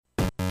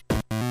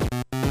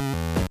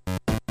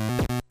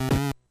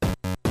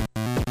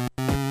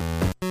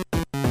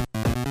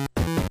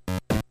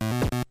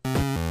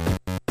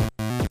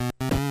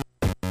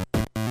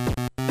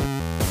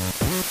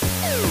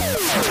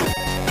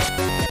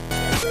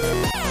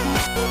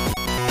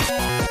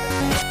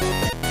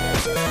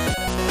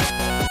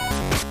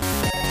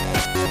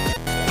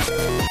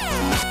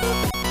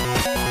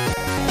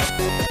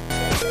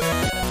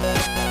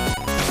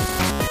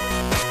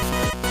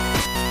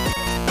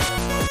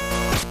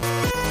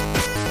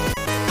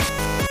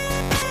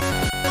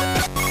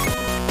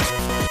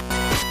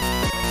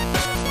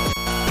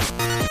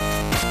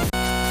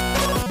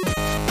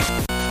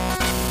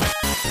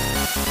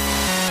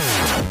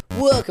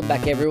Welcome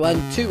back,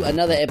 everyone, to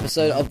another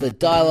episode of the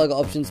Dialogue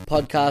Options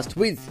podcast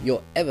with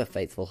your ever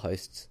faithful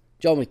hosts,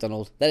 Joel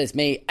McDonald, that is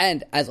me,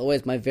 and as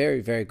always, my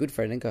very, very good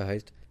friend and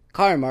co-host,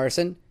 Kyron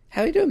Morrison.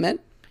 How are you doing, man?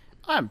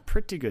 I'm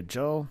pretty good,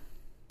 Joel.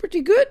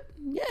 Pretty good?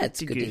 Yeah,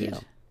 it's Pretty good to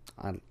good.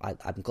 hear.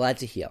 I'm glad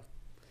to hear.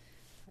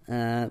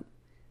 So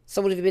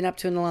what have you been up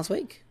to in the last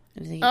week?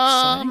 Anything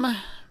exciting?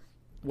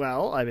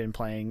 Well, I've been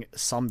playing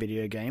some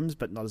video games,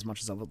 but not as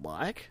much as I would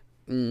like.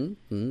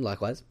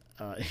 Likewise.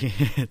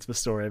 It's the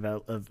story of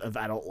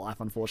adult life,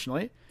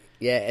 unfortunately.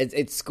 Yeah,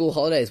 it's school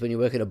holidays when you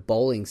work at a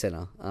bowling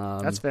centre.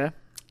 That's fair.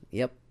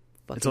 Yep.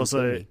 It's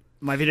also...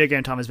 My video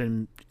game time has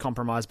been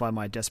compromised by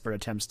my desperate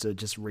attempts to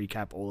just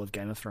recap all of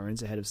Game of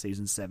Thrones ahead of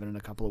Season 7 in a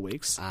couple of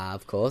weeks.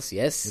 Of course,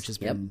 yes. Which has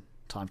been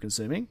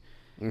time-consuming.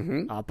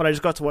 Mm-hmm. But I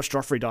just got to watch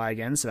Joffrey die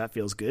again, so that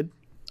feels good.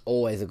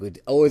 Always a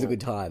good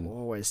time.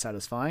 Always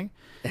satisfying.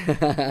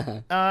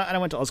 And I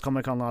went to Oz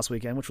Comic Con last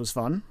weekend, which was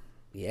fun.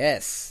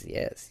 Yes.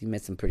 You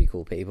met some pretty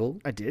cool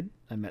people. I did.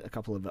 I met a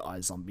couple of the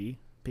iZombie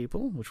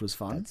people, which was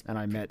fun. That's and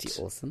I met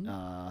awesome.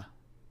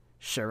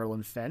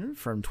 Sherilyn Fenn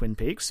from Twin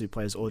Peaks, who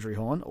plays Audrey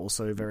Horne,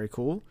 also very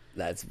cool.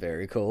 That's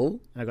very cool.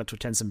 And I got to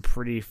attend some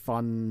pretty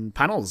fun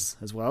panels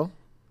as well.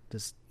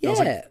 Yeah.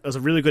 There was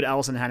a really good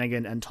Alison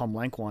Hannigan and Tom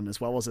Lenk one, as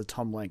well as a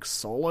Tom Lenk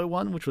solo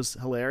one, which was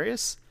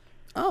hilarious.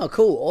 Oh,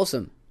 cool.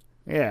 Awesome.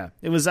 Yeah.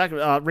 It was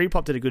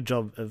Repop did a good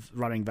job of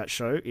running that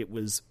show. It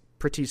was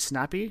pretty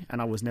snappy, and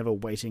I was never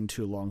waiting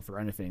too long for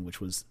anything, which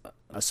was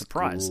a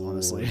surprise,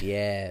 honestly.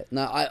 Yeah.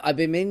 No, I've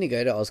been meaning to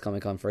go to Oz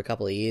Comic Con for a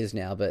couple of years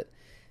now, but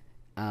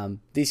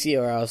this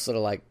year I was sort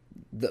of like,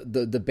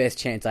 the best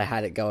chance I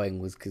had at going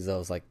was because I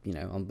was like,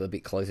 I'm a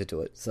bit closer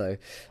to it. So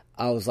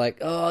I was like,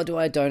 oh, do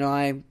I, don't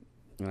I?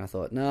 And I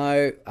thought,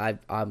 no,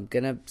 I'm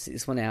going to sit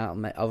this one out.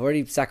 I've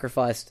already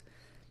sacrificed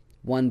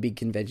one big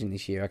convention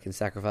this year. I can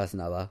sacrifice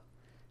another.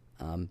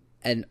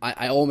 And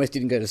I almost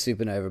didn't go to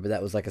Supernova, but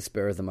that was like a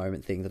spur of the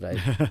moment thing that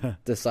I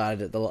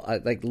decided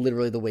at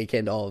literally the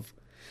weekend of.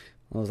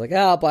 I was like,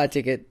 I'll buy a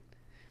ticket.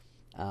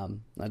 I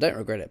don't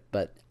regret it,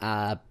 but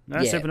yeah.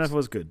 Supernova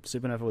was good.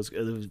 Supernova was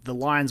good. The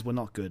lines were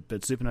not good,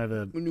 but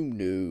Supernova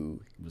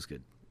was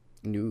good.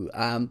 No.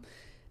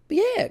 But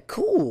yeah,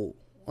 cool.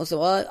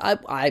 Also,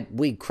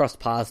 we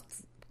crossed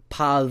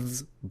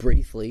paths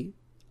briefly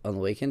on the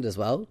weekend as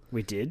well.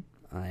 We did.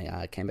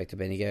 I came back to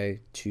Bendigo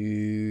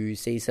to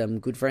see some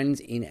good friends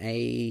in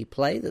a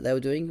play that they were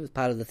doing. It was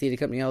part of the theatre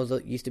company I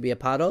used to be a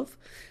part of.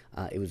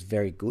 It was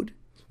very good.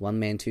 One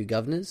Man, Two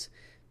Governors.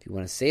 If you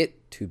want to see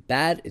it, too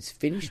bad. It's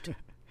finished.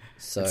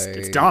 So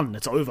it's done.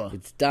 It's over.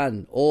 It's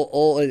done.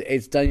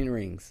 It's done in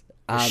rings.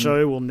 The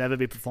show will never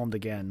be performed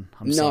again.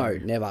 I'm sorry.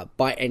 No, never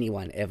by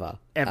anyone ever.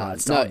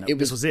 It's done.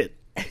 This was it.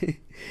 It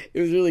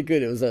was really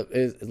good. It was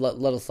a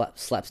lot of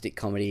slapstick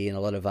comedy and a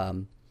lot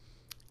of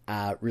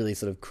really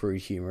sort of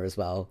crude humor as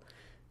well.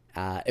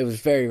 It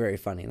was very, very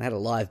funny. And they had a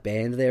live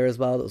band there as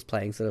well that was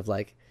playing sort of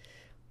like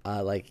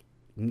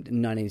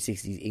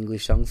 1960s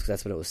English songs, because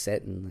that's when it was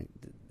set in like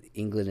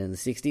England in the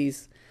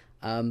 60s.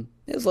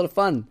 It was a lot of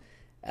fun.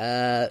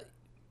 But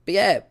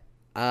yeah,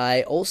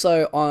 I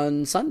also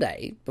on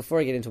Sunday, before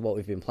I get into what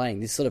we've been playing,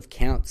 this sort of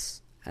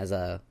counts as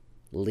a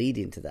lead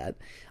into that.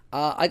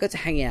 I got to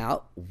hang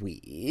out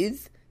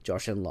with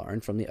Josh and Lauren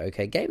from the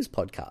OK Games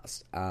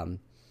podcast.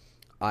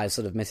 I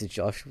sort of messaged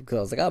Josh because I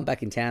was like, I'm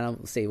back in town.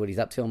 I'll see what he's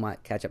up to. I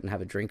might catch up and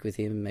have a drink with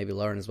him, maybe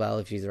Lauren as well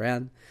if she's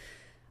around.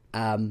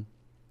 And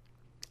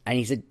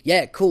he said,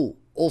 yeah, cool.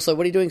 Also,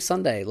 what are you doing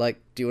Sunday?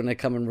 Like, do you want to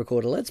come and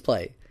record a Let's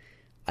Play?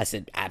 I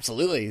said,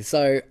 absolutely.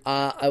 So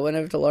I went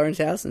over to Lauren's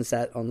house and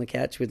sat on the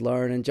couch with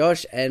Lauren and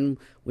Josh, and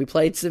we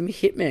played some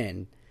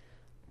Hitman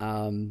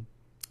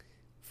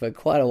for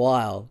quite a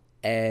while.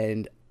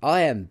 And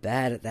I am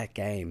bad at that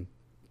game.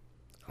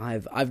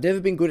 I've never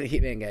been good at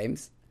Hitman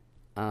games,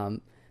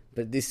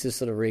 but this just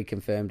sort of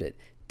reconfirmed it.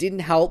 Didn't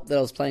help that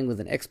I was playing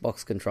with an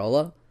Xbox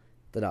controller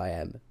that I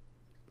am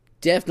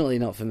definitely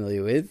not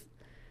familiar with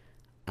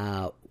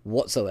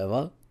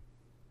whatsoever.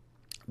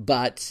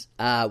 But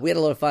we had a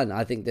lot of fun.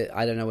 I think that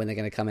I don't know when they're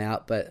going to come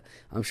out, but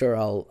I'm sure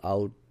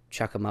I'll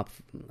chuck them up,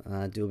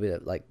 do a bit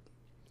of like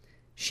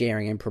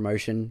sharing and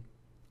promotion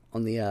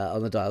on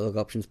the Dialogue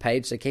Options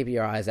page. So keep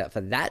your eyes out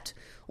for that.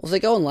 Also,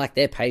 go and like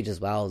their page as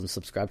well and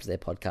subscribe to their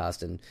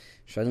podcast and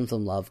show them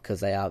some love, because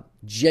they are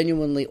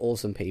genuinely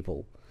awesome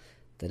people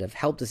that have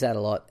helped us out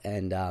a lot,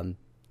 and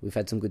we've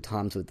had some good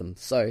times with them.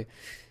 So,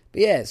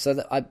 but yeah,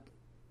 so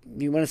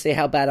you want to see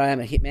how bad I am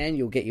at Hitman,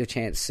 you'll get your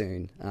chance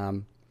soon.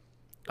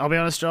 I'll be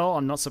honest, Joel,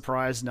 I'm not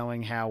surprised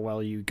knowing how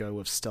well you go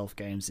with stealth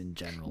games in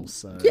general.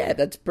 So yeah,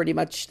 that's pretty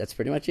much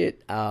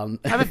it. I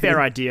have a fair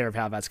idea of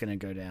how that's going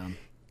to go down.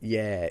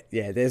 Yeah.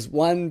 There's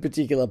one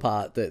particular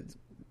part that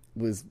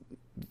was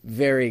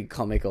very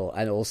comical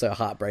and also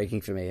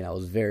heartbreaking for me, and I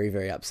was very,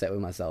 very upset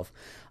with myself.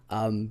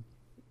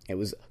 It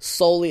was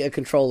solely a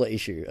controller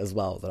issue as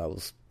well, that I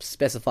will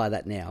specify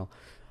that now.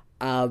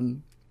 But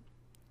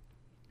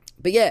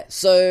yeah,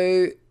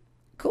 so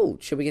cool.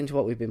 Should we get into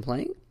what we've been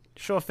playing?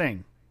 Sure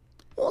thing.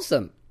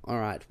 Awesome. All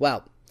right.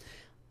 Well,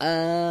 do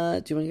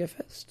you want to go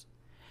first?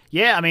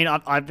 Yeah, I mean,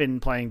 I've been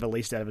playing the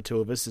least out of the two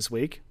of us this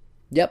week.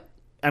 Yep.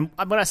 And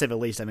when I say the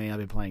least, I mean I've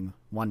been playing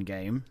one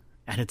game,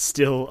 and it's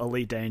still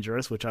Elite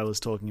Dangerous, which I was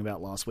talking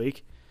about last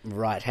week.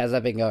 Right. How's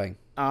that been going?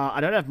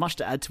 I don't have much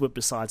to add to it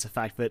besides the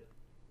fact that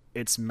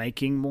it's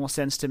making more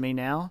sense to me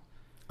now.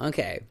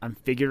 Okay. I'm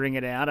figuring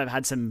it out. I've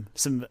had some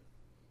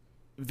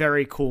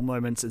very cool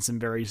moments and some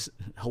very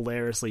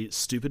hilariously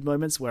stupid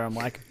moments where I'm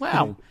like,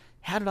 wow,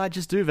 how did I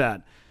just do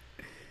that?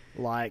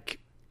 Like,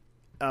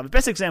 the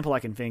best example I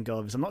can think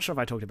of is, I'm not sure if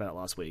I talked about it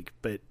last week,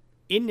 but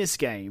in this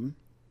game,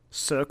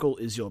 circle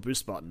is your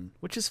boost button,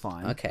 which is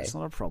fine. Okay. It's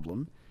not a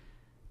problem.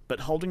 But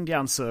holding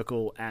down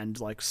circle and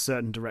like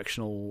certain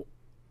directional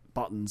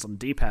buttons on the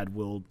D-pad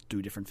will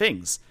do different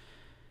things.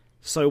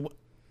 So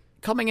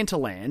coming into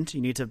land,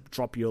 you need to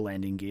drop your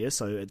landing gear.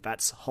 So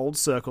that's hold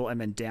circle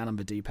and then down on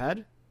the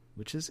D-pad,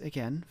 which is,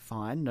 again,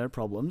 fine, no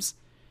problems.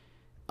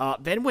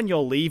 Then when you're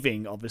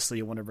leaving, obviously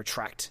you want to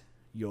retract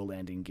your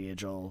landing gear,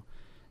 Joel.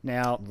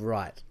 Now,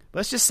 Right.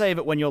 let's just say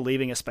that when you're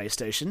leaving a space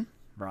station,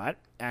 right,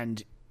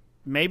 and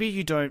maybe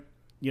you're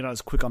not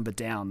as quick on the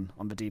down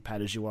on the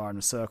D-pad as you are in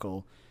a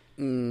circle,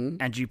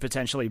 and you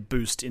potentially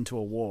boost into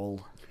a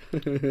wall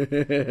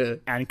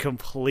and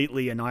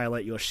completely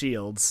annihilate your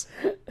shields,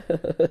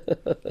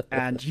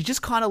 and you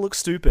just kind of look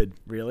stupid,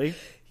 really.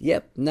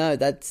 Yep. No,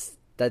 that's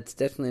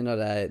definitely not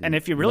a... And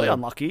if you're really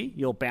unlucky,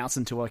 you'll bounce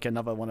into like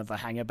another one of the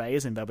hangar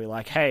bays, and they'll be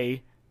like,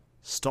 "Hey,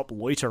 stop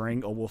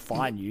loitering, or we'll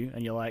fine you."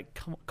 And you're like,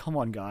 "Come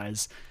on,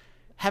 guys,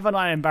 haven't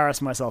I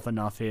embarrassed myself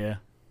enough here?"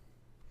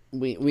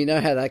 We know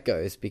how that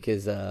goes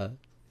because,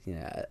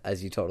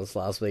 as you told us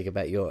last week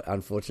about your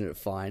unfortunate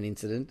fine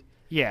incident.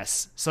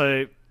 Yes.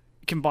 So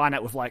combine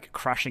that with like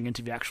crashing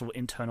into the actual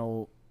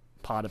internal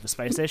part of the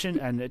space station,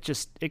 and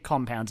it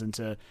compounds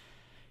into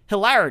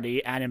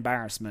hilarity and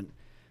embarrassment.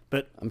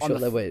 But I'm sure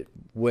they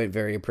weren't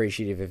very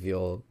appreciative of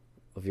your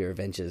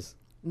adventures.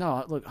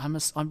 No, look,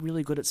 I'm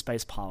really good at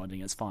space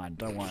piloting. It's fine.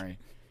 Don't worry.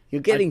 You're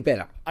getting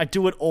better. I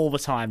do it all the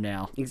time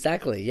now.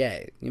 Exactly.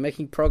 Yeah, you're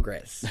making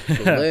progress.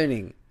 You're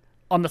learning.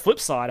 On the flip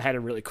side, I had a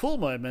really cool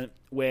moment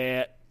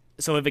where,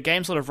 so the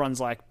game sort of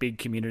runs like big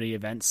community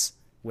events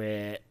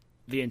where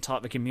the entire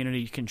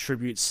community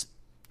contributes,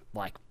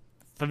 like,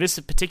 for this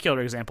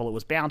particular example, it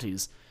was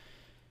bounties.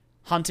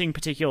 Hunting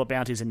particular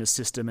bounties in the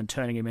system and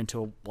turning them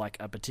into like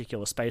a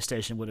particular space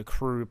station would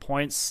accrue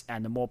points,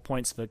 and the more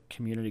points the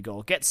community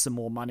goal gets, the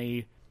more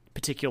money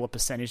particular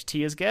percentage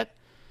tiers get.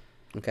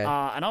 Okay.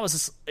 And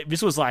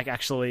this was like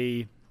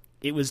actually,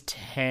 it was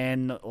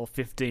 10 or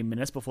 15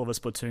 minutes before the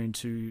Splatoon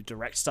 2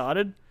 Direct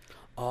started.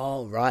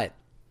 Oh, right.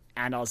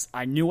 And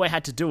I knew I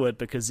had to do it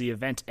because the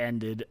event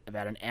ended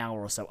about an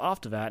hour or so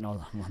after that, and I was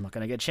like, I'm not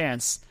going to get a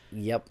chance.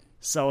 Yep.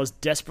 So I was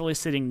desperately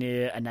sitting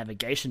near a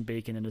navigation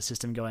beacon in the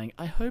system going,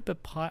 I hope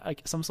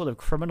some sort of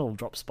criminal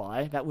drops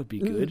by. That would be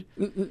good.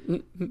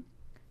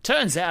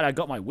 Turns out I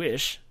got my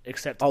wish,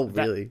 except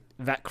really?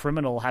 that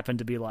criminal happened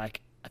to be like,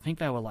 I think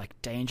they were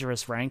like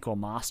dangerous rank or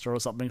master or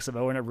something, so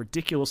they were in a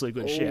ridiculously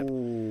good ship.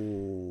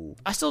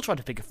 I still tried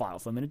to pick a fight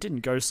with them, and it didn't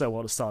go so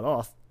well to start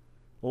off.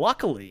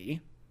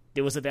 Luckily,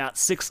 there was about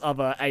 6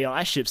 other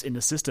AI ships in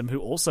the system who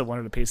also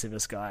wanted a piece of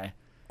this guy.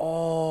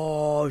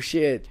 Oh,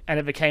 shit. And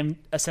it became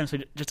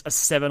essentially just a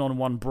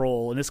 7-on-1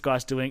 brawl, and this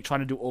guy's trying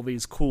to do all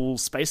these cool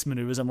space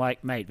maneuvers. I'm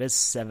like, mate, there's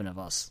 7 of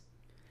us.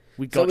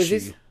 We got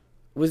you.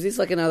 Was this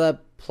like another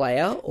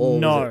player? Or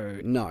no.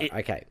 No,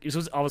 okay.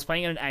 I was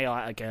playing in an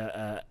AI, like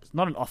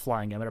not an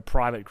offline game, but a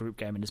private group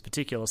game in this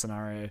particular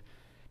scenario,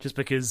 just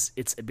because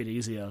it's a bit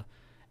easier.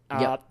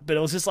 Yep. But it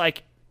was just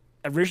like,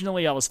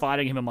 originally I was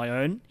fighting him on my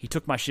own. He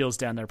took my shields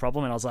down, no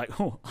problem, and I was like,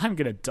 oh, I'm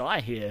going to die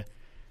here.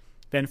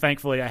 Then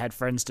thankfully I had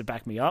friends to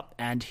back me up,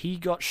 and he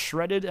got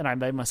shredded, and I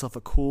made myself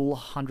a cool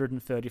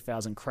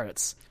 130,000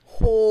 credits.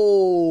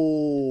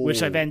 Oh.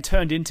 Which I then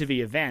turned into the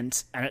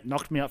event, and it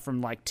knocked me up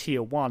from like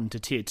tier 1 to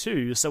tier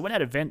 2. So when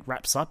that event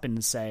wraps up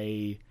in,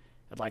 say,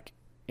 like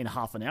in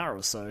half an hour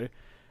or so,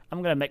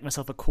 I'm going to make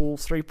myself a cool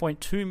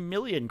 3.2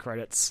 million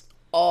credits.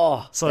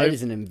 Oh, so that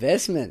is an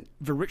investment.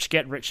 The rich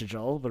get richer,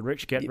 Joel. The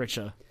rich get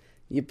richer.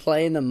 You're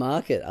playing the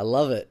market. I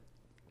love it.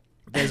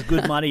 There's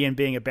good money in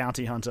being a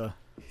bounty hunter.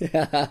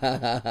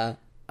 But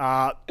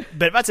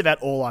that's about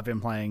all I've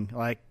been playing.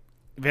 Like,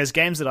 there's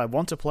games that I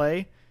want to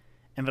play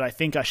and that I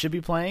think I should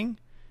be playing,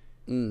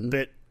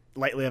 but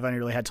lately I've only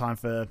really had time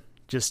for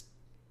just...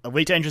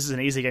 Elite Dangerous is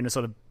an easy game to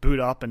sort of boot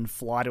up and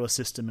fly to a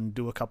system and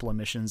do a couple of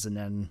missions and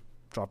then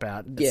drop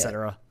out,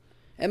 etc.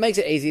 It makes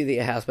it easy that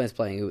your housemate's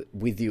playing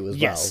with you as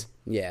well.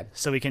 Yeah.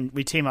 So we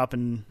team up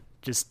and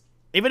just...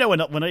 Even though we're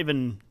not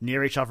even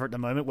near each other at the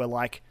moment, we're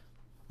like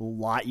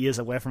light years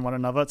away from one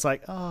another. It's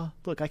like, oh,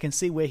 look, I can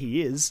see where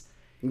he is.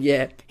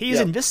 Yeah. He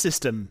is in this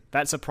system.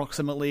 That's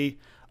approximately,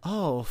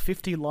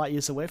 50 light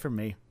years away from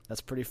me.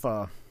 That's pretty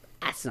far.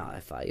 That's not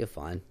that far. You're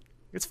fine.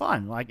 It's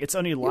fine. Like, it's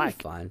only You'll like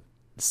be fine.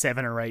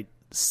 7 or 8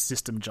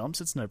 system jumps.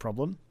 It's no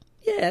problem.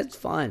 Yeah, it's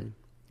fine.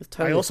 It's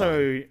totally I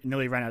also fine.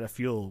 nearly ran out of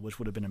fuel, which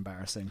would have been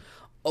embarrassing.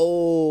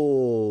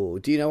 Oh,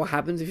 do you know what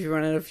happens if you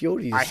run out of fuel?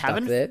 Do you just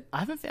stuck there? I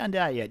haven't found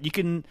out yet. You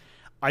can...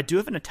 I do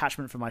have an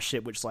attachment for my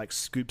ship which like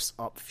scoops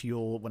up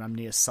fuel when I'm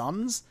near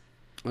suns,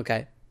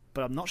 Okay.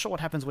 but I'm not sure what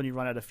happens when you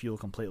run out of fuel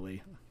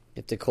completely. You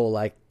have to call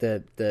like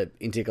the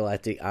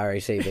intergalactic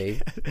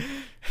RACV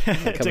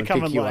To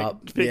come and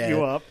like pick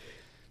you up.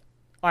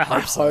 I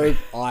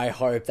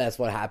hope that's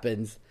what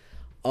happens.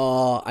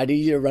 Oh, I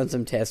need you to run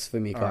some tests for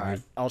me, All Karen.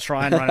 right, I'll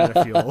try and run out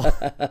of fuel.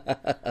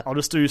 I'll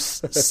just do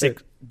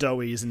sick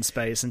doughies in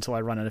space until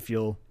I run out of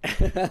fuel.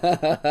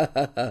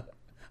 I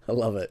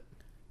love it.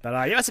 But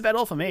yeah, that's about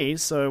all for me.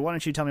 So why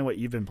don't you tell me what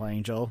you've been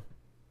playing, Joel?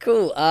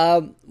 Cool.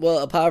 Well,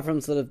 apart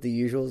from sort of the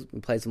usuals, we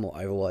played some more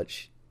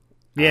Overwatch.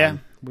 Yeah,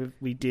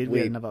 we did. We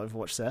had another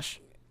Overwatch sesh.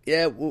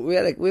 Yeah, we've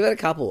had a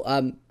couple.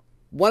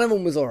 One of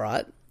them was all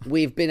right.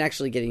 We've been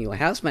actually getting your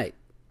housemate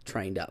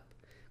trained up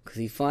because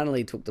he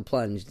finally took the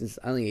plunge. It's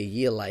only a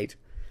year late,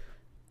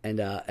 and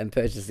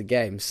purchased the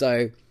game.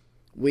 So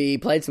we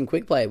played some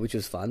quick play, which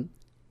was fun,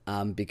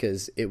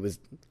 because it was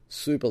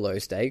super low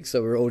stakes.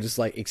 So we were all just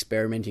like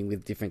experimenting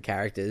with different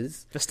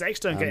characters. The stakes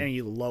don't get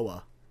any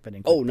lower. Than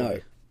in Oh quick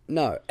play.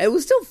 no, it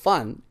was still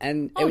fun,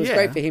 and it was yeah.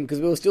 great for him because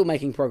we were still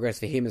making progress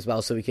for him as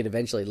well. So we could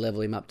eventually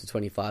level him up to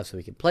 25, so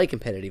he could play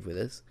competitive with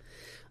us.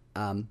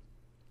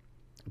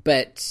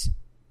 But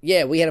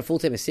yeah, we had a full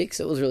team of 6.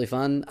 It was really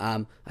fun.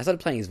 I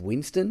started playing as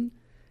Winston,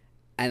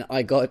 and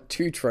I got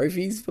 2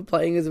 trophies for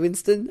playing as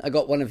Winston. I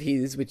got one of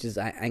his, which is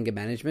anger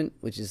management,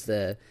 which is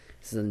the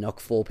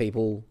knock 4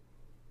 people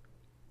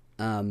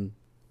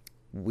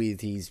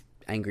with his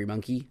angry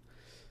monkey.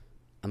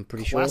 I'm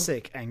pretty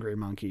Classic angry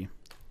monkey.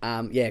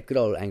 sure. Yeah, good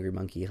old angry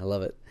monkey. I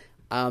love it.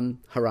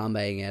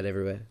 Harambeing out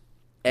everywhere.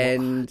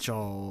 And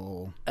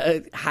Joel,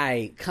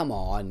 hey, come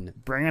on.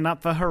 bringing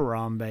up the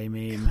Harambe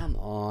meme. Come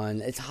on,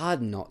 it's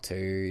hard not to.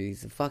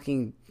 He's a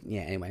fucking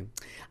Anyway,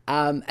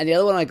 and the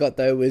other one I got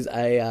though was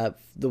the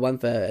one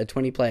for a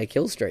 20-player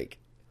kill streak.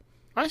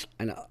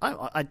 And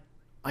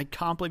I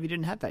can't believe you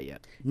didn't have that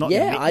yet. Not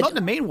Yeah, not in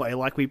the mean way.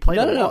 Like we played.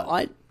 no, a no,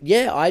 lot.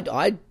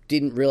 I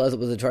didn't realize it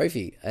was a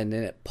trophy, and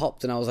then it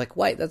popped, and I was like,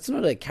 wait, that's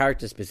not a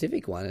character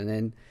specific one. And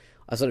then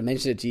I sort of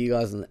mentioned it to you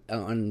guys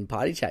on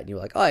party chat, and you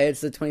were like, oh, yeah,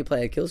 it's the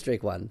 20-player kill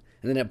streak one.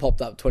 And then it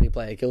popped up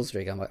 20-player kill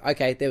streak. I'm like,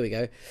 okay, there we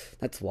go.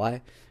 That's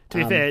why. To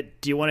be fair,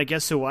 do you want to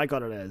guess who I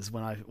got it as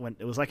when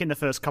it was like in the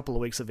first couple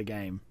of weeks of the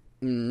game?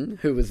 Who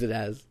was it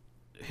as?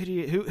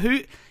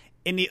 Who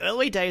in the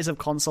early days of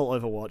console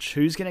Overwatch,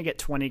 who's going to get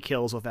 20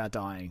 kills without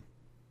dying?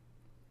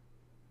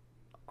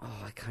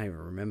 Oh, I can't even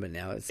remember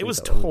now. It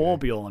was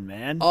Torbjorn,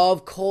 man.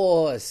 Of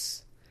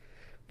course.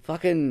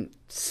 Fucking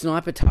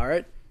sniper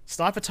turret.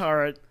 Sniper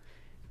turret,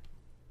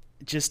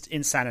 just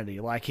insanity.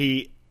 Like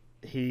he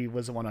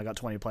was the one I got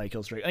 20 player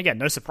kill streak. Again,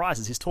 no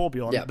surprises. He's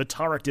Torbjorn. Yeah. The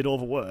turret did all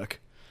the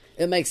work.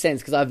 It makes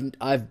sense because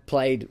I've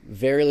played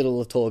very little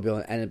of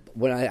Torbjorn, and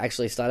when I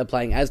actually started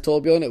playing as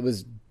Torbjorn, it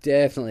was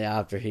definitely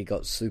after he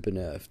got super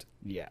nerfed.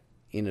 Yeah.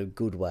 In a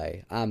good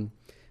way. But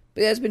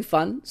yeah, it's been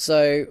fun,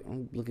 so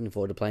I'm looking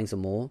forward to playing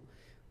some more.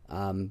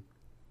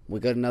 We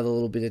got another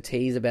little bit of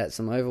tease about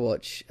some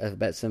Overwatch,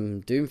 about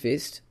some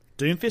Doomfist.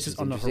 Doomfist is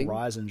on the interesting.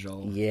 horizon,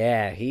 Joel.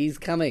 Yeah, he's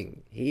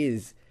coming. He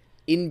is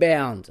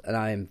inbound, and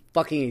I am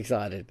fucking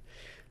excited.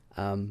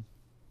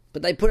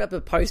 But they put up a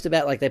post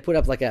about, like, they put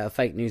up like a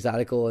fake news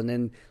article, and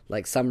then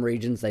like some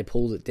regions they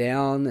pulled it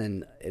down,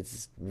 and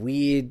it's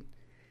weird.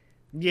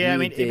 Yeah, weird I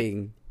mean,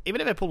 thing.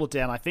 even if they pulled it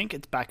down, I think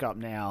it's back up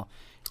now.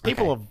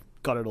 People have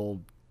got it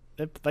all.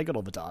 They got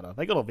all the data.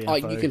 They got all the info.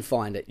 Oh, you can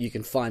find it. You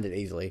can find it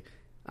easily.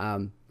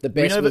 The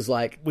best was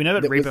like we know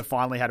that Reaper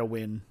finally had a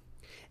win.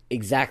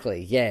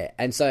 Exactly, yeah,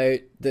 and so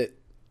and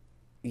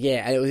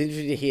it was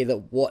interesting to hear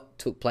that what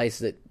took place,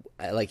 that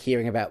like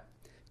hearing about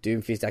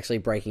Doomfist actually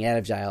breaking out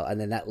of jail, and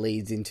then that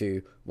leads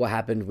into what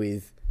happened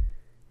with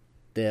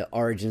the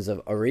origins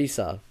of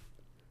Orisa.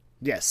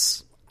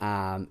 Yes,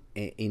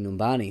 in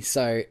Umbani.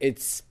 So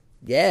it's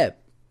I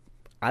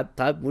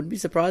wouldn't be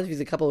surprised if he's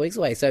a couple of weeks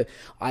away. So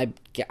I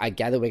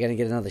gather we're going to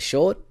get another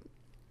short,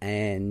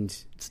 and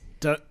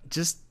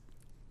just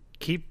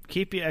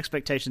keep your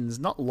expectations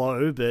not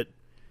low, but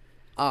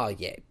oh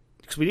yeah,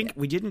 because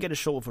we didn't get a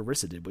short with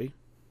Orisa, did we?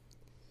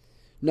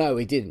 No,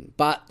 we didn't.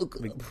 But look,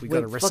 we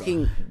got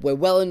Orisa. We're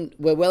well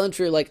and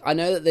true. Like, I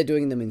know that they're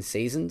doing them in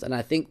seasons, and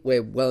I think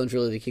we're well and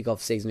truly to kick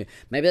off season 2.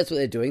 Maybe that's what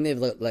they're doing. They've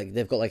got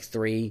like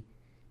 3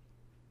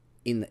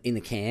 in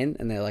the can,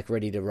 and they're like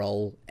ready to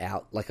roll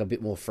out like a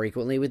bit more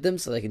frequently with them,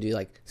 so they can do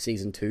like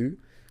season 2.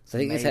 So I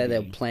think that's how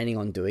they're planning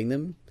on doing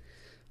them.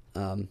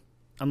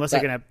 Unless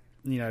they're gonna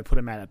put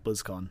them out at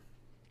BlizzCon.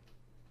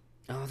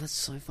 Oh, that's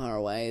so far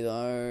away,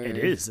 though. It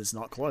is. It's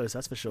not close.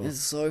 That's for sure. It's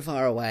so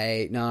far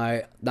away.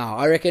 No.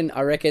 I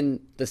reckon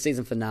the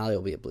season finale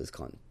will be at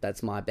BlizzCon.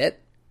 That's my bet.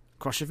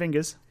 Cross your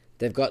fingers.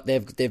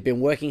 They've been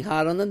working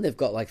hard on them. They've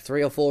got like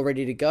 3 or 4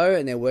 ready to go,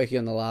 and they're working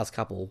on the last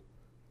couple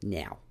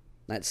now.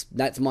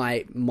 That's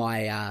my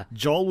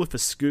Joel with the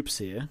scoops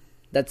here.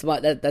 That's my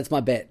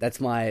bet. That's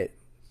my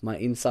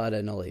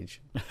insider knowledge.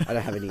 I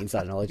don't have any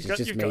insider knowledge. It's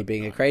just me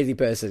being a crazy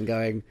person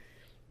going.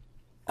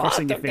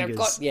 Crossing your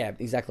fingers. Yeah,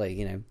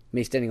 exactly.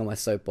 Me standing on my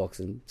soapbox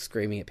and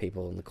screaming at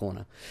people in the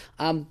corner.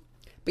 But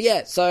But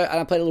yeah, so and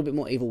I played a little bit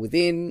more Evil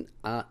Within.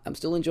 I'm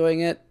still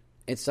enjoying it.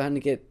 It's starting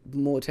to get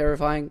more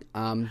terrifying.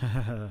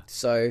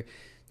 So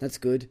that's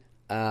good.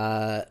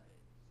 But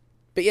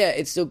yeah,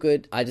 it's still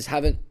good. I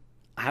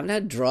haven't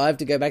had drive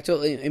to go back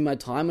to it in my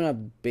time when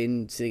I've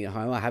been sitting at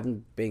home. I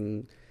haven't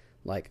been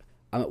like,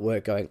 I'm at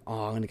work going,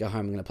 oh, I'm going to go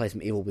home, I'm going to play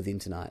some Evil Within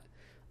tonight.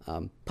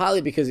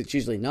 Partly because it's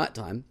usually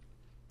nighttime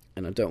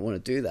and I don't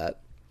want to do that.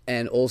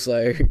 And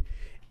also,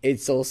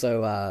 it's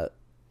also, I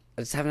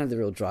just haven't had the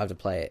real drive to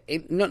play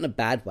it. Not in a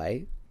bad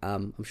way.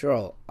 I'm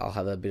sure I'll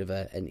have a bit of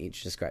an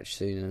itch to scratch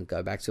soon and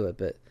go back to it.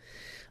 But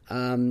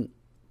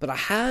I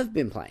have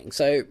been playing.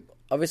 So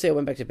obviously I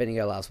went back to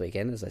Bendigo last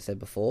weekend, as I said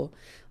before.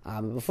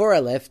 Before I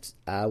left,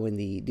 when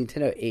the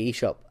Nintendo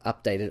eShop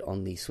updated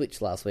on the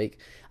Switch last week,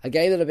 a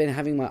game that I've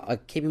been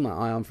keeping my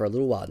eye on for a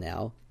little while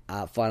now,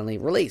 finally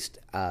released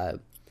on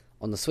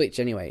the Switch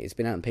anyway. It's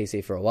been out on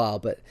PC for a while,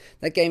 but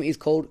that game is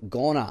called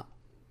Goner,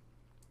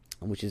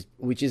 which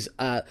is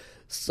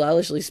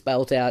stylishly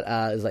spelt out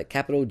as like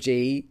capital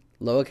G,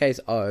 lowercase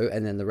o,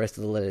 and then the rest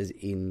of the letters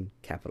in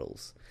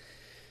capitals.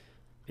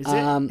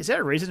 Is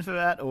there a reason for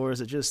that, or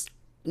is it just...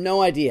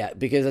 No idea,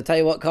 because I tell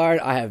you what, Karen,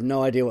 I have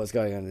no idea what's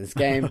going on in this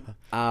game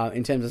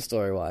in terms of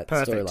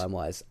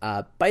storyline-wise.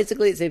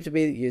 Basically, it seems to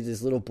be that you're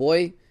this little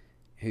boy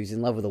who's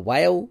in love with a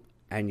whale,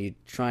 and you're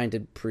trying to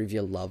prove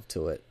your love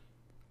to it.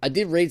 I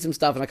did read some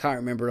stuff, and I can't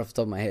remember off the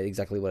top of my head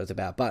exactly what it's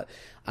about. But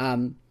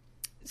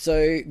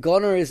so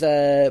Goner is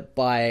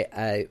by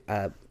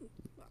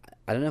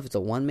I don't know if it's a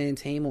one-man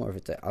team or if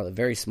it's a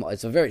very small.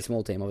 It's a very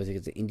small team. Obviously,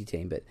 it's an indie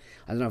team, but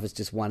I don't know if it's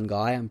just one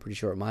guy. I'm pretty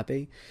sure it might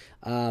be.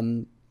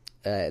 And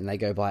they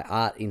go by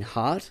Art in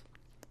Heart.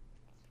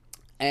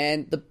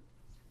 And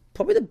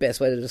probably the best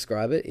way to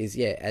describe it is,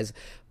 as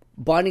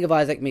Binding of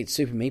Isaac meets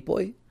Super Meat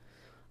Boy.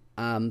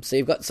 So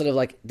you've got sort of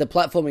like, the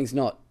platforming's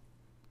not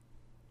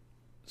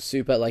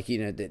super, like,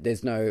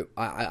 there's no...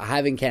 I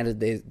have encountered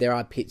there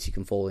are pits you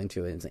can fall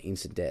into and it's an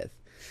instant death.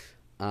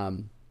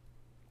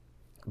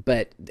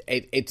 But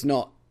it's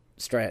not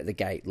straight out the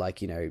gate, like,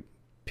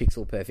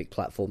 pixel perfect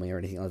platforming or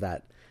anything like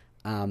that.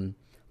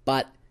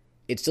 But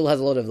it still has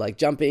a lot of like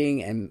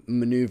jumping and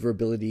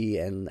maneuverability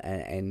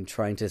and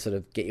trying to sort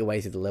of get your way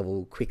through the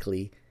level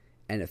quickly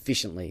and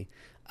efficiently.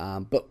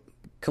 But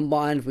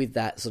combined with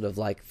that sort of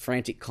like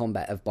frantic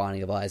combat of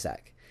Binding of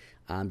Isaac,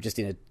 just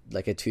in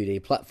a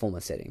 2D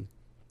platformer setting.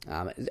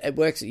 It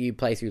works that you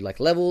play through like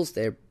levels.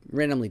 They're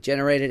randomly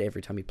generated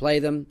every time you play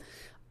them.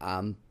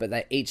 But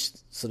they each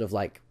sort of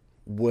like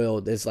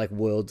world, there's like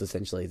worlds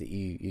essentially that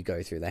you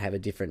go through. They have a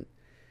different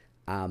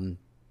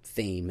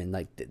theme, and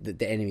like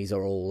the enemies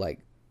are all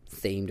like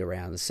themed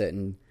around a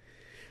certain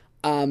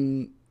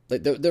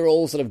like they're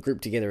all sort of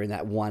grouped together in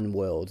that one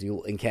world.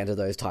 You'll encounter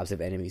those types of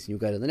enemies and you'll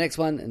go to the next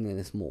one, and then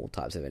there's more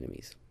types of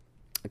enemies.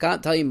 I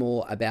can't tell you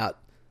more about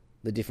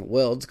the different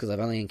worlds because I've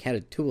only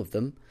encountered 2 of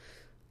them.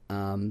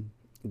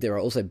 There are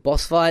also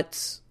boss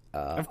fights.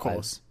 Of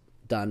course.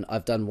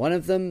 I've done one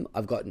of them.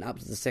 I've gotten up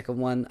to the second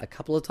one a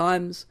couple of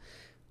times.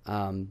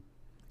 Are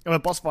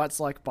boss fights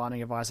like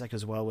Binding of Isaac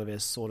as well, where they're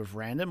sort of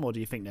random, or do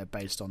you think they're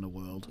based on the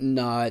world?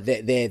 No,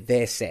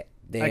 they're set.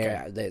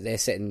 They're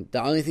set, and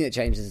the only thing that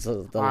changes is the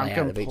layout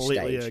of each stage.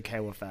 I'm completely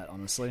okay with that,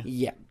 honestly.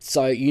 Yeah,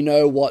 so you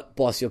know what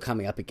boss you're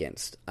coming up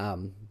against,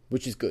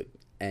 which is good,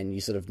 and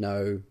you sort of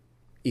know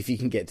if you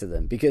can get to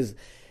them, because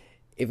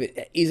if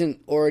it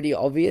isn't already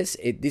obvious,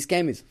 this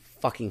game is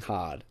fucking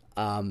hard.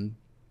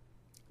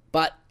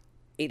 But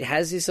it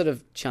has this sort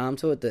of charm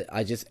to it that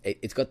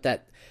it's got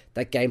that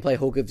gameplay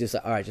hook of just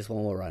like, all right, just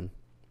one more run.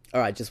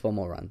 All right, just one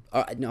more run.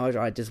 All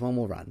right, just one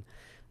more run.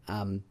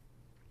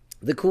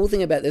 The cool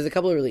thing there's a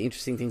couple of really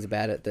interesting things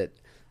about it that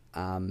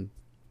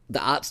the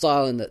art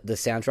style and the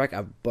soundtrack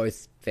are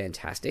both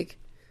fantastic.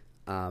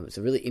 It's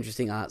a really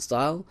interesting art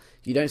style.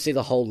 You don't see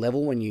the whole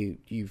level when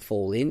you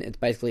fall in. It's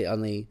basically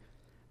only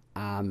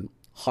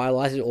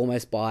highlighted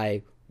almost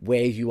by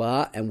where you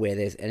are and where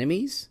there's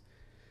enemies.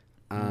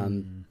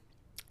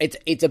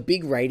 It's a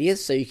big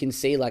radius, so you can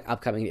see like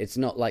upcoming. It's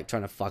not like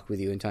trying to fuck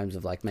with you in terms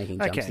of like making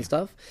jumps and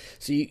stuff.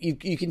 So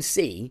you can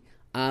see,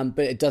 but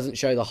it doesn't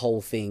show the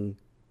whole thing.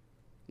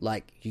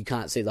 Like you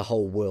can't see the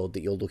whole world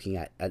that you're looking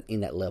at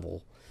in that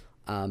level.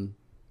 I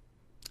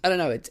don't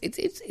know.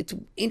 It's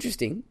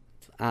interesting,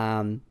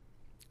 to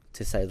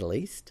say the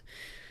least.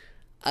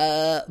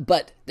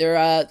 But there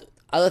are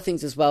other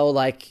things as well.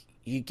 Like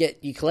you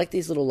collect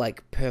these little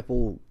like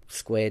purple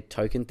square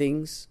token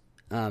things.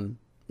 And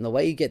the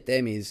way you get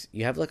them is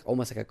you have like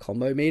almost like a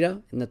combo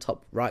meter in the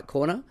top right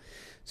corner.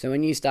 So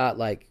when you start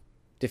like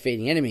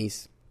defeating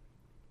enemies,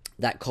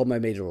 that combo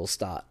meter will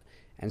start.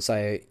 And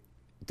so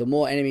the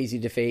more enemies you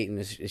defeat in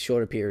a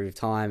shorter period of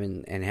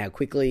time and how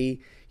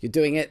quickly you're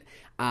doing it,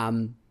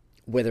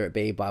 whether it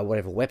be by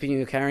whatever weapon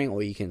you're carrying,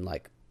 or you can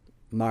like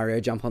Mario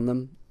jump on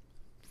them,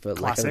 for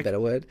lack of a better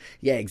word.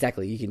 Yeah,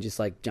 exactly. You can just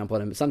like jump on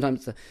them.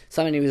 Sometimes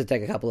some enemies will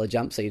take a couple of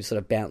jumps, so you sort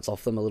of bounce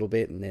off them a little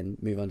bit and then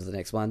move on to the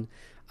next one.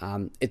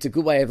 It's a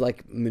good way of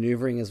like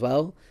maneuvering as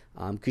well,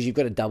 because you've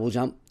got a double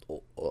jump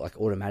or like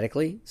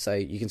automatically, so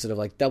you can sort of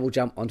like double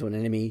jump onto an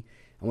enemy,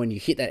 and when you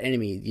hit that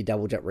enemy, you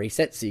double jump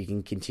reset, so you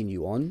can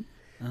continue on.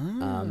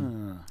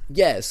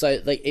 Yeah, so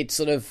like it's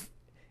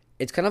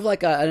kind of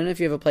like I don't know if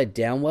you ever played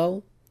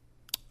Downwell.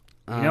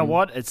 You know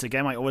what? It's a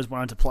game I always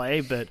wanted to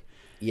play, but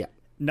Yeah,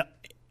 no,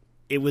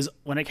 it was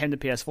when it came to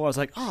PS4. I was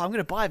like, oh, I'm going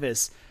to buy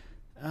this.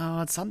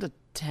 Oh, it's under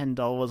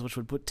 $10, which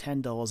would put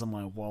 $10 on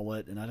my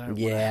wallet, and I don't want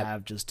to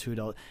have just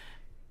 $2.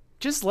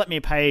 Just let me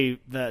pay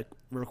the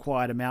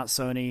required amount,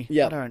 Sony.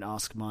 Yep. I don't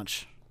ask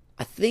much.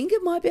 I think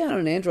it might be out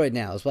on Android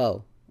now as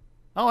well.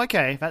 Oh,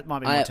 okay. That might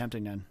be more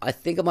tempting then. I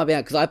think it might be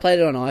out because I played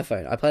it on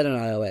iPhone. I played it on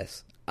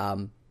iOS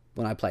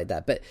when I played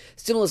that, but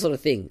similar sort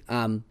of thing.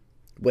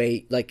 Where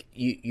like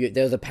you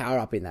there was a power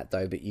up in that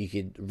though, but you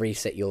could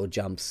reset your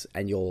jumps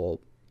and your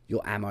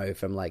ammo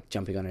from like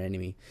jumping on an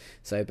enemy.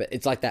 So, but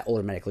it's like that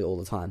automatically all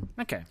the time.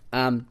 Okay.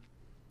 And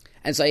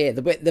so yeah,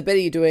 the better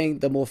you're doing,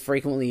 the more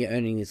frequently you're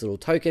earning these little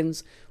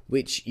tokens,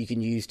 which you can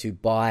use to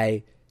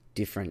buy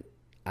different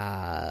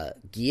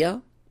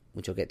gear,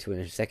 which I'll get to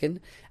in a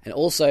second. And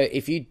also,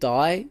 if you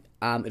die,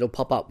 it'll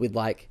pop up with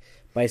like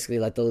basically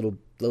like the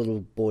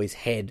little boy's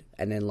head,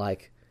 and then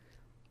like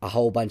a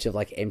whole bunch of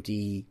like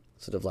empty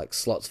sort of like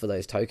slots for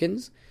those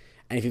tokens.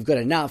 And if you've got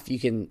enough, you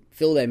can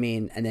fill them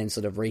in and then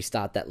sort of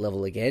restart that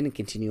level again and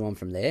continue on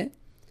from there.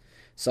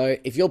 So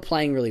if you're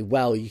playing really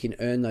well, you can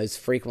earn those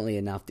frequently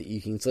enough that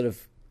you can sort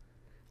of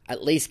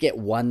at least get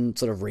one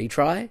sort of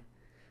retry.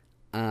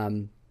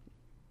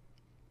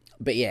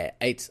 But yeah,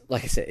 it's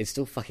like I said, it's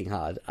still fucking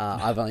hard.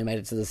 I've only made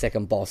it to the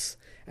second boss,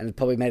 and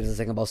probably made it to the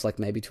second boss like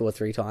maybe 2 or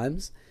 3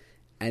 times,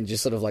 and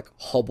just sort of like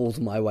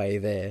hobbled my way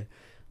there.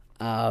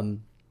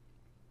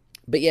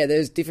 But yeah,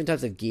 there's different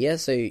types of gear.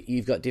 So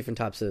you've got different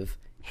types of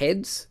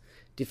heads,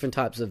 different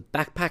types of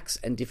backpacks,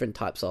 and different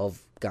types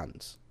of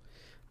guns.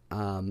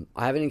 I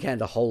haven't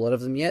encountered a whole lot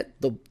of them yet.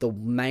 The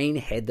main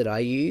head that I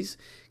use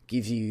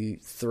gives you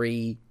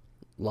 3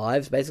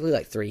 lives, basically,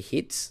 like 3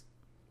 hits.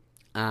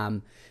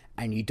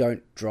 And you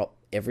don't drop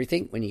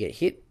everything when you get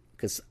hit,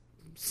 because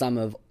some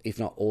of, if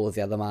not all of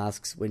the other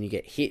masks, when you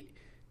get hit,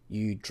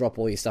 you drop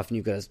all your stuff and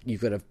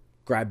you've got to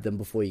grab them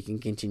before you can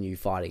continue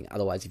fighting.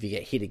 Otherwise, if you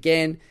get hit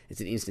again,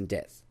 it's an instant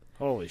death.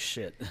 Holy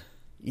shit.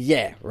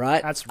 Yeah,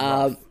 right? That's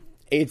rough.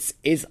 It's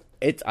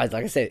like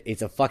I said,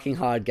 it's a fucking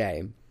hard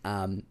game.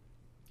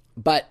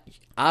 But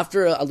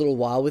after a little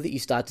while with it, you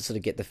start to sort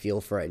of get the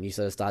feel for it, and you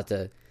start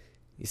to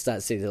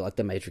see like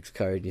the Matrix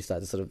code, and you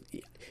start to sort of,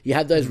 you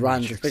have those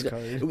runs.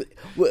 It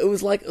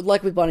was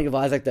like with Binding of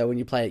Isaac though, when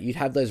you play it, you'd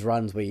have those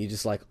runs where you're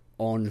just like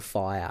on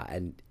fire,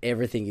 and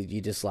everything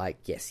you just like,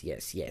 yes.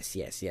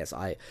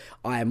 I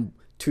am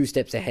 2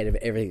 steps ahead of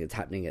everything that's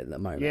happening at the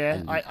moment. Yeah,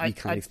 and you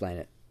can't explain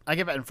it. I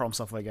get that in From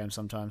Software games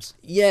sometimes.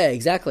 Yeah,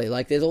 exactly.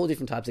 Like there's all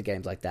different types of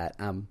games like that.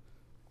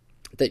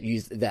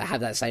 That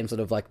have that same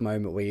sort of like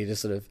moment where you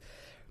just sort of,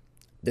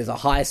 there's a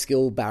high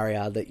skill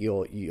barrier that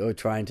you're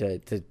trying to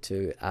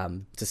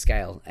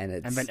scale,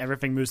 and then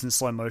everything moves in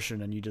slow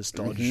motion, and you just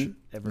dodge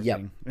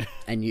everything. Yep.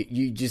 And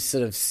you just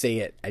sort of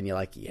see it, and you're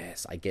like,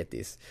 yes, I get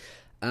this.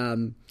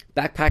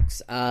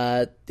 Backpacks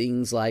are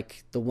things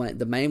like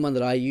the main one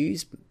that I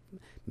use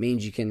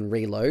means you can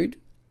reload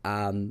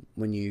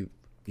when you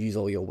use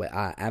all your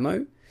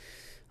ammo.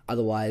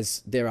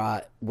 Otherwise,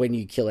 when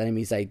you kill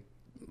enemies,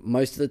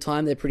 most of the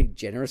time they're pretty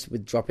generous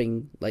with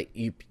dropping, like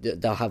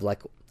they'll have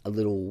like a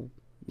little,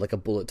 like a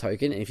bullet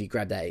token, and if you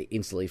grab that, it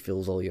instantly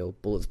fills all your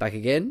bullets back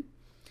again.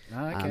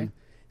 Oh, okay.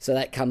 So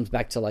that comes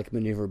back to like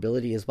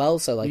maneuverability as well.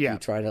 So like you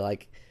try to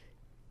like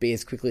be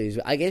as quickly as,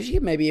 I guess you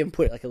could maybe even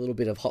put like a little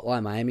bit of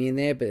Hotline Miami in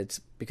there, but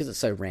it's because it's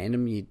so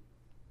random, you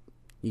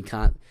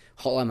can't.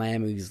 Hotline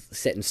Miami is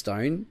set in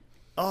stone.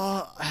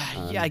 Oh,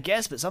 yeah, I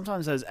guess, but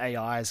sometimes those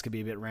AIs could be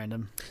a bit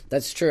random.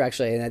 That's true,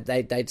 actually, and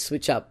they'd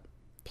switch up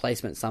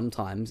placement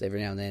sometimes, every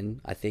now and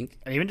then, I think.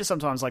 And even just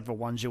sometimes, like, the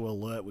ones you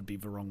alert would be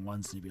the wrong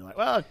ones, and you'd be like,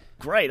 well,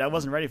 great, I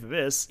wasn't ready for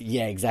this.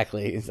 Yeah,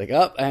 exactly. It's like,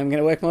 oh, I'm going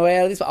to work my way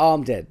out of this. Oh,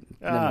 I'm dead.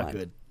 Never mind.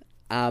 Good.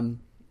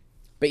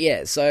 But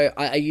yeah, so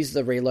I use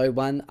the reload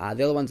one.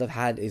 The other ones I've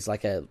had is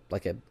like a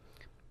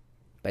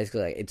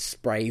basically like it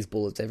sprays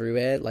bullets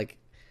everywhere, like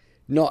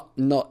not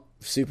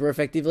super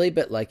effectively,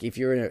 but like if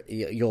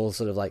you're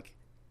sort of like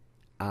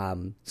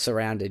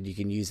surrounded, you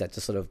can use that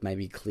to sort of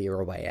maybe clear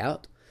a way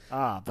out.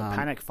 The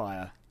panic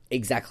fire.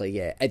 Exactly,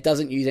 yeah. It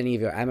doesn't use any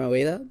of your ammo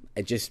either.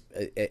 It's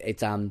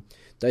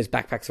those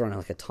backpacks are on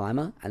like a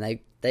timer, and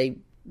they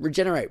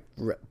regenerate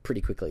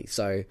pretty quickly.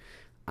 So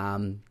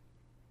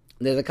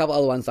there's a couple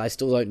other ones that I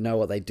still don't know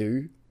what they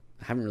do.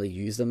 I haven't really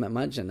used them that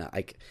much, and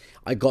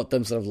I got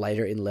them sort of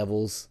later in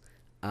levels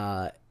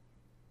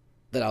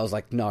that I was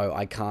like, no,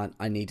 I can't.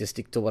 I need to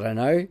stick to what I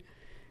know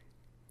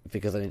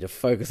because I need to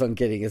focus on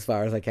getting as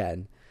far as I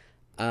can.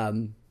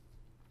 And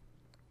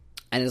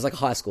there's like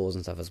high scores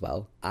and stuff as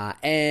well.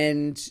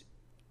 And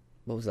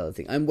what was the other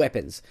thing? And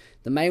weapons.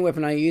 The main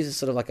weapon I use is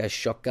sort of like a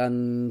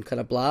shotgun kind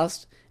of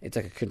blast. It's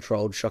like a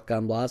controlled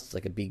shotgun blast. It's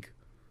like a big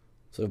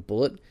sort of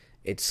bullet.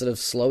 It's sort of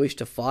slowish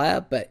to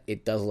fire, but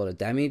it does a lot of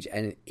damage.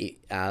 And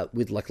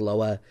with like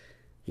lower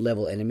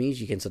level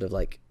enemies, you can sort of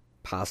like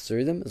pass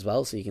through them as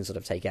well. So you can sort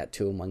of take out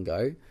 2 in one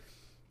go.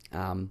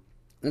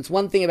 That's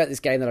one thing about this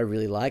game that I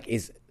really like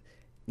is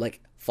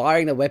like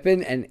firing the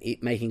weapon and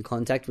it making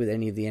contact with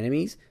any of the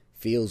enemies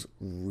feels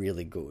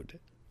really good.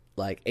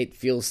 Like it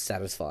feels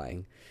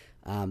satisfying.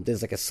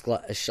 There's like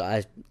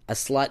a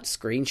slight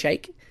screen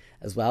shake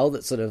as well.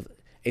 That sort of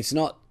it's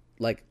not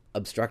like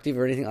obstructive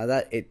or anything like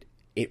that.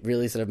 It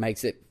really sort of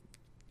makes it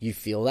you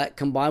feel that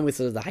combined with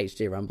sort of the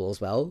HD rumble as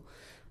well,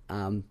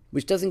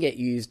 which doesn't get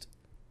used.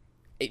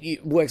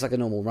 It works like a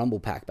normal rumble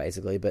pack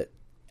basically, but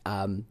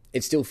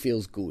it still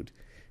feels good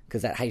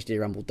because that HD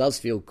rumble does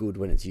feel good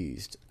when it's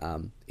used,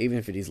 even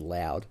if it is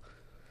loud.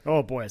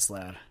 Oh boy, it's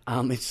loud.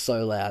 It's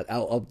so loud.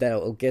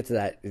 I'll get to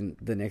that in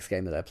the next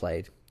game that I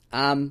played.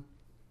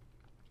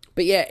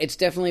 But yeah, it's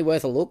definitely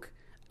worth a look.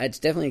 It's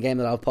definitely a game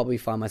that I'll probably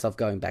find myself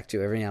going back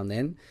to every now and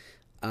then.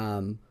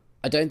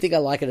 I don't think I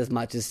like it as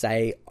much as,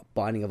 say,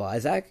 Binding of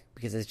Isaac,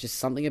 because there's just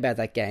something about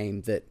that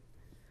game that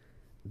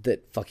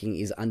fucking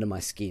is under my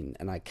skin,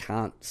 and I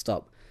can't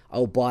stop.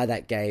 I'll buy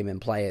that game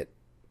and play it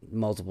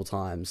multiple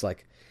times.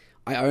 Like,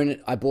 I own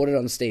it. I bought it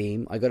on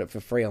Steam. I got it for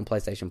free on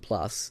PlayStation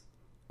Plus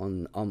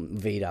on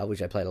Vita,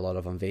 which I played a lot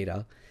of on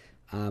Vita.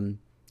 And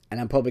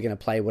I'm probably going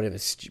to pay whatever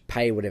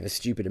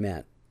stupid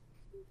amount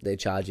they're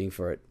charging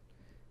for it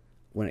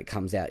when it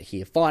comes out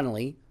here.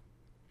 Finally,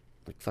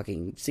 like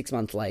fucking 6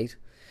 months late,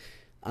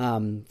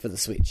 for the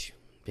Switch,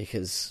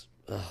 because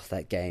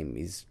that game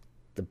is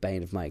the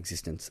bane of my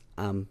existence.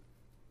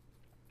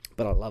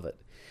 But I love it.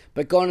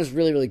 But Gone is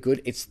really, really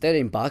good. It's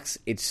 $13.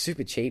 It's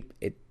super cheap.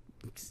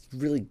 It's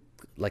really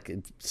like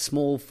a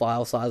small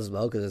file size as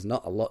well because there's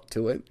not a lot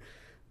to it.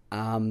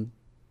 And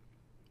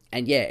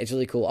yeah, it's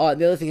really cool. Oh,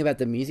 the other thing about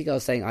the music, I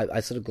was saying, I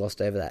sort of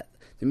glossed over that.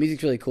 The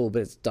music's really cool,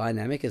 but it's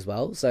dynamic as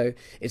well. So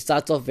it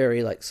starts off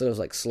very like sort of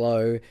like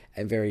slow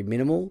and very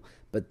minimal,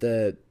 but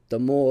the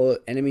more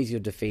enemies you're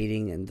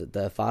defeating and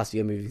the faster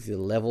you're moving through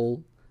the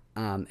level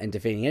and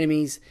defeating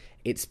enemies,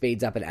 it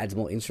speeds up and adds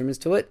more instruments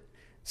to it.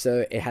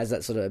 So it has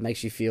that sort of, it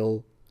makes you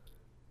feel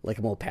like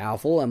more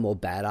powerful and more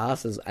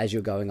badass as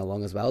you're going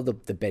along as well, the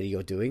better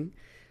you're doing.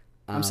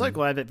 I'm so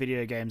glad that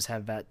video games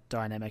have that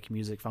dynamic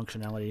music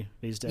functionality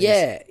these days.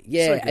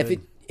 Yeah. So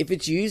if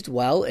it's used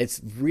well,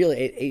 it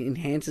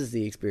enhances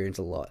the experience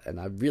a lot, and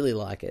I really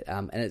like it.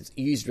 And it's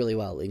used really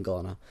well in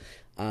Ghana.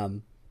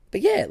 But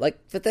yeah,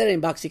 like for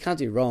 $13, you can't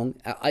do wrong.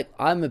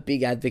 I'm a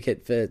big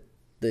advocate for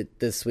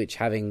the Switch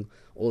having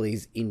all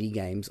these indie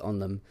games on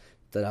them.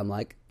 That I'm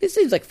like, this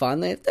seems like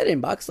fun. They're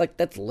 $13, like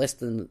that's less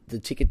than the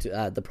ticket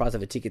to the price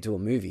of a ticket to a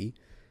movie,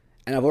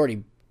 and I've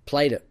already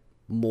played it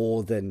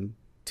more than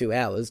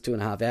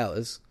 2.5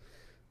 hours.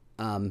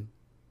 And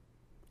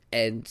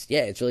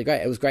yeah, it's really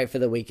great. It was great for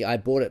the week. I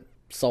bought it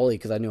solely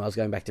because I knew I was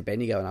going back to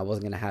Bendigo and I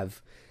wasn't going to have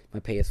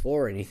my PS4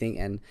 or anything,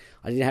 and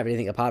I didn't have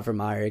anything apart from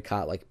Mario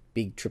Kart, like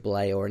big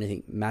AAA or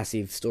anything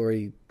massive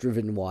story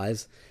driven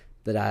wise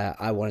that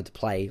I wanted to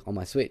play on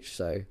my Switch.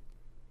 So,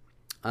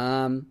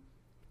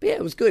 but yeah,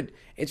 it was good.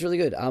 It's really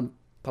good.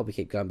 Probably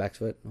keep going back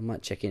to it. I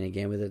might check in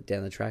again with it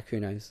down the track. Who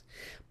knows?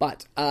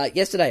 But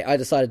yesterday I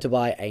decided to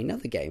buy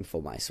another game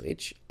for my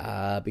Switch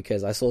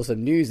because I saw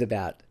some news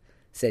about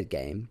said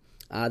game.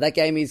 That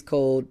game is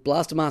called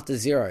Blaster Master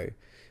Zero,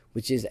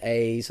 which is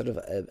a sort of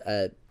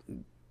a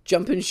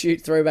jump and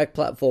shoot throwback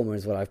platformer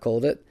is what I've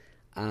called it.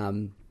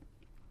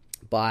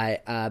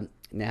 By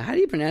now, how do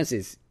you pronounce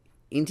this?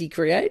 Inti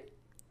Create?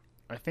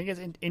 I think it's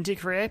Inti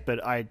Create, but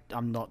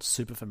I'm not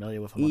super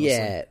familiar with them,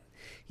 honestly.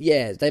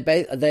 Yeah,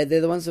 they're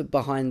the ones that are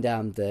behind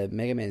the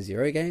Mega Man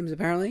Zero games,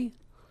 apparently.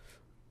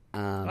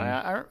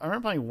 I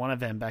remember playing one of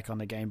them back on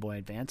the Game Boy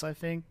Advance. I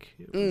think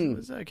it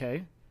was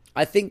okay.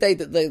 I think their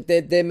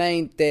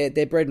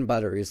bread and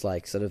butter is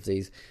like sort of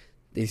these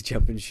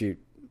jump and shoot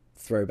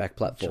throwback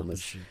platformers. Jump and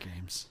shoot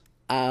games.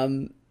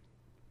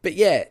 But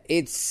yeah,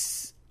 it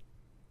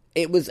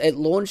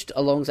launched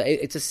alongside.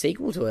 It's a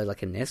sequel to a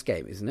NES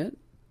game, isn't it?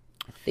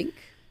 I think.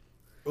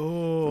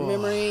 Oh, from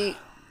memory.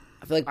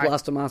 I feel like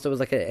Blaster Master was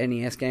like an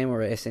NES game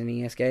or a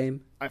SNES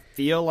game. I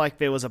feel like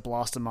there was a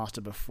Blaster Master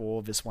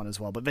before this one as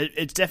well, but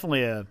it's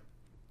definitely a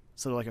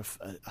sort of like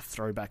a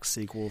throwback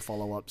sequel,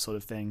 follow-up sort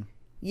of thing.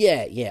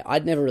 Yeah,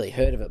 I'd never really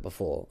heard of it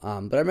before,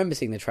 but I remember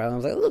seeing the trailer and I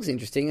was like, it looks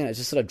interesting, and it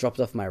just sort of dropped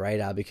off my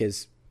radar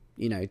because,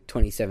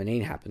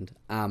 2017 happened.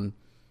 But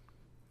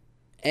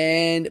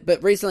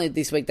recently,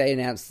 this week, they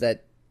announced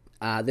that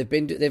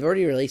they've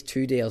already released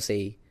 2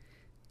 DLC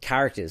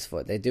characters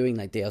for it. They're doing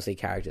like DLC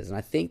characters, and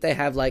I think they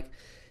have like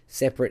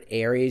separate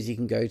areas you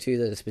can go to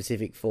that are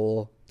specific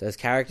for those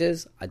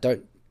characters. I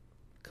don't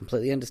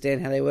completely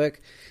understand how they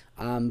work,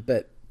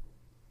 but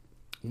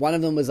one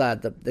of them was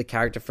the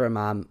character from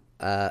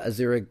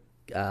Azura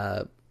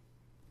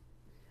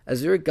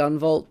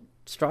Gunvolt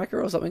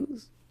Striker or something. I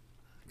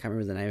can't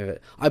remember the name of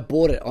it. I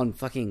bought it on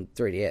fucking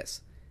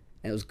 3DS,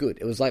 and it was good.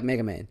 It was like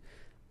Mega Man.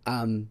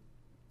 And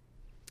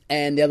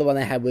the other one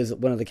they had was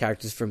one of the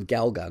characters from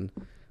Galgun,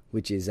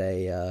 which is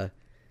a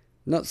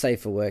not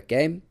safe for work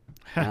game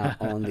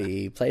on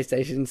the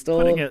PlayStation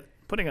Store.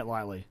 Putting it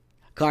lightly.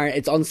 Kyron,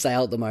 it's on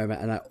sale at the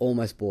moment, and I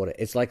almost bought it.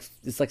 It's like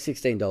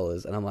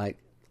 $16, and I'm like,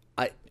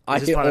 I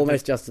feel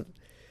almost just.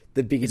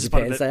 the bigger It's just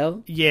part Japan of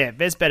sale. Yeah,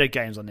 there's better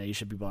games on there you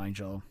should be buying,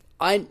 Joel.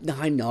 I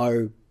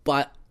know,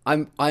 but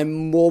I'm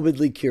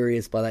morbidly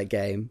curious by that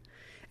game.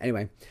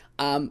 Anyway,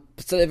 so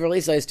they've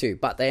released those two,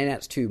 but they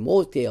announced two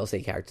more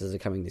DLC characters that are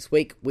coming this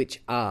week,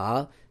 which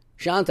are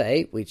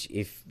Shantae, which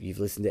if you've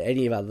listened to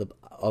any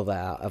of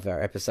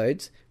our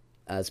episodes,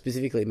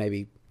 specifically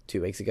maybe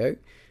 2 weeks ago,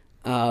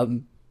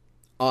 I'm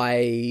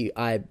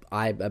a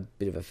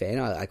bit of a fan.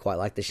 I quite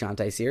like the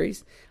Shantae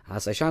series.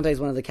 So Shantae is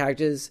one of the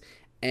characters,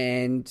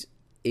 and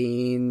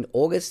in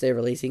August they're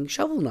releasing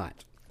Shovel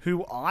Knight.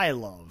 Who I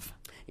love.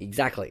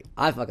 Exactly.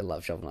 I fucking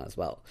love Shovel Knight as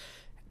well.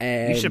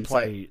 And You should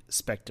play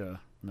Spectre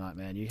Knight,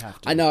 man. You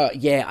have to. I know,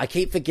 yeah, I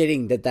keep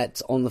forgetting that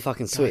that's on the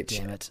fucking Switch.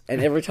 damn it.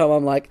 And every time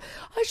I'm like,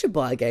 I should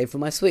buy a game for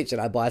my Switch,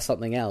 and I buy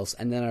something else,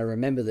 and then I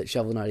remember that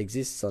Shovel Knight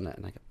exists on it,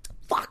 and I go,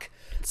 fuck.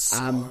 It's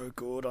so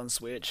good on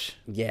Switch.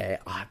 Yeah,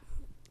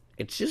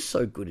 it's just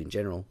so good in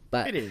general.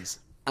 But It is.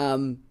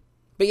 But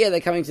yeah,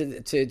 they're coming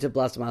to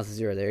Blaster Master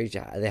Zero.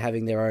 They're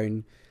having their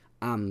own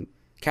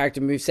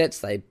character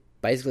movesets. They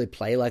basically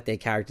play like their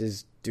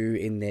characters do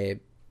in their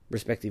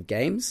respective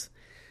games.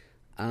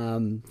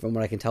 From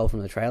what I can tell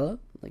from the trailer,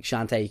 like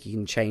Shantae, you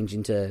can change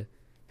into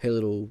her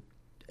little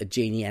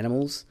genie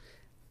animals,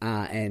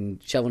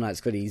 and Shovel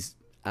Knight's got his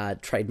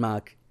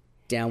trademark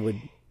downward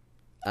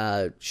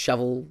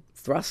shovel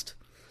thrust.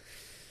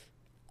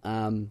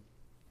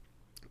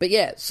 But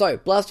yeah, so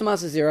Blaster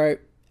Master Zero,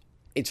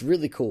 it's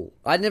really cool.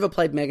 I'd never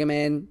played Mega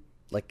Man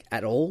like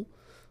at all.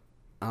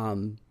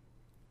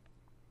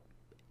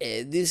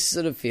 This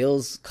sort of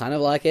feels kind of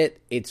like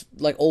it. It's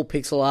like all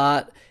pixel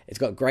art. It's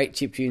got great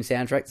chiptune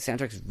soundtrack. The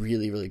soundtrack's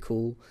really, really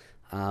cool.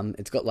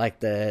 It's got like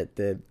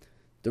the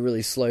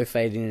really slow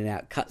fade in and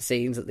out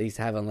cutscenes that they used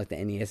to have on like the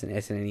NES and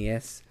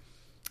SNES.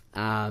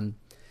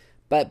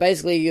 But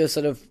basically, you're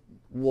sort of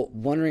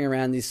wandering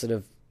around this sort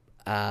of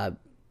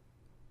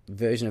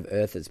version of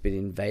Earth that's been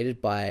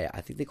invaded by,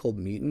 I think they're called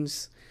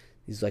mutants.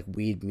 These like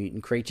weird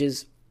mutant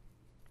creatures.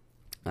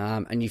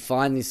 And you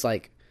find this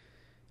like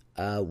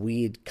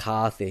weird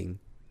car thing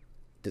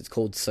that's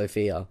called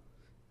Sophia,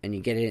 and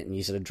you get in it and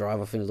you sort of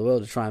drive off into the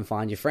world to try and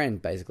find your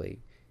friend, basically,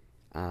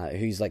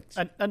 who's like,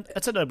 And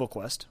it's a noble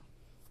quest.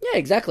 yeah,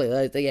 exactly.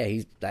 Like, yeah,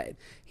 he's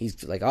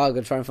like, oh, I'm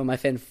gonna try and find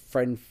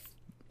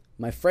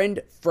my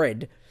friend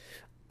Fred,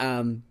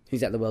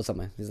 who's out in the world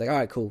somewhere. He's like, all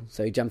right, cool.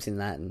 So he jumps in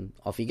that and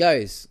off he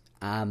goes.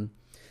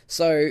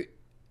 So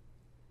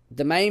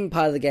the main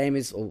part of the game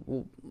is,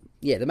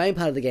 the main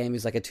part of the game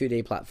is like a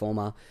 2D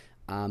platformer.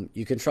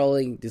 You're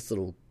controlling this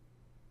little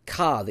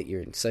car that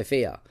you're in,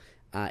 Sophia.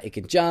 It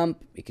can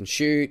jump, it can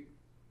shoot,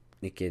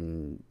 it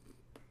can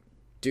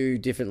do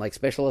different like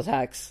special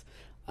attacks.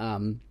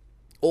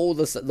 All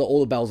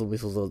the bells and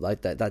whistles of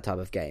like that type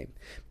of game.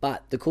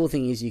 But the cool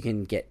thing is you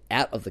can get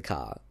out of the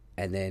car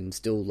and then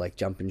still like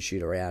jump and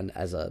shoot around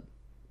as a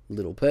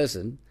little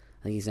person.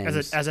 I think his name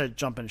As a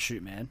jump and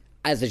shoot man.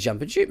 As a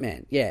jump and shoot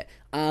man, yeah.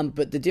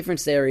 But the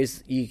difference there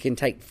is you can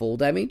take fall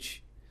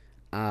damage.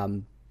 You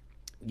Curse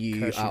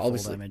you are fall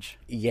obviously damage.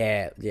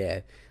 yeah.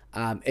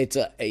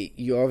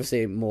 You're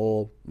obviously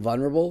more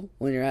vulnerable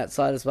when you're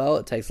outside as well.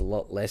 It takes a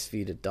lot less for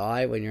you to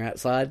die when you're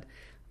outside.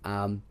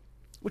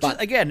 Which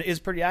again is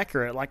pretty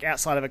accurate. Like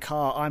outside of a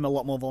car, I'm a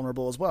lot more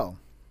vulnerable as well.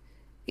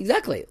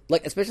 Exactly,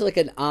 like especially like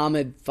an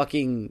armored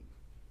fucking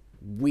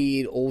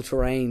weird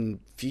all-terrain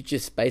future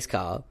space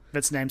car.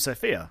 That's named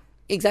Sophia.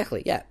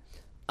 Exactly, yeah.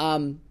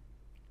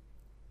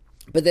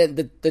 But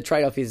then the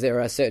trade-off is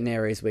there are certain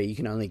areas where you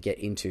can only get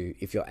into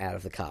if you're out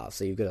of the car.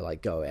 So you've got to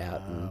like go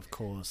out and Of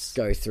course.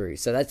 go through.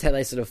 So that's how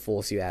they sort of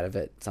force you out of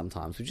it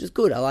sometimes, which is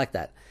good. I like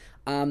that.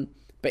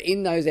 But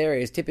in those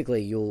areas,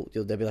 typically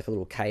there'll be like a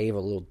little cave or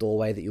a little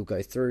doorway that you'll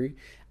go through,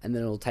 and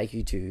then it'll take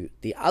you to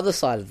the other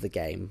side of the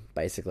game,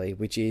 basically,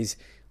 which is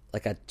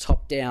like a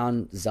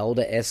top-down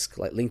Zelda-esque,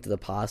 like Link to the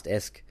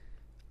Past-esque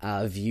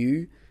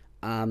view,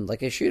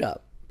 like a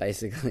shoot-up,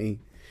 basically.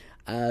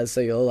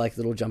 So you're like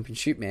little jump and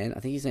shoot man.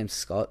 I think his name's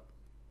Scott,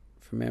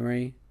 from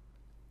memory.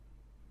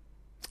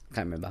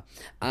 Can't remember.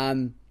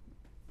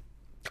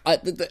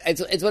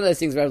 It's one of those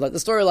things where I'm like the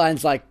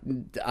storyline's like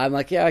I'm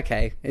like yeah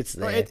okay it's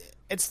there.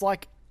 It's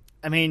like,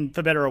 I mean,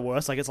 for better or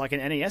worse, like it's like an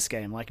NES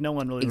game. Like no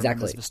one really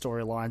Exactly. remembers the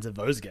storylines of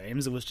those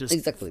games. It was just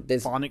Exactly.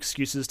 fun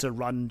excuses to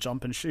run,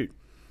 jump, and shoot.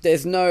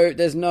 There's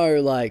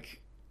no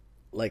like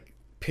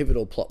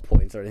pivotal plot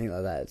points or anything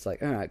like that. It's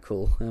like all right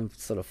cool. I'm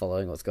sort of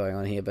following what's going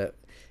on here, but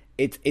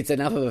it's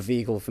enough of a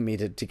vehicle for me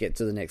to get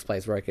to the next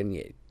place where I can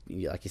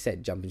like you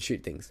said jump and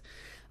shoot things.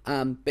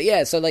 But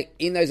yeah, so like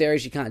in those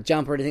areas you can't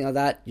jump or anything like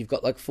that. You've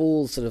got like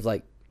full sort of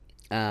like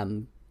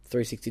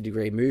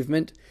 360-degree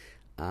movement,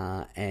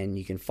 and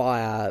you can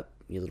fire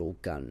your little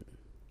gun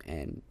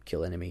and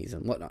kill enemies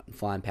and whatnot, and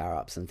find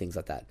power-ups and things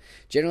like that.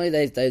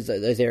 Generally,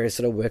 those areas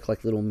sort of work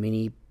like little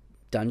mini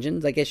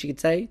dungeons, I guess you could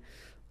say,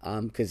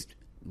 because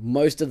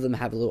most of them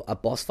have a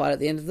boss fight at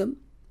the end of them,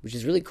 which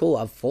is really cool.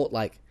 I've fought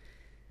like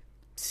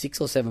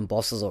 6 or 7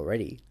 bosses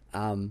already.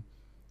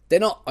 They're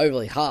not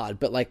overly hard,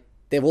 but like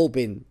they've all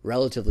been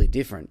relatively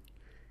different.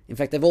 In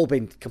fact, they've all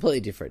been completely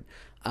different,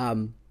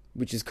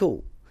 which is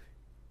cool.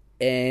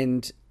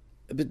 And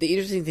but the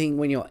interesting thing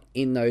when you're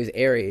in those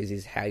areas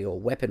is how your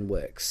weapon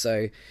works.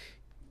 So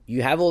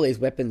you have all these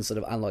weapons sort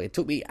of unlocked.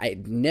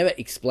 It never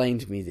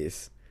explained to me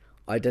this.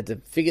 I had to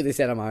figure this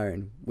out on my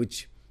own,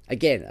 which,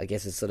 again, I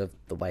guess is sort of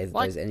the way that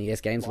those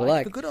NES games were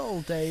like. The good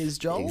old days,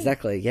 Joel.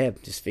 Exactly, yeah,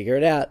 just figure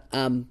it out.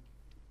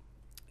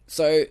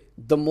 So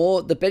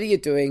the better you're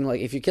doing,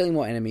 like if you're killing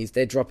more enemies,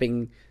 they're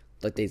dropping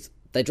like these.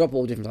 They drop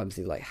all different types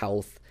of like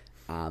health,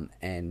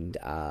 and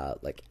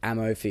like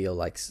ammo for your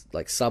like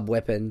sub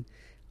weapon,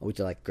 which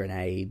are like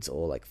grenades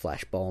or like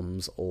flash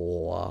bombs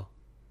or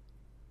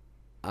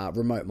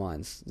remote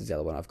mines. Is the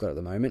other one I've got at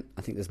the moment.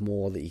 I think there's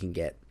more that you can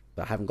get,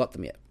 but I haven't got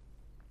them yet.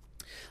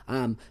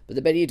 But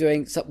the better you're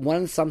doing,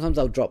 sometimes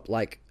I'll drop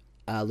like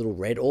little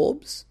red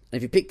orbs, and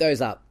if you pick those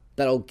up,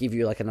 that'll give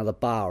you like another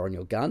bar on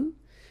your gun,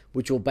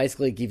 which will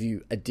basically give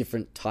you a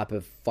different type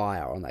of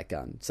fire on that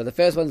gun. So the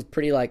first one's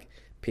pretty like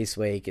piss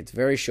weak. It's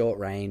very short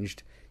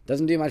ranged,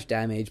 doesn't do much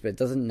damage, but it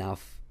does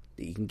enough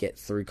that you can get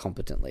through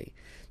competently.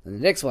 And the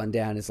next one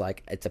down is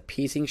like, it's a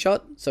piercing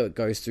shot, so it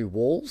goes through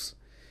walls.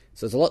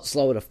 So it's a lot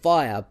slower to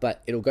fire,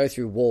 but it'll go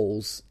through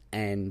walls,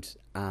 and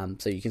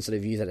so you can sort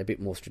of use that a bit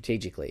more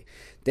strategically.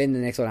 Then the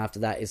next one after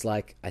that is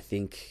like, I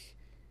think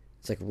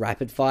it's like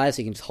rapid fire,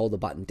 so you can just hold the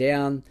button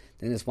down.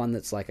 Then there's one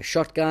that's like a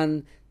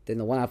shotgun. Then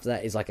the one after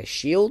that is like a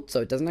shield, so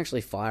it doesn't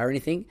actually fire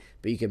anything,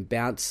 but you can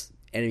bounce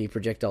enemy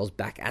projectiles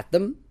back at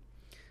them.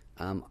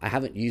 I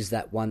haven't used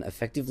that one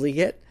effectively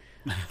yet.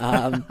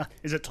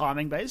 Is it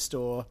timing based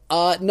or?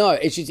 No,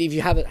 it's just if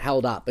you have it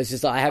held up. It's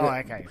just I haven't. Oh,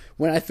 okay.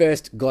 When I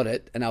first got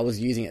it and I was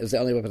using it, it was the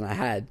only weapon I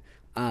had.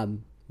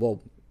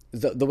 Well,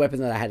 the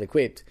weapon that I had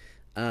equipped.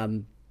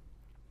 There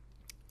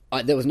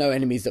was no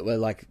enemies that were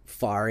like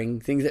firing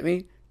things at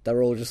me. They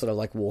were all just sort of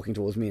like walking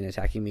towards me and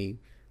attacking me,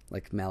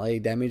 like melee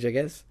damage, I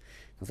guess.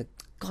 I was like,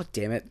 God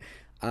damn it.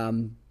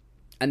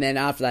 And then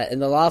after that,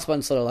 and the last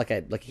one's sort of like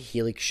a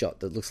helix shot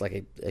that looks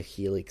like a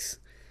helix.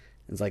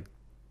 It's like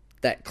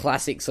that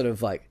classic sort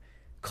of like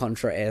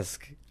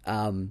Contra-esque,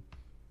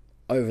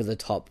 over the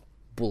top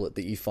bullet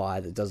that you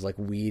fire that does like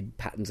weird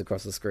patterns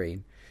across the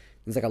screen.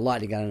 There's like a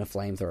lightning gun and a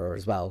flamethrower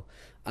as well.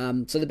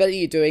 So the better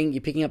you're doing,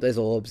 you're picking up those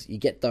orbs, you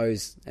get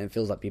those and it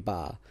fills up your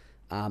bar.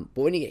 But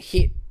when you get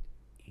hit,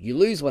 you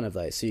lose one of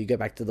those, so you go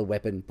back to the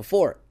weapon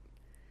before it.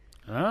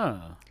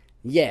 Ah.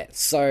 Yeah,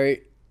 so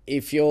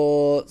if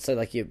you're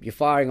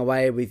firing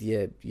away with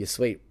your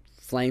sweet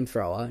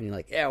flamethrower, and you're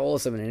like, yeah,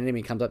 awesome, and an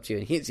enemy comes up to you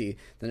and hits you,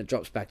 then it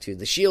drops back to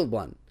the shield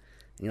one.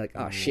 And you're like,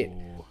 oh, shit.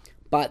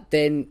 But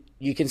then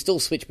you can still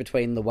switch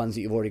between the ones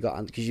that you've already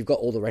got, because you've got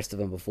all the rest of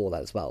them before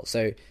that as well.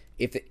 So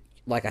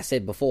like I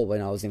said before,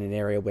 when I was in an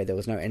area where there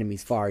was no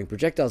enemies firing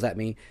projectiles at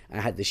me,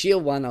 I had the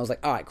shield one, I was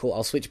like, all right, cool,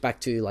 I'll switch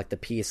back to like the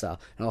piercer,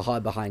 and I'll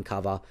hide behind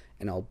cover,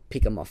 and I'll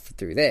pick them off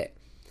through there.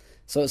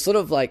 So it's sort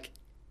of like,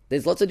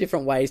 there's lots of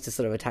different ways to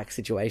sort of attack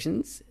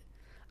situations.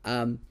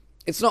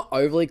 It's not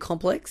overly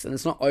complex, and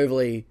it's not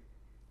overly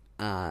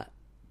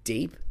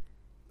deep,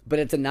 but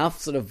it's enough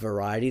sort of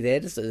variety there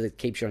just so that it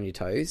keeps you on your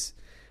toes,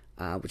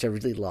 which I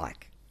really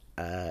like.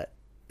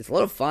 It's a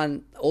lot of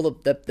fun. All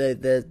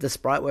the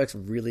sprite work's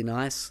really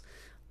nice.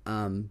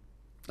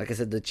 Like I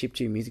said, the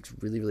chiptune music's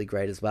really, really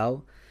great as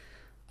well.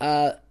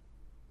 And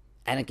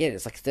again,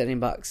 it's like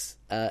 $13.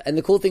 And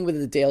the cool thing with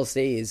the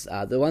DLC is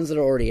the ones that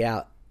are already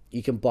out,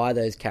 you can buy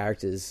those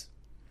characters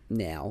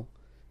now.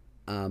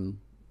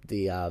 The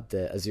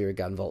Azura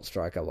Gunvolt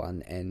Striker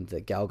one and the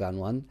Galgun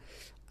one,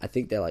 I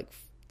think they're like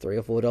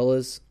 $3 or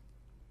 $4.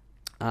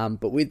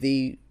 But with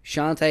the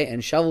Shantae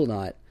and Shovel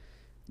Knight,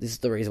 this is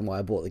the reason why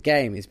I bought the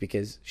game, is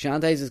because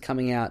Shantae's is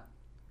coming out.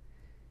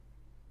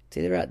 It's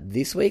either out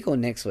this week or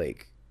next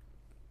week.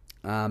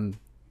 I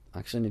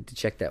actually need to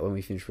check that when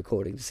we finish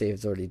recording to see if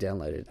it's already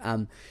downloaded.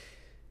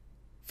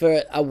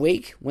 For a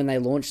week when they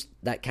launch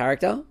that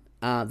character,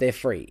 they're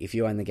free if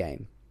you own the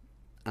game.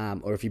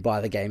 Or if you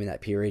buy the game in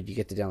that period, you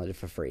get to download it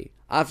for free.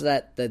 After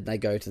that, then they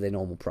go to their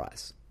normal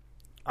price.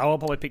 I will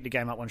probably pick the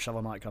game up when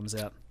Shovel Knight comes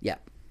out. Yeah,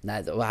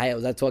 no,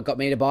 that's what got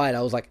me to buy it.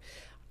 I was like,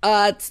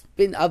 I've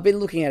been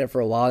looking at it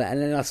for a while,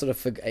 and then I sort of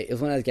forgot. It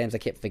was one of those games I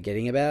kept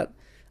forgetting about,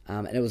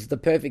 and it was the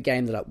perfect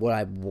game that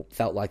I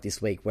felt like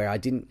this week, where I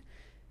didn't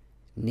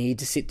need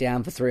to sit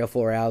down for 3 or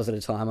 4 hours at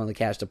a time on the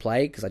couch to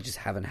play, because I just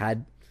haven't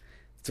had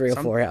 3 or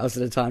 4 hours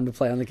at a time to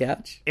play on the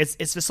couch.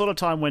 It's the sort of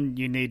time when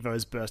you need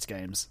those burst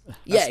games.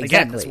 Yeah, exactly.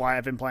 Again, that's why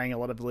I've been playing a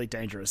lot of Elite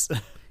Dangerous.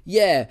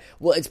 Yeah,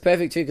 well, it's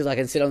perfect too, because I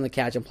can sit on the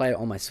couch and play it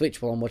on my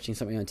Switch while I'm watching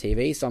something on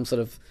TV, so I'm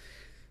sort of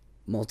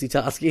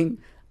multitasking,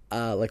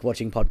 like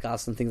watching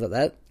podcasts and things like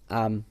that,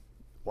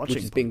 which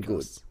has been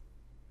good.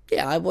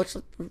 Yeah, I watched.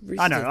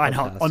 I know.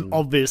 I'm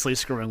obviously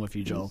screwing with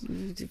you, Joel.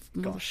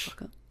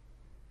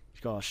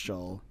 Gosh,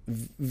 Joel.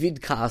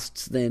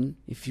 Vidcasts, then,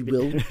 if you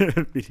will.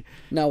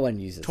 No one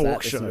uses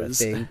talk that. shows.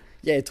 Thing.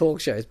 Yeah, talk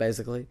shows,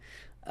 basically.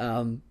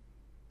 But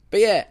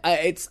yeah,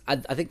 I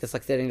think that's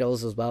like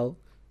 $13 as well,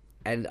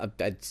 and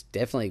it's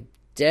definitely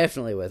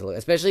worth a look,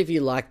 especially if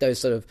you like those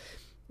sort of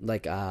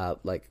like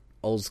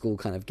old school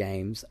kind of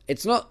games.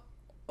 It's not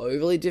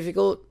overly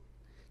difficult.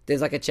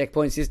 There's like a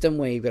checkpoint system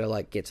where you've got to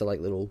like get to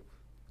like little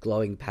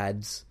glowing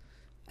pads,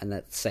 and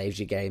that saves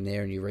your game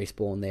there, and you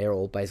respawn there,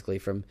 or basically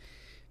from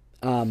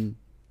the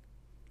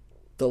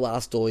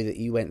last story that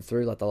you went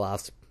through, like the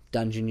last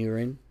dungeon you were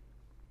in.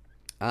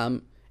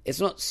 It's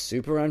not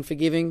super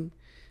unforgiving.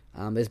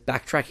 There's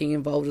backtracking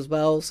involved as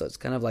well, so it's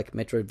kind of like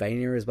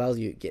Metroidvania as well.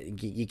 You're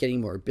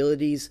getting more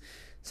abilities.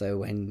 So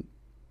when,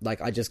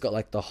 like, I just got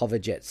like the hover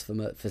jets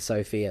for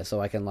Sophia, so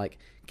I can like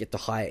get to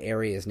higher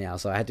areas now.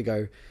 So I had to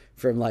go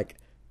from like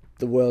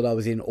the world I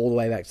was in all the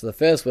way back to the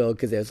first world,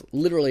 because there's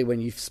literally, when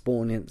you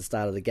spawn in at the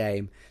start of the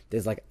game,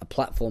 there's like a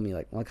platform. You're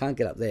like, well, I can't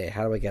get up there.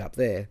 How do I get up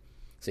there?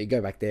 So you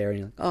go back there and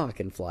you're like, oh, I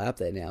can fly up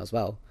there now as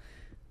well.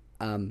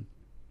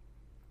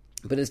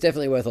 But it's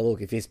definitely worth a look,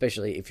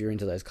 especially if you're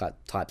into those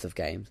types of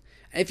games.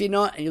 And if you're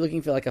not, and you're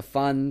looking for like a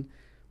fun,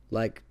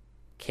 like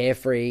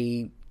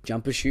carefree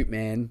jump and shoot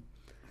man,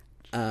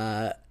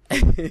 Jump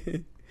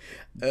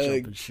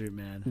and shoot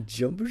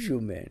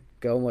man.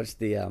 Go and watch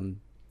the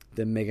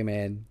Mega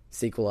Man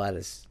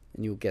sequelitis,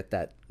 and you'll get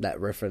that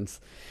reference.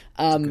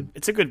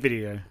 It's a good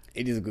video.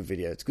 It is a good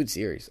video. It's a good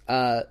series.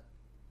 Yeah,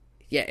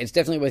 it's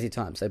definitely worth your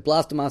time. So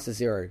Blaster Master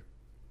Zero,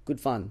 good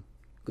fun,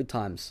 good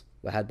times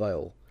were had by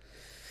all.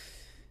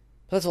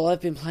 That's all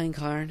I've been playing,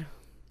 Kyron.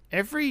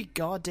 Every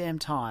goddamn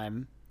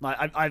time,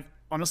 like I've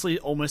honestly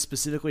almost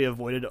specifically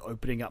avoided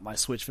opening up my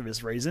Switch for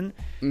this reason.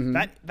 Mm-hmm.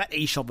 That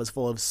eShop is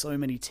full of so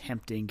many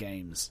tempting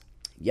games.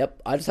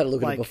 Yep, I just had a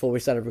look at it before we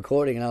started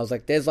recording, and I was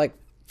like, "There's like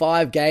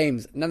 5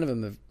 games. None of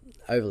them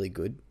are overly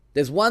good."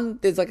 There's one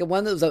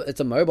that it's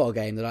a mobile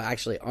game that I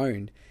actually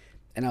owned,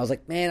 and I was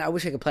like, "Man, I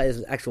wish I could play this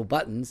with actual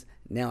buttons."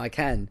 Now I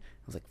can.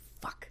 I was like,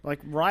 "Fuck!"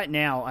 Like right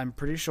now, I'm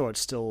pretty sure it's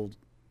still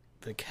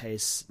the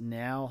case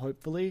now.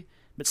 Hopefully.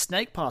 But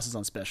Snake Pass is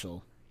on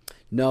special.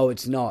 No,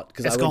 it's not,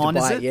 because I went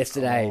to buy it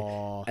yesterday,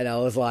 and I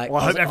was like... Well,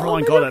 I hope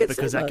everyone got it,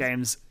 because that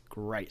game's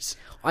great.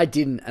 I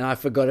didn't, and I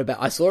forgot about...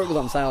 I saw it was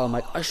on sale, I'm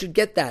like, I should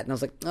get that, and I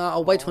was like, oh,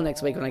 I'll wait till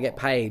next week when I get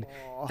paid,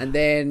 and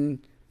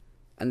then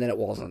it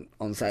wasn't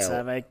on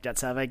sale.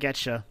 That's how they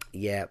get you.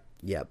 Yep.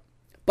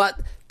 But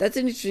that's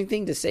an interesting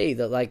thing to see,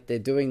 that like they're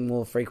doing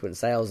more frequent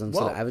sales and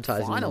sort of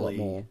advertising a lot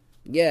more.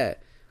 Yeah,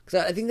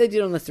 because I think they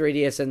did on the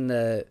 3DS and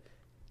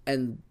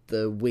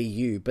the Wii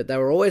U, but they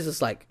were always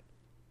just like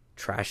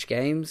trash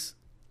games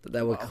that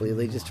they were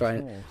clearly just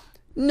trying to...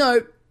 No,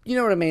 you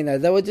know what I mean though.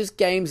 They were just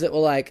games that were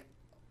like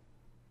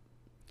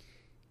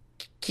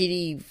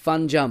Kitty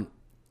Fun Jump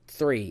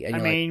 3,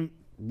 and like,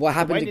 what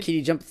happened to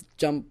Kitty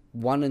Jump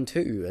 1 and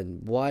 2,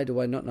 and why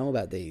do I not know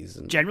about these?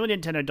 And generally,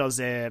 Nintendo does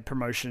their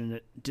promotion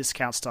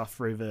discount stuff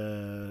through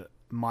the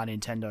My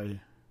Nintendo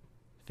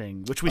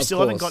thing, which we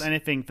still haven't got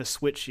anything for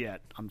Switch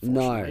yet,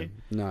 unfortunately.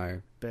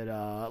 No. But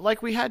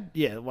like we had,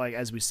 like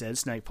as we said,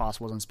 Snake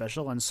Pass was on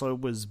special, and so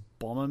was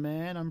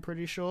Bomberman, I'm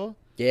pretty sure.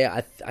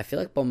 Yeah, I feel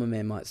like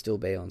Bomberman might still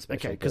be on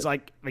special. Okay, because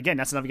like again,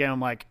 that's another game I'm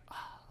like,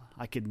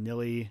 I could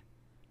nearly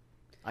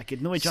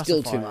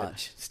justify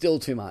Still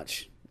too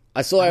much.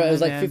 I saw it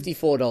was like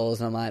 $54,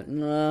 and I'm like,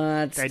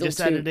 nah, it's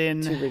still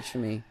too rich for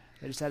me.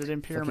 They just added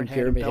in Pyramid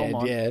Head and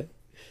Belmont. Yeah.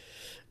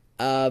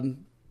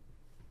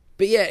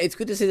 But yeah, it's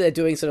good to see they're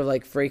doing sort of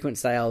like frequent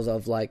sales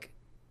of like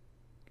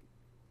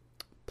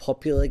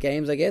popular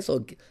games, I guess,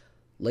 or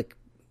like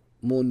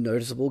more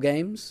noticeable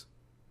games,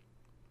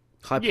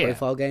 high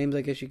profile games,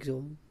 I guess you could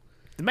call them.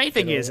 The main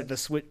thing is that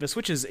the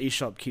Switch's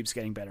eShop keeps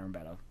getting better and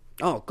better.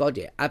 Oh god,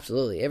 yeah,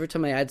 absolutely. Every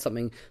time I add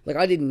something, like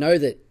I didn't know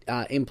that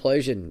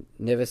Implosion,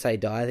 Never Say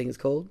Die, I think it's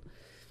called,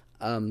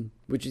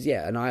 which is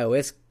an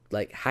iOS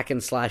like hack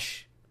and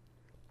slash,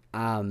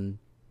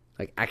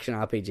 like action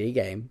RPG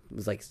game. It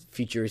was like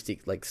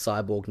futuristic, like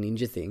cyborg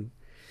ninja thing,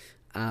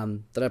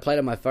 that I played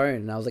on my phone,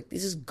 and I was like,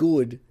 this is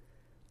good.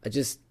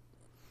 It's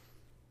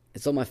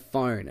on my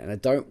phone, and I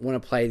don't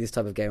want to play this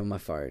type of game on my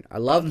phone. I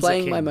love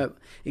playing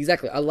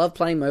I love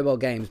playing mobile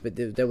games, but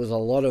there was a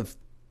lot of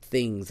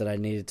things that I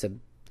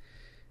needed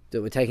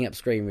that were taking up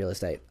screen real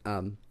estate.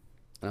 And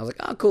I was like,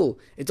 oh, cool.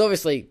 It's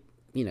obviously,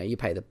 you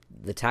pay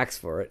the tax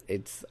for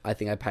it. I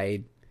think I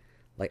paid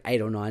like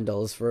 $8 or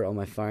 $9 for it on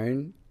my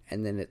phone,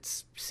 and then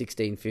it's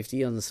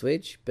 $16.50 on the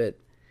Switch. But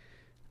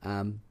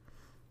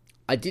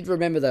I did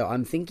remember though,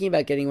 I'm thinking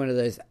about getting one of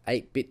those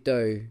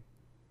 8BitDo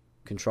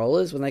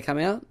controllers when they come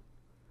out.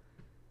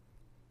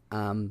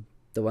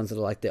 The ones that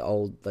are like the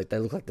old, like they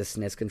look like the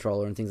SNES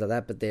controller and things like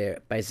that, but they're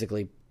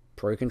basically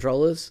pro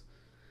controllers.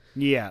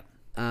 Yeah.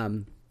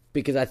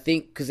 Because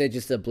they're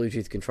just a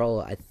Bluetooth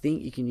controller, I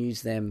think you can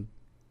use them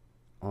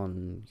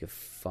on your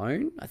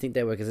phone. I think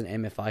they work as an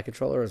MFI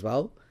controller as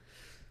well.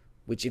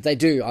 Which, if they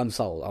do, I'm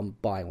sold. I'm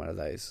buying one of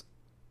those,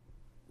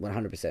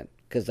 100%.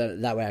 Because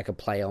that way I could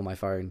play on my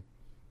phone,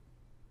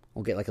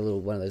 or get like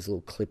one of those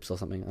little clips or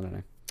something. I don't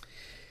know.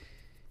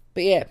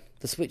 But yeah,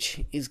 the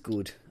Switch is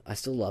good. I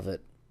still love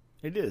it.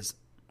 It is.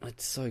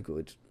 It's so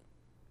good.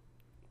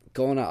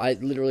 I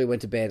literally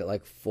went to bed at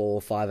like 4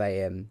 or 5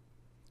 a.m.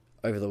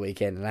 over the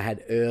weekend, and I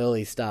had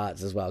early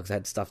starts as well because I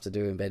had stuff to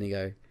do in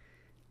Bendigo,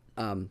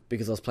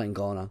 because I was playing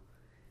Goner,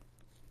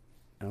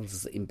 and I was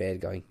just in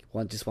bed going,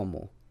 just one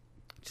more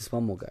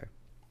go.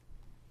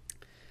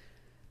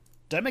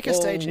 Don't make a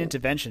stage an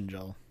intervention,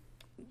 Joel.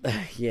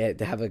 Yeah,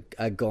 to have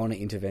a Gone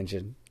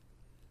intervention.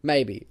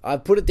 Maybe.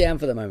 I've put it down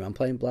for the moment. I'm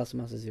playing Blaster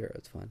Master Zero.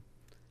 It's fine.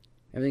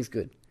 Everything's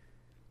good.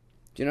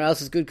 Do you know what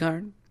else is good,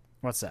 Karen?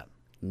 What's that?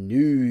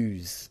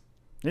 News.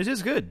 News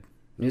is good.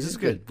 News is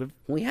good.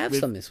 We have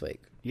some this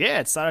week. Yeah,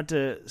 it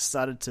started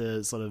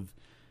to sort of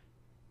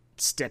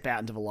step out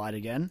into the light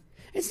again.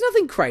 It's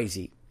nothing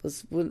crazy.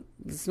 Let's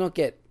not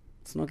get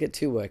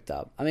too worked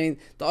up. I mean,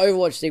 the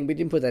Overwatch thing, we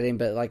didn't put that in,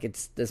 but like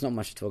there's not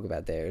much to talk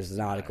about there. It's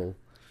an article.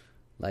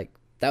 Like,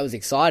 that was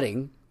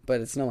exciting, but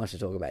it's not much to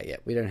talk about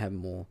yet. We don't have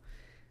more.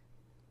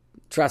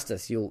 Trust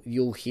us,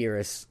 you'll hear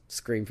us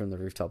scream from the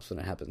rooftops when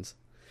it happens.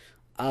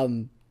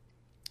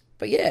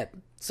 But yeah,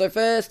 so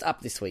first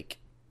up this week,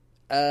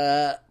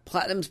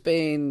 Platinum's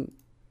been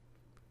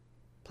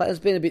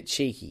a bit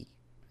cheeky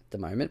at the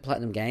moment.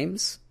 Platinum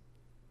Games.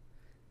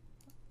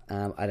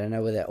 I don't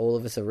know whether all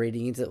of us are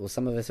reading into it, or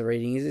some of us are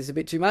reading into this a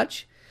bit too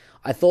much.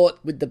 I thought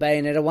with the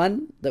Bayonetta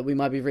one that we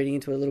might be reading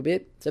into it a little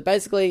bit. So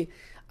basically,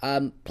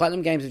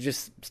 Platinum Games have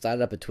just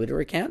started up a Twitter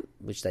account,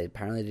 which they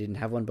apparently didn't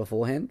have one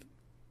beforehand.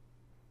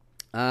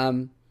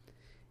 And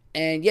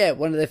yeah,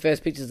 one of their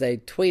first pictures they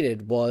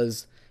tweeted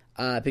was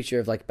a picture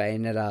of like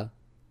Bayonetta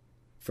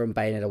from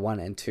Bayonetta 1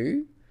 and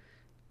 2,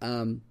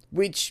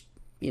 which,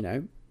 you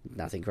know,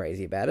 nothing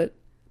crazy about it.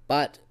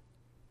 But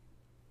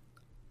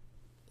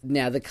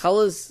now the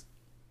colours...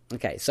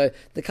 Okay, so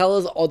the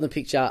colours on the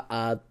picture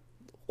are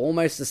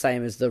almost the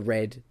same as the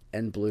red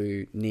and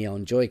blue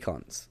neon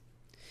Joy-Cons.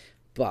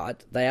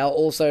 But they are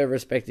also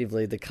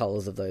respectively the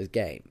colours of those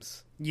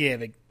games. Yeah,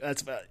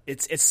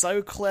 it's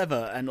so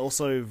clever and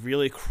also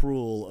really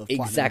cruel of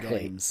Platinum Exactly.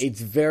 Games. It's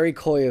very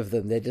coy of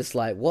them. They're just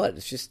like, what?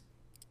 It's just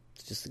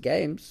the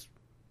games.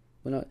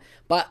 We're not...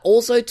 But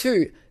also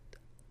too,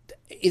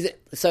 is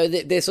it so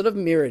they're sort of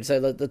mirrored.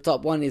 So the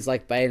top one is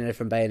like Bayonetta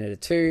from Bayonetta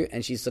 2,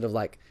 and she's sort of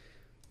like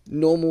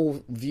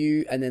normal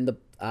view, and then the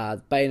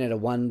Bayonetta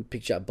 1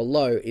 picture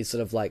below is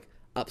sort of like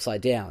upside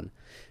down,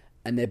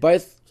 and they're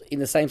both in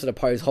the same sort of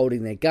pose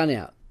holding their gun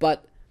out.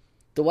 But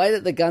the way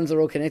that the guns are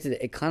all connected,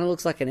 it kind of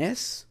looks like an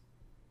S.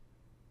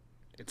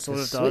 It sort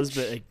of does,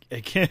 but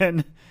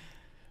again,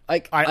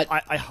 like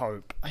I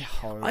hope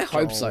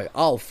so.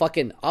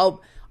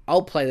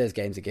 I'll play those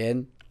games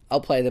again.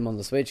 I'll play them on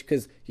the Switch,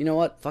 because you know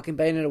what? Fucking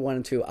Bayonetta 1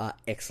 and 2 are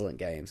excellent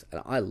games,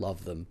 and I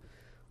love them.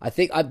 I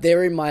think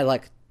they're in my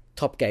like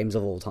top games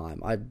of all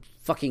time. I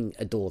fucking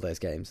adore those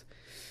games.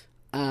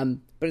 But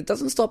it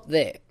doesn't stop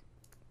there.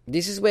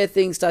 This is where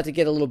things start to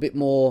get a little bit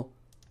more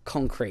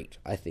concrete,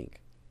 I think.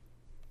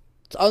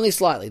 It's only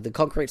slightly. The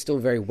concrete's still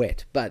very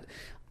wet, but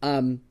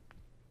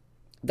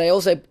they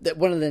also...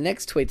 One of the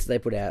next tweets they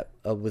put out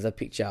was a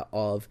picture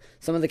of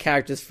some of the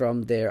characters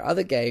from their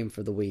other game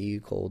for the Wii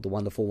U called The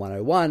Wonderful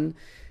 101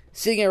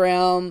 sitting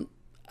around...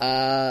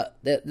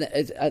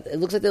 it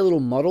looks like they're little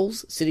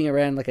models sitting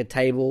around like a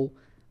table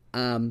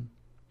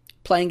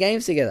playing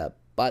games together.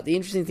 But the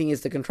interesting thing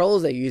is the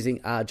controllers they're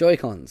using are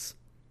Joy-Cons.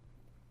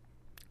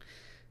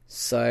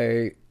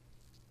 So...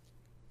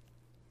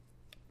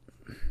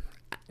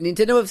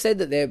 Nintendo have said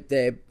that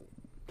they're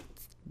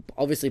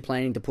obviously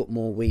planning to put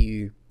more Wii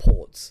U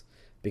ports,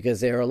 because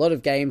there are a lot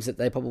of games that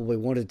they probably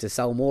wanted to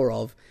sell more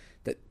of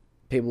that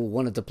people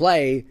wanted to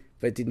play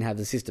but didn't have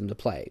the system to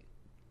play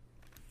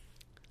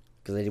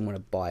because they didn't want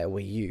to buy a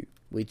Wii U,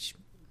 which,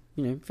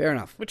 you know, fair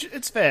enough. Which,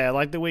 it's fair.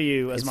 Like the Wii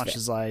U, as It's much fair.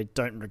 as I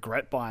don't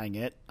regret buying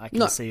it, I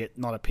can see it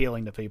not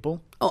appealing to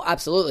people. Oh,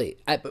 absolutely.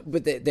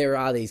 But there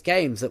are these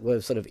games that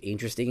were sort of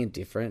interesting and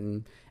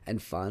different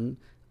and fun,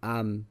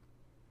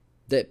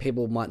 that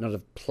people might not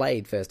have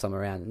played first time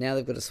around. Now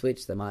they've got a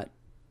Switch, they might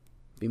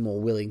be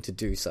more willing to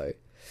do so.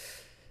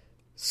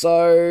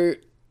 So,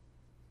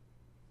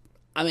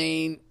 I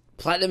mean,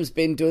 Platinum's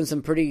been doing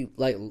some pretty,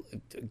 like,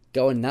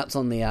 going nuts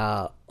on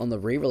the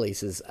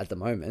re-releases at the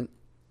moment.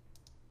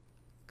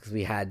 Because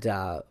we had,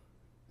 fucking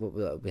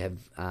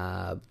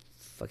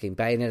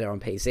Bayonetta on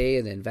PC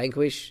and then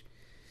Vanquish.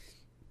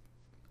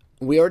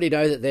 We already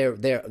know that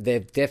they're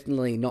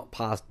definitely not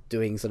past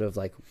doing sort of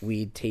like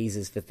weird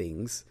teasers for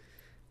things.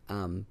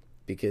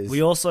 Because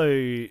we also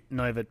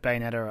know that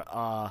Bayonetta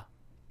are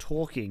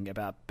talking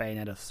about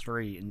Bayonetta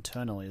 3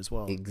 internally as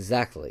well.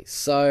 Exactly.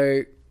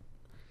 So,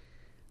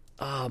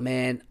 oh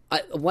man,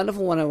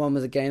 Wonderful 101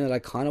 was a game that I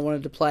kind of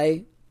wanted to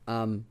play,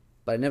 but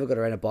I never got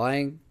around to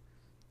buying.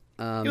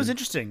 It was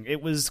interesting.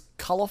 It was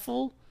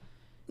colourful,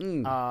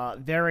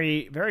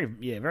 very, very,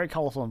 very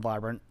colourful and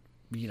vibrant.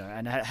 You know,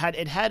 and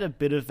it had a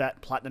bit of that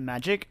Platinum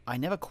magic. I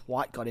never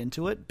quite got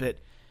into it, but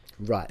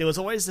right, there was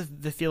always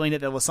the feeling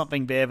that there was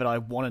something there that I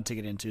wanted to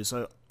get into.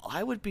 So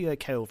I would be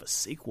okay with a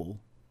sequel.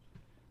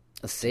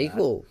 A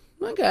sequel,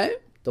 okay.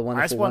 The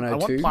Wonderful 102.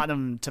 I want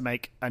Platinum to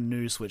make a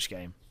new Switch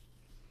game.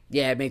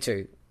 Yeah, me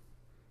too.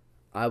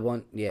 I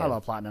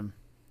love Platinum.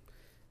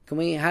 Can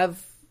we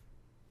have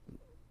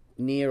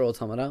Nier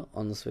Automata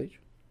on the Switch?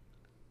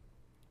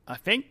 I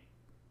think,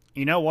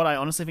 you know what? I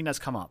honestly think that's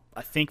come up.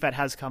 I think that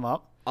has come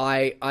up.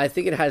 I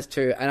think it has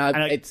too, and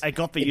I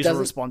got the user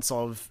response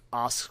of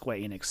Ask Square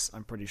Enix,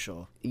 I'm pretty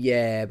sure.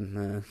 Yeah,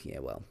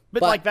 well.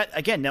 But like that,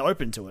 again, they're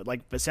open to it.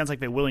 Like, it sounds like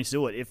they're willing to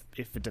do it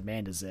if the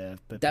demand is there.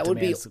 But that would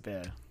be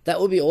there. That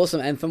would be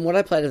awesome. And from what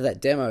I played of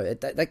that demo,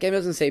 that game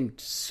doesn't seem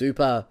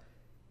super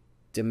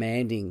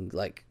demanding.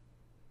 Like,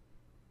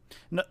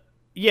 no,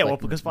 yeah, like, well,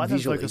 because Python's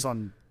visually. focus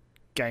on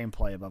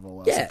gameplay above all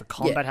else. Yeah, Like, the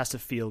combat has to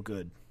feel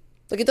good.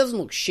 Like, it doesn't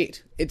look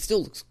shit. It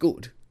still looks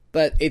good,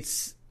 but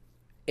it's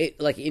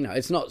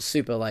not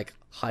super like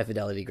high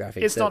fidelity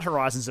graphics. It's not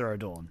Horizon Zero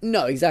Dawn.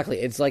 No, exactly.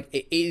 It's like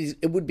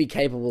it would be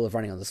capable of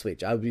running on the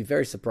Switch. I would be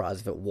very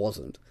surprised if it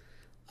wasn't.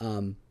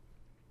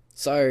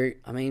 So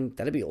I mean,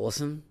 that'd be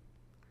awesome.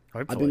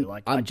 Hopefully,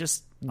 I'm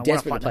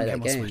desperate to play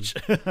that game. Switch.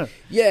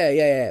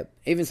 Yeah.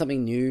 Even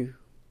something new,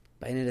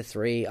 Bayonetta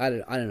 3. I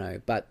don't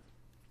know, but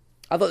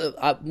I thought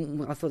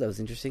that was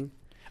interesting.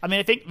 I mean,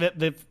 I think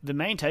the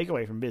main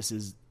takeaway from this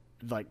is,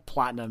 like,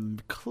 Platinum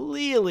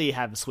clearly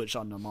have Switch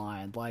on their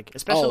mind. Like,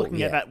 especially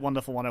looking at that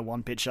Wonderful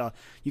 101 picture,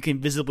 you can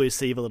visibly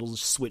see the little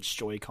Switch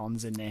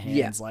Joy-Cons in their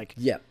hands.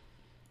 Yeah.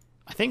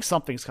 I think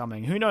something's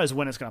coming. Who knows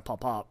when it's going to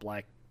pop up?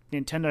 Like,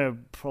 Nintendo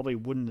probably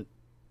wouldn't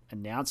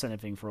announce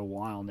anything for a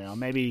while now.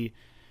 Maybe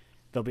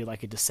there'll be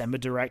like a December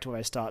Direct where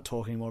they start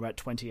talking more about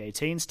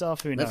 2018 stuff.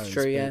 Who knows? That's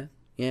true.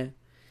 Yeah.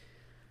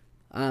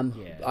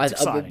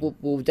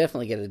 We'll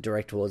definitely get a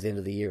Direct towards the end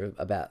of the year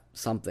about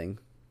something.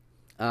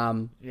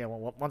 Well,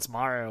 once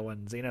Mario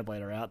and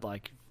Xenoblade are out,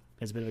 like,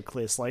 there's a bit of a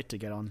clear slate to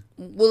get on.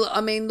 Well,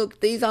 I mean, look,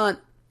 these aren't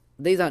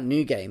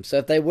new games. So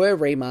if they were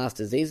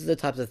remasters, these are the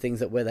types of things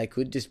that where they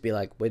could just be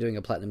like, we're doing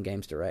a Platinum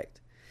Games Direct.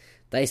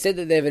 They said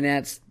that they've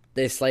announced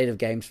their slate of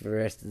games for the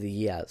rest of the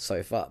year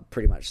so far,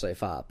 pretty much so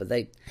far, but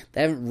they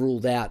haven't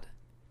ruled out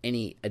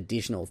any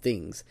additional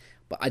things.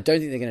 But I don't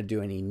think they're going to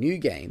do any new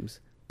games.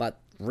 But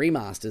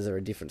remasters are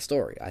a different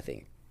story, I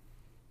think.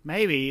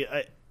 Maybe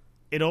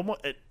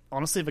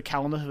honestly, the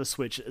calendar for the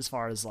Switch, as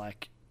far as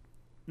like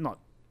not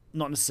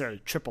necessarily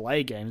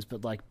AAA games,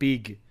 but like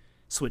big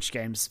Switch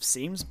games,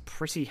 seems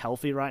pretty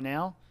healthy right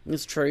now.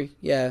 It's true,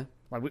 yeah.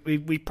 Like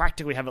we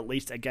practically have at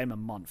least a game a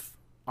month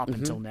up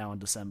until now in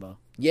December.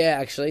 Yeah,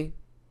 actually,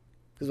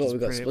 because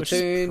we've got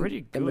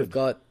Splatoon, then we've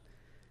got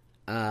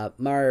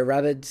Mario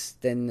Rabbids.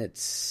 Then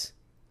it's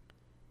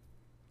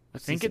I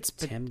think it's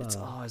September.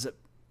 Is it?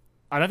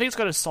 I don't think it's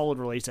got a solid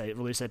release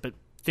date, but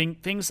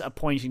things are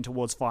pointing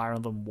towards Fire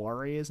Emblem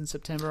Warriors in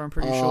September, I'm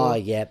pretty sure. Oh,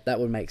 yeah, that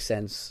would make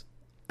sense.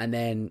 And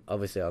then,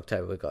 obviously,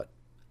 October, we've got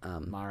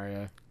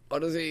Mario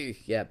Odyssey,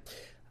 yeah.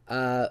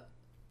 But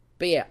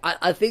yeah,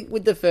 I think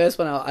with the first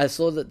one, I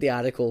saw that the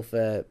article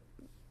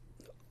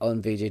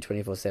on VG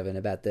 24/7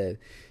 about the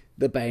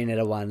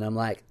Bayonetta one, and I'm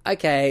like,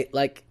 okay,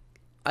 like,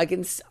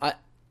 I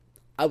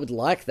would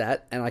like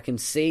that, and I can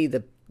see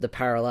the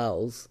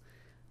parallels,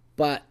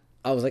 but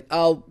I was like,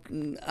 I'm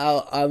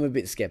a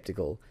bit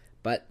skeptical.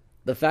 But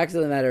the fact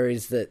of the matter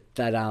is that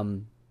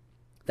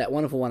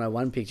Wonderful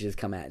 101 picture has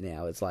come out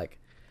now. It's like,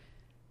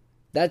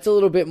 that's a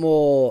little bit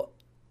more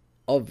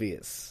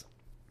obvious.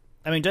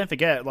 I mean, don't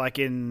forget, like,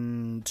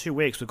 in 2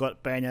 weeks, we've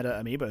got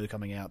Bayonetta Amiibo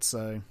coming out,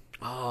 so...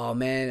 Oh,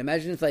 man,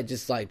 imagine if they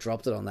just, like,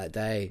 dropped it on that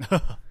day.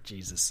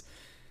 Jesus.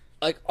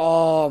 Like,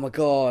 oh, my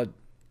God.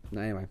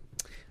 No, anyway.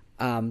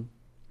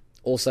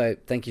 Also,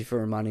 thank you for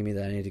reminding me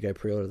that I need to go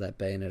pre-order that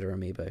Bayonetta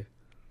Amiibo.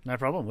 No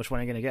problem. Which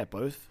one are you going to get?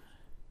 Both?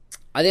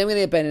 I think I'm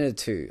going to get Bayonetta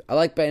 2. I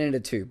like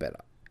Bayonetta 2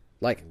 better.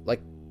 Like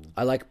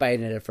I like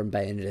Bayonetta from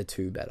Bayonetta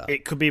 2 better.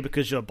 It could be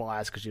because you're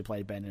biased because you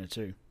played Bayonetta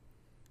 2.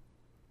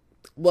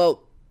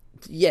 Well,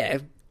 yeah.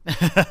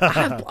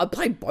 I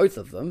played both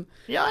of them.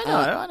 Yeah,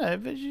 I know.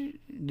 But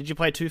did you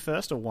play 2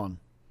 first or 1?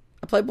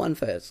 I played 1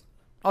 first.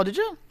 Oh, did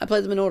you? I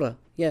played them in order.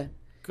 Yeah.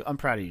 I'm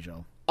proud of you,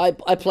 Joel. I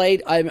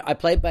played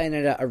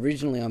Bayonetta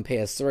originally on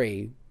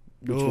PS3,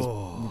 which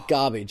was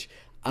garbage.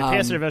 The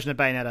PS3 version of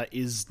Bayonetta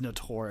is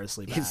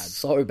notoriously bad. It's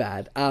so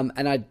bad. And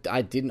I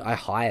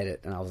hired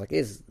it, and I was like,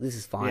 this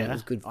is fine. Yeah, it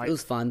was good. It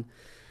was fun.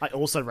 I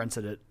also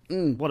rented it.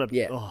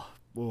 Yeah.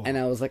 Oh. And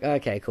I was like,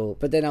 okay, cool.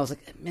 But then I was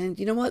like, man,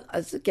 you know what?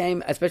 It's a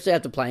game, especially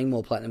after playing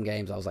more Platinum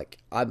games, I was like,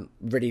 I'm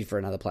ready for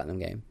another Platinum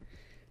game.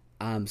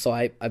 So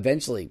I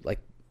eventually,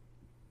 like,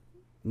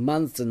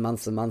 months and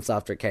months and months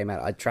after it came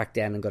out, I tracked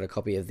down and got a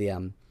copy of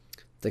the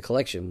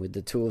collection with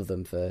the 2 of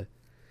them for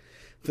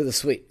the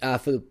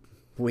for the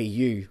Wii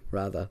U,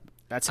 rather.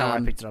 That's how I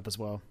picked it up as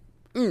well.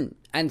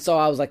 And so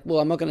I was like, well,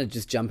 I'm not going to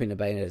just jump into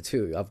Bayonetta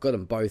 2. I've got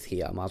them both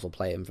here. I might as well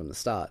play them from the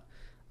start.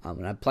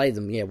 And I played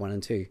them, 1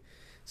 and 2.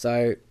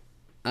 So,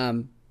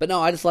 but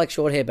no, I just like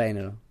short hair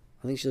Bayonetta.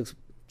 I think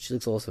she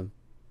looks awesome.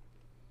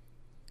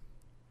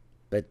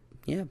 But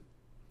yeah, I'm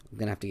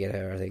going to have to get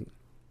her, I think.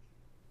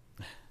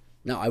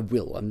 No, I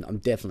will. I'm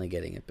definitely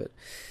getting it, but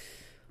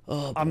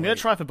I'm going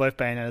to try for both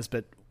Bayonettas,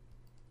 but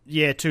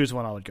yeah, 2 is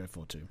one I would go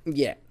for too.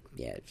 Yeah.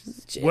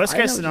 Worst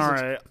case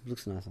scenario,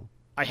 looks nice.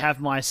 I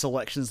have my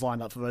selections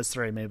lined up for those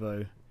 3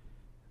 amiibo.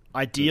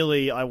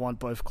 Ideally, I want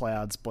both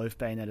Clouds, both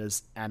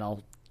Bayonettas, and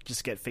I'll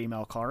just get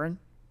female Corrin,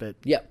 but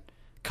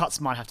cuts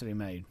might have to be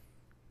made.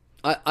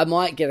 I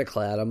might get a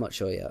Cloud. I'm not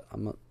sure yet.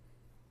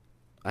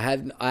 I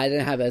don't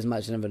have as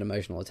much of an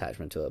emotional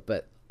attachment to it,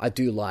 but I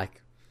do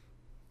like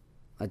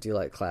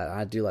Cloud.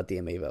 I do like the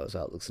amiibo as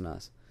well. It looks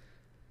nice.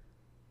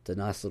 It's a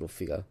nice little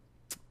figure.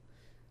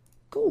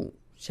 Cool.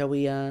 Shall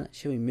we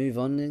move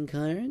on then,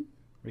 Kyron?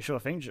 We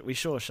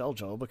sure shall,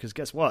 Joel, because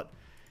guess what?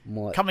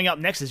 What? Coming up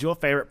next is your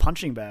favorite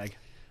punching bag.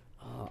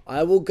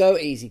 I will go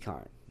easy,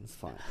 Kyron. It's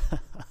fine.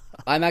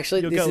 I'm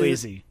actually...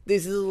 easy.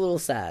 This is a little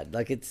sad.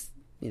 Like, it's,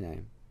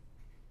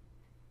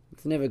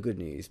 it's never good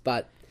news.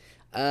 But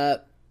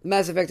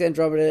Mass Effect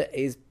Andromeda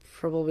is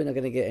probably not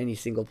going to get any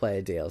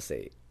single-player DLC.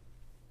 It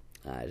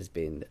has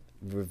been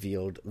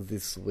revealed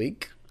this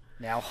week.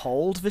 Now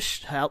hold the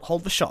shock.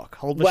 Hold the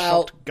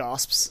shocked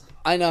gasps.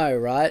 I know,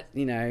 right?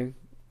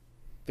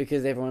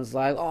 Because everyone's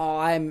like, "Oh,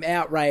 I'm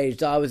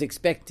outraged. I was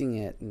expecting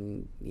it."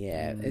 And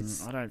yeah,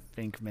 I don't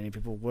think many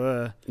people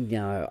were.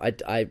 No,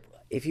 I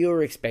if you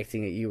were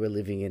expecting it, you were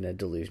living in a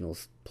delusional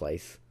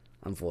place.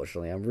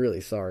 Unfortunately, I'm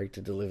really sorry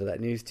to deliver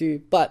that news to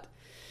you, but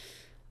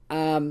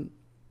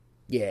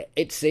yeah,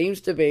 it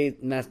seems to be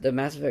the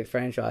Mass Effect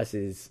franchise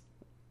is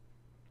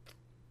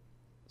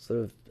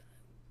sort of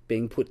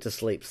being put to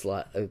sleep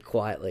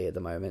quietly at the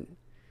moment.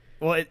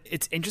 Well,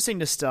 it's interesting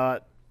to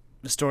start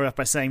the story off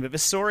by saying that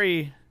this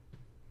story,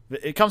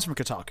 it comes from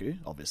Kotaku,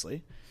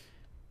 obviously.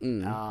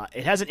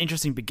 It has an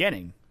interesting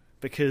beginning,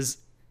 because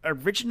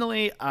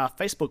originally a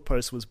Facebook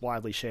post was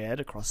widely shared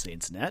across the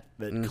internet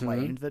that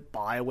claimed that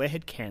BioWare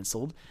had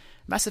cancelled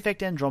Mass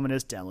Effect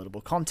Andromeda's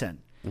downloadable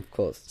content. Of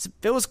course. So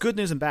there was good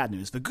news and bad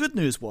news. The good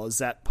news was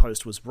that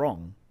post was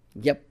wrong.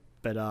 Yep.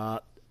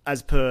 But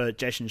as per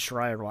Jason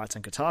Schreier writes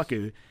on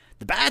Kotaku,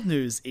 the bad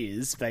news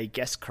is they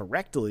guessed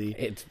correctly.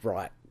 It's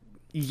right.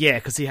 Yeah,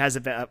 because he has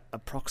about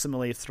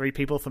approximately 3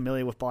 people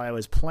familiar with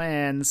BioWare's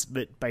plans,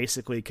 but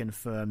basically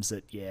confirms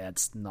that, yeah,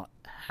 it's not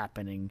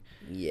happening.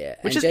 Yeah.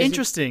 Which is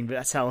interesting, but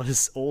that's how it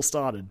has all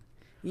started.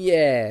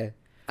 Yeah.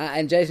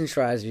 And Jason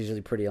Schreier is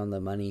usually pretty on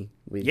the money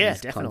with his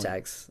definitely.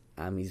 contacts.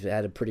 He's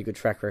had a pretty good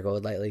track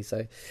record lately,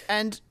 so...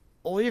 And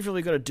all you've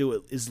really got to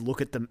do is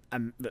look at the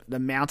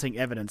mounting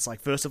evidence. Like,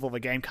 first of all, the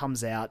game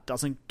comes out,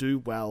 doesn't do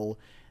well.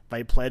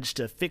 They pledge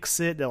to fix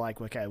it. They're like,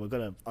 okay, we've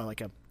got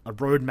a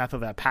roadmap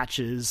of our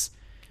patches.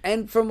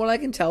 And from what I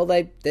can tell,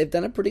 they've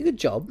done a pretty good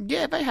job.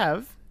 Yeah, they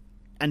have.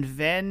 And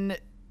then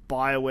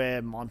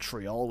BioWare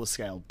Montreal was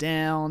scaled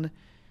down.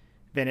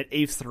 Then at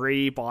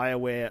E3,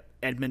 BioWare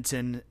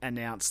Edmonton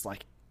announced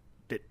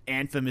that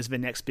Anthem is the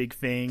next big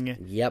thing.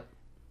 Yep.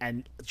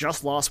 And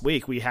just last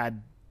week, we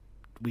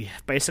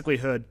basically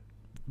heard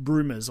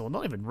rumors, or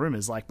not even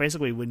rumors,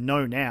 basically we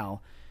know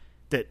now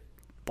that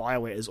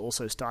BioWare is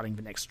also starting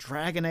the next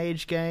Dragon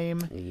Age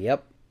game.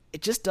 Yep.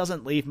 It just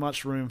doesn't leave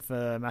much room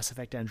for Mass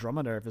Effect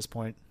Andromeda at this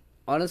point.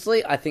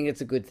 Honestly, I think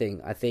it's a good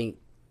thing. I think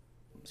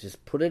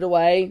just put it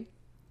away.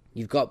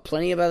 You've got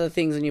plenty of other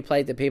things on your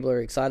plate that people are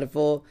excited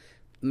for,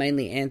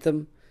 mainly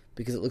Anthem,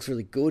 because it looks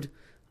really good.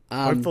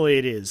 Hopefully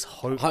it is.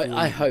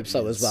 I hope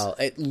so as well.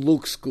 It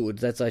looks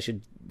good. I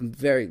should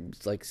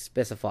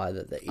specify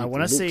that it I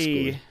want to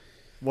see good.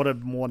 What a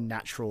more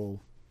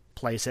natural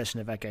play session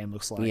of that game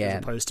looks like, as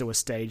opposed to a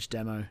stage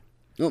demo.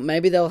 Well,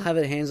 maybe they'll have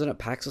it hands-on at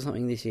PAX or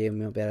something this year,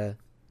 and we'll better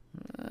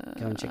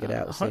go and check it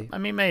out. I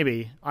mean,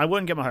 maybe. I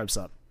wouldn't get my hopes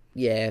up.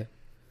 Yeah.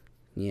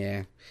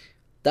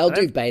 They'll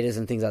do betas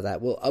and things like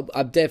that.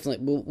 I'm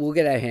definitely we'll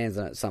get our hands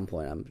on it at some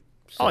point.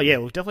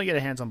 We'll definitely get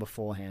our hands on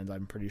beforehand.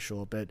 I'm pretty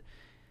sure, but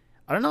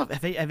I don't know.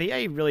 Have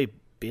EA really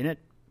been at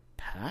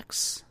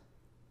PAX?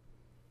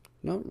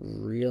 Not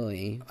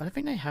really. I don't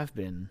think they have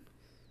been.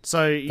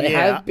 So they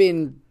have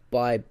been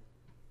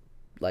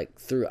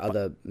through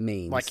other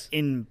means, like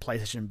in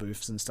PlayStation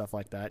booths and stuff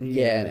like that.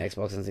 Yeah, and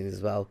Xbox and things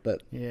as well.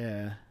 But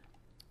yeah,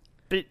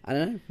 but I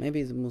don't know.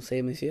 Maybe we'll see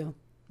them this year.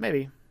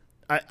 Maybe.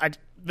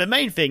 The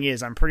main thing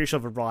is, I'm pretty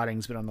sure the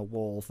writing's been on the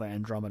wall for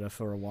Andromeda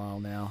for a while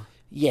now.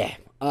 Yeah,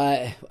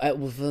 well,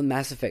 for the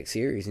Mass Effect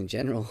series in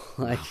general,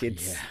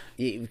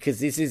 because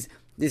this is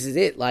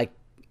it. Like,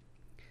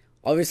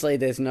 obviously,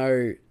 there's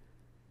no.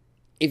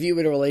 If you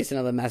were to release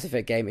another Mass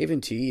Effect game,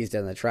 even 2 years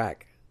down the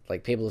track,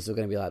 people are still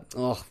going to be like,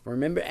 "Oh,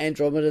 remember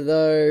Andromeda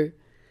though?"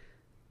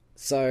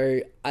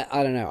 So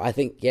I don't know. I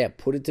think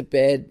put it to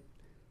bed,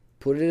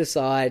 put it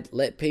aside,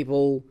 let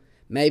people.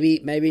 Maybe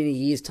in a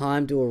year's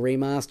time do a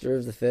remaster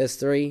of the first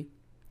 3.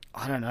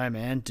 I don't know,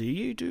 man. Do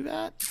you do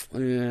that?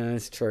 Yeah,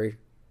 it's true.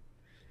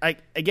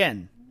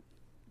 Again,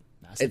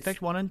 Mass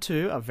Effect 1 and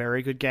 2 are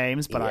very good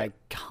games, but I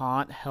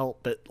can't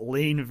help but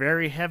lean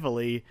very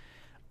heavily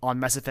on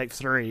Mass Effect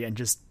 3 and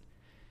just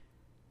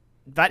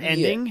that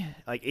ending,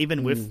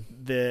 even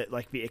with the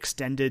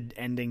extended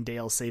ending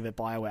DLC that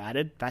BioWare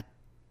added, that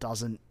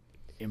doesn't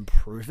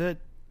improve it.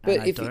 But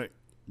and I don't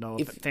know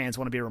if fans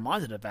want to be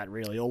reminded of that,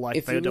 really, or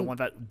they don't want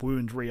that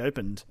wound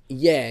reopened.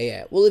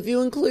 Yeah. Well, if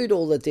you include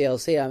all the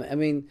DLC, I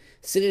mean,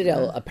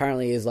 Citadel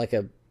apparently is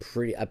a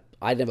pretty...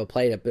 I never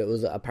played it, but it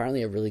was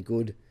apparently a really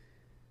good...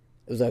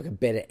 It was a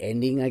better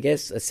ending, I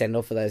guess, a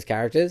send-off for those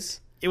characters.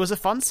 It was a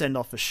fun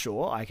send-off for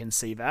sure, I can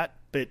see that,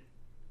 but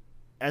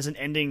as an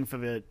ending for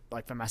the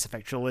Mass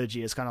Effect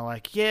trilogy, it's kind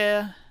of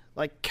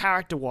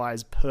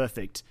character-wise,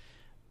 perfect,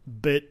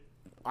 but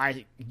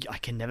I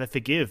can never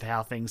forgive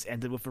how things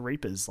ended with the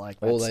Reapers. Like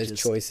all that's those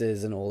just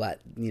choices and all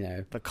that,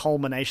 the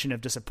culmination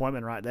of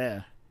disappointment right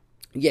there.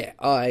 Yeah,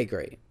 I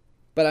agree.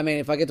 But I mean,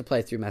 if I get to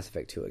play through Mass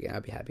Effect 2 again,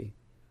 I'd be happy.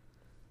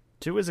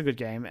 2 is a good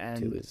game, and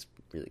 2 is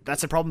really good.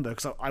 That's a problem, though,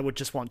 because I would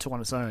just want 2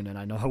 on its own, and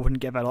I know I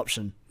wouldn't get that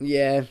option.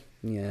 Yeah.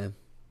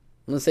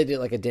 Unless they did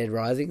like a Dead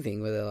Rising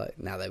thing where they're like,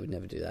 no, they would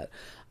never do that.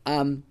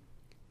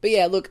 But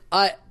yeah, look,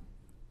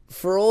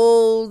 for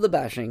all the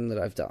bashing that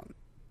I've done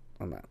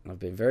on that, I've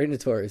been very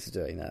notorious for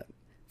doing that,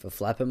 for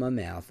flapping my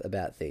mouth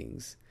about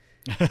things,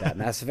 about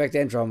Mass Effect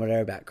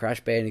Andromeda, about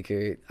Crash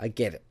Bandicoot. I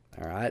get it,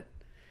 all right?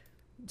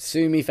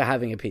 Sue me for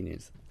having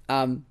opinions.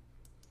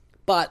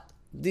 But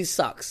this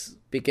sucks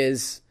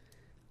because,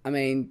 I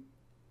mean,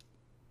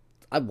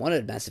 I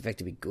wanted Mass Effect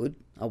to be good.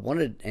 I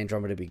wanted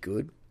Andromeda to be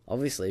good,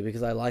 obviously,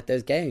 because I like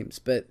those games.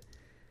 But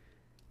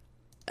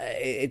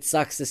it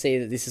sucks to see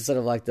that this is sort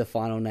of like the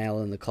final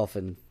nail in the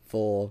coffin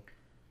for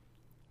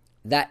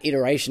that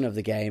iteration of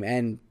the game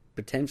and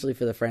potentially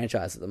for the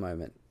franchise at the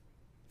moment,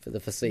 for the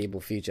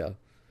foreseeable future.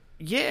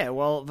 Yeah,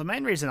 well, the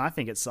main reason I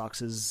think it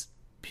sucks is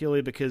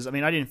purely because, I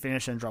mean, I didn't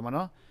finish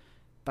Andromeda,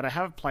 but I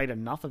have played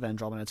enough of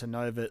Andromeda to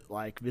know that,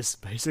 like, this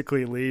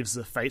basically leaves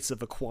the fates of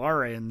the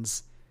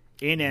Quarians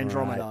in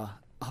Andromeda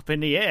up in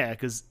the air,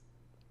 because,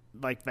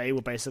 like, they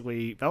were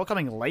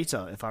coming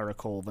later, if I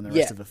recall, than the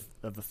rest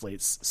of the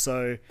fleets.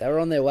 So they were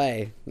on their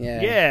way.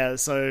 Yeah,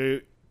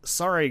 so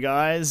sorry,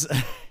 guys.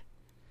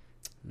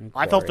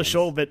 I thought for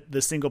sure that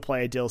the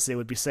single-player DLC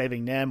would be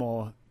saving them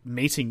or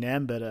meeting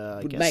them, but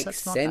I guess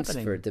that's not happening. Would make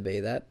sense for it to be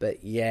that,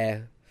 but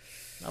yeah.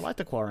 I like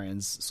the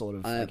Quarians, sort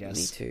of, I guess.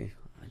 Me too.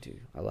 I do.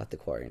 I like the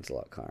Quarians a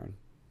lot, Karen.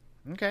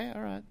 Okay,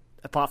 alright.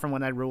 Apart from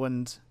when they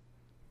ruined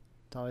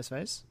Tali's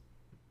face?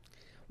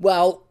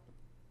 Well...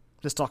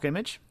 The stock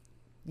image?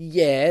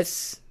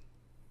 Yes.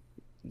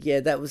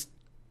 Yeah,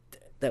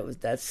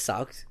 that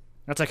sucked.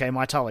 That's okay,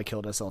 my Tali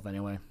killed herself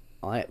anyway.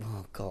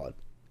 Oh, God.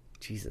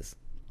 Jesus.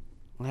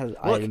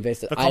 I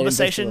invested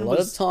a lot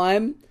of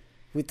time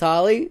with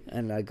Tali,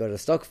 and I got a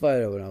stock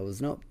photo, and I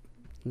was not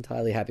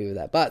entirely happy with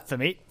that. But for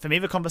me,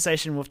 the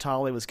conversation with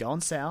Tali was going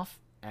south,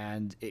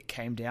 and it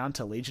came down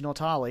to Legion or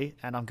Tali,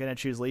 and I'm going to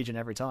choose Legion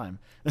every time.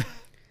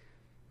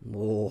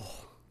 Oh,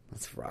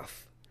 that's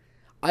rough.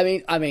 I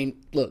mean,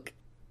 look,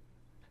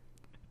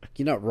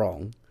 you're not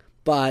wrong,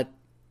 but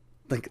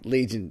like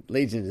Legion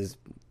is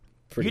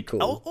pretty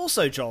cool.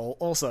 Also, Joel,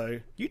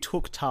 you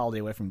took Tali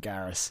away from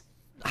Garrus.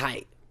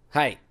 Hey.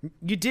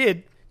 You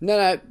did.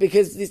 No,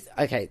 because this...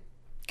 Okay,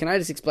 can I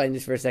just explain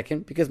this for a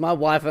second? Because my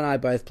wife and I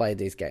both played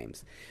these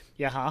games.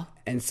 Yeah, huh?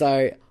 And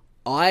so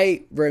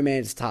I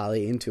romanced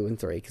Tali in 2 and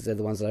 3, because they're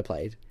the ones that I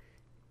played.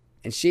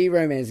 And she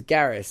romanced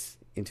Garrus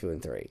in 2 and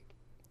 3.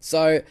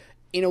 So,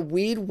 in a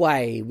weird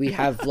way, we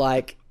have,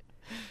 like...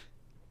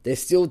 they're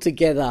still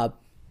together,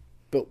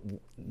 but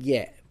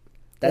yeah.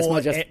 That's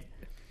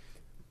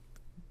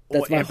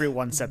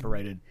everyone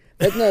separated.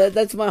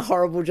 That's my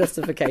horrible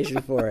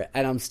justification for it,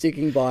 and I'm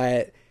sticking by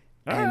it.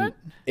 And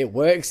it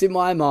works in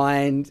my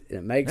mind, and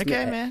it makes me...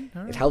 man.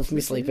 It helps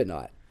me sleep at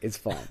night. It's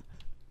fine.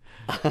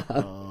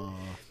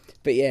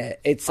 But yeah,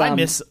 it's... I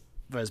miss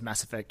those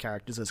Mass Effect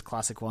characters, those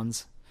classic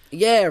ones.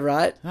 Yeah,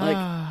 right? Like,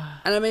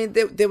 and I mean,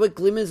 there were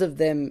glimmers of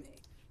them.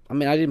 I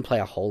mean, I didn't play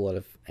a whole lot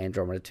of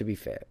Andromeda, to be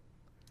fair.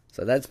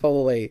 So that's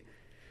probably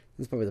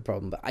the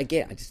problem. But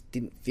again, I just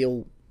didn't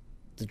feel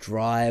the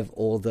drive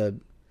or the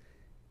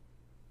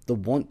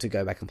want to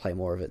go back and play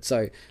more of it.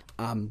 So,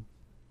 I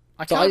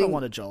kind of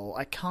wonder, Joel.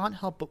 I can't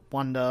help but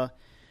wonder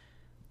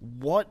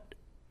what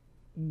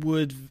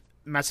would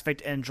Mass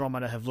Effect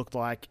Andromeda have looked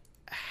like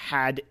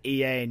had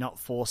EA not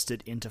forced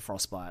it into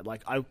Frostbite.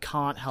 Like, I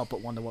can't help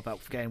but wonder what that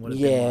game would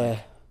have been like.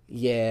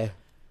 Yeah.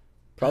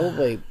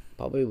 Probably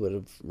would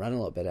have run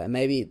a lot better. And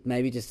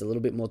maybe just a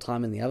little bit more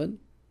time in the oven.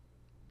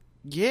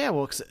 Yeah,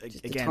 well,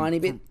 again, a tiny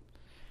bit.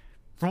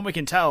 From what we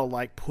can tell,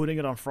 like, putting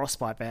it on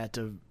Frostbite, they had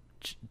to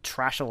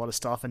trash a lot of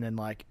stuff and then,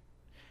 like,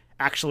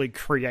 actually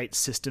create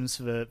systems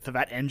for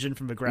that engine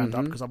from the ground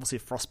up, because obviously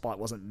Frostbite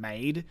wasn't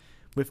made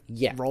with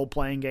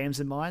role-playing games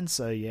in mind.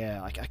 So,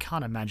 yeah, I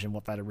can't imagine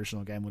what that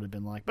original game would have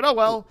been like. But, oh,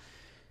 well.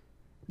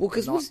 Well,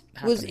 because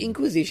was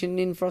Inquisition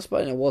in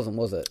Frostbite? No, it wasn't,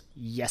 was it?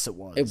 Yes, it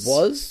was. It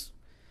was?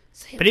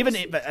 See, but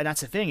and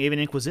that's the thing, even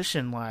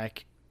Inquisition,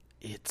 like,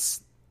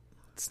 it's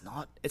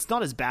not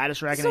as bad as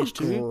Dragon Age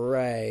 2.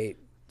 Great.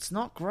 It's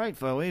not great,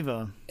 though,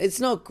 either. It's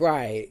not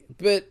great,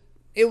 but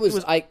it was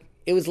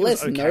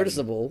less okay.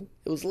 Noticeable.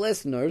 It was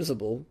less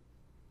noticeable.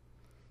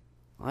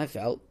 I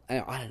felt. I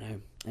don't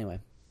know. Anyway.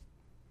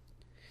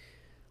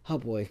 Oh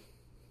boy.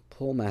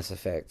 Poor Mass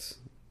Effect.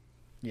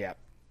 Yeah.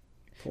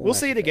 We'll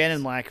see it again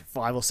in like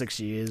 5 or 6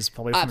 years,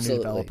 probably from a new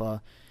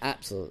developer.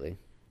 Absolutely.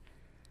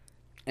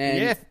 And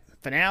yeah,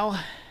 for now,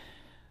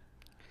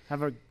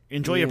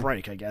 enjoy your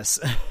break, I guess.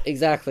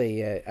 Exactly,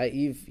 yeah.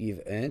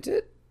 You've earned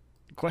it?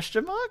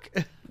 Question mark?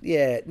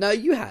 Yeah. No,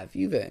 you have.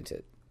 You've earned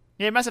it.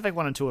 Yeah, Mass Effect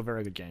 1 and 2 are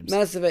very good games.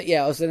 Mass Effect,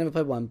 yeah, I also never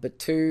played 1, but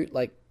 2,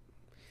 like...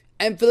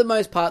 And for the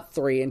most part,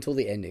 3 until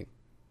the ending.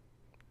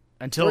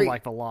 Until 3.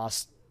 Like the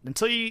last...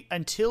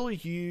 Until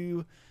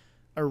you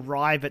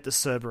arrive at the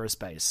Cerberus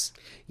base,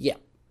 Yeah.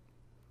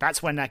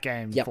 that's when that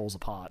game falls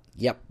apart.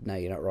 Yep. No,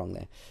 you're not wrong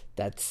there.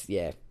 That's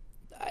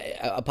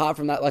apart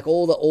from that, like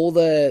all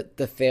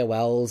the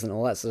farewells and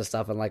all that sort of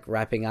stuff, and like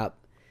wrapping up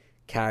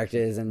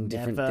characters and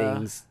different Never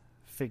things.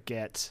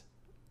 forget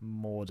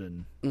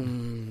Morden.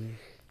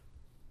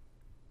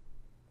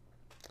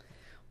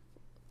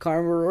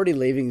 Kyron, we're already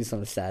leaving this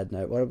on a sad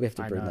note. Why do we have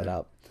to bring that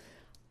up?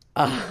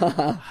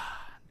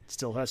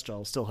 Still hurts,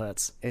 Joel. Still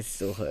hurts. It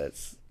still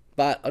hurts.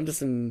 But onto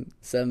some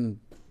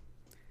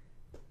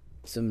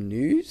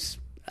news.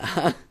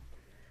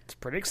 It's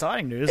pretty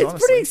exciting news, It's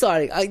honestly. pretty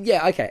exciting.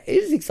 Yeah, okay.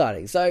 It is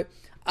exciting. So,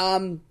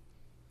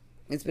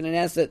 it's been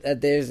announced that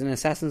there's an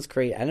Assassin's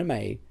Creed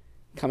anime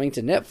coming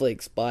to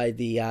Netflix by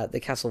the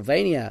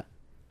Castlevania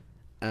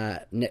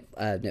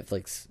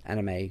Netflix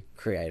anime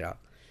creator.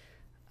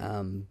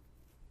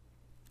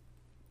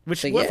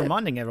 Which So, worth yeah.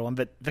 reminding everyone,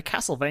 but the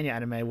Castlevania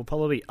anime will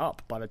probably be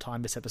up by the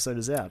time this episode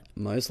is out.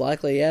 Most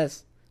likely,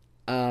 yes.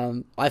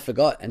 I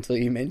forgot until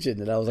you mentioned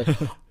it. I was like,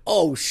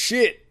 oh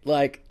shit!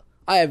 Like,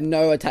 I have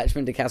no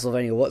attachment to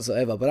Castlevania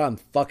whatsoever, but I'm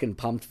fucking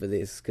pumped for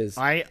this because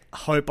I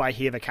hope I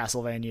hear the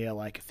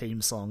Castlevania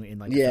theme song in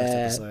the first Yeah.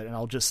 episode, and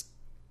I'll just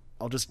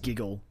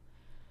giggle.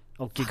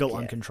 I'll giggle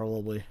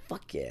uncontrollably.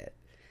 fuck yeah.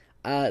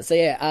 The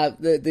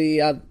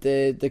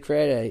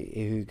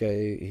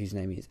creator whose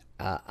name is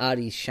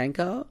Adi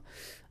Shankar,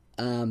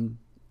 and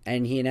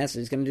he announced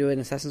he's going to do an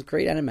Assassin's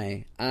Creed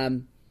anime.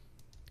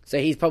 So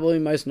he's probably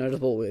most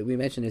notable. We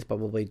mentioned this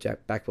probably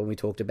back when we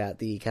talked about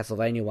the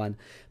Castlevania one,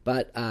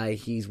 but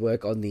his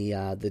work on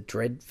the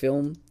Dread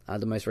film,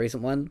 the most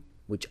recent one,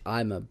 which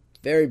I'm a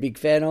very big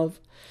fan of,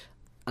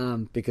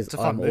 because It's a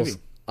fun movie.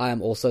 I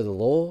am also the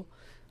Law.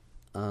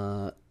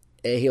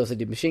 He also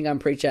did Machine Gun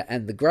Preacher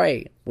and The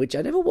Grey, which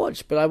I never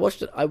watched, but I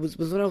watched it. I was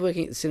when I was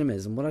working at the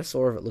cinemas, and what I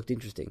saw of it looked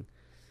interesting.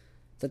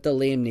 Is that the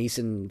Liam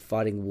Neeson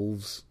fighting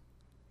wolves,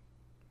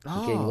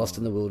 getting lost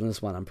in the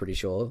wilderness one? I'm pretty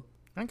sure.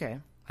 Okay. I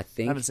I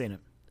think. haven't seen it.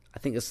 I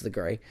think this is The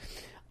Grey,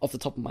 off the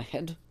top of my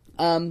head.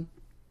 But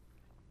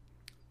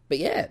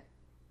yeah,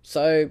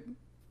 so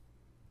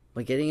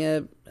we're getting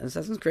an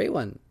Assassin's Creed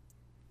one.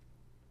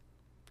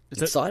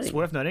 Exciting. It's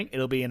worth noting,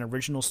 it'll be an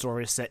original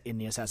story set in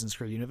the Assassin's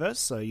Creed universe,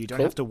 so you don't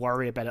Cool. have to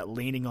worry about it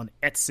leaning on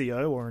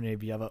Ezio or any of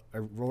the other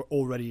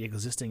already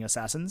existing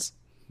assassins.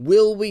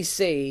 Will we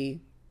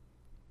see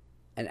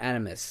an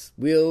Animus?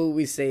 Will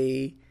we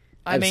see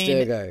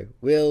Abstergo?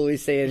 Will we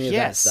see any of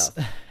that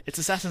stuff? It's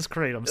Assassin's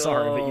Creed, I'm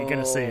sorry, but you're going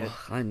to see it.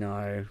 I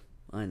know.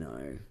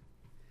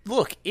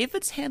 Look, if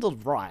it's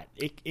handled right,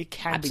 it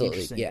can Absolutely, be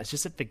interesting. yeah. It's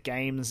just that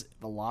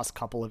the last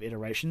couple of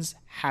iterations,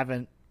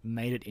 haven't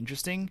made it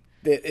interesting.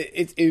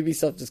 It's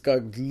Ubisoft just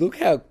going, look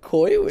how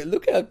coy,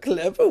 look how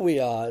clever we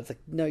are. It's like,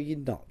 no, you're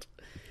not.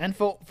 And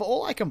for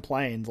all I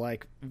complained,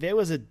 like, there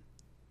was a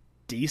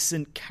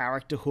decent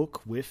character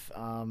hook with,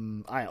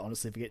 I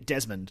honestly forget,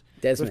 Desmond.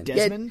 With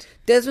Desmond. Yeah,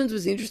 Desmond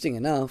was interesting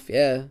enough,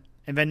 yeah,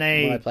 And then when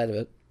I they played of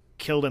it.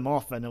 killed him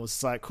off, and it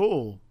was like,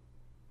 cool.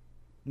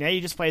 Now you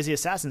just play as the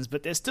assassins,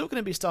 but there's still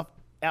going to be stuff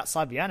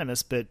outside the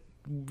Animus, but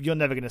you're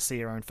never going to see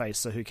your own face,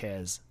 so who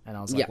cares? And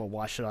I was like, Yeah. well,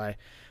 why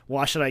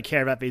should I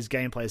care about these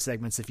gameplay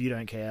segments if you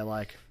don't care?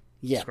 Like,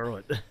 Yeah. screw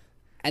it.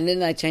 And then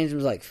they changed them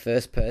to like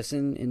first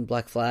person in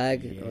Black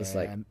Flag. It was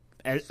like,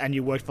 and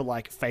you worked for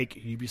like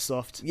fake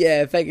Ubisoft.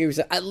 yeah, fake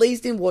Ubisoft. At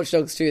least in Watch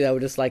Dogs 2, they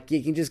were just like,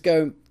 you can just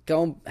go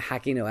and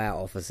hack into our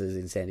offices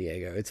in San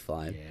Diego. It's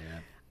fine. Yeah.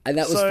 And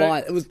that was So-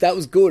 fine. That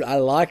was good. I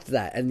liked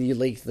that. And you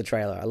leaked the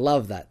trailer. I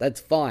love that. That's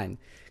fine.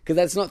 Because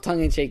that's not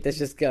tongue in cheek. That's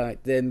just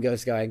them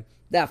going,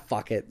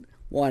 fuck it.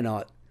 Why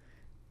not?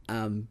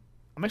 I'm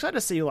excited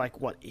to see like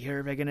what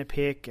era they're going to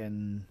pick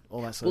and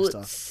all that sort Well, of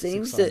stuff. it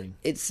seems It's that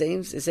exciting.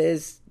 it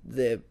says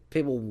the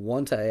people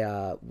want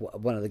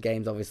one of the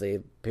games.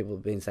 Obviously, people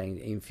have been saying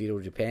in feudal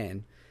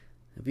Japan.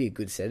 It'd be a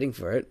good setting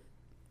for it.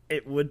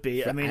 It would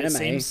be. For I mean, anime, it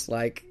seems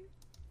like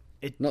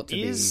it not to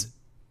is. be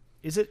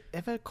Is it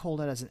ever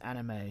called out as an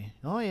anime?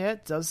 Oh yeah,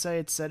 it does say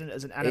it's set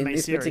as an anime in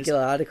this series.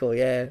 particular article.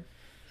 Yeah,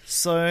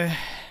 So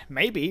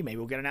maybe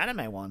we'll get an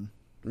anime one.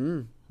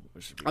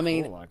 Which would be I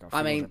mean- cool. Like,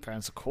 I mean-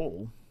 Japan's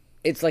cool.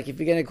 it's like if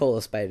you're going to call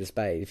a spade,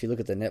 if you look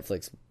at the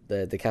Netflix,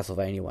 the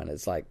Castlevania one,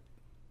 it's like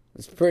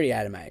it's pretty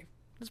anime.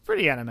 It's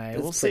pretty anime.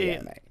 It's We'll pretty see.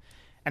 anime.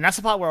 And that's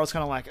the part where I was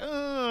kind of like,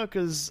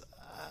 because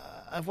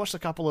I've watched a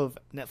couple of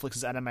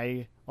Netflix's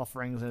anime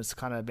offerings, and it's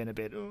kind of been a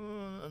bit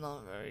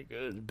not very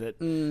good. But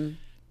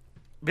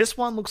this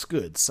one looks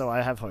good, so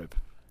I have hope.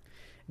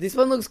 This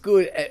one looks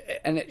good,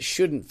 and it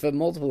shouldn't for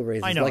multiple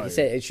reasons. I know. Like you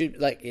said, it should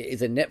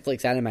it's a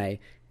Netflix anime, and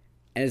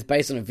it's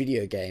based on a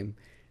video game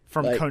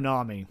From Like-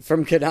 Konami.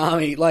 from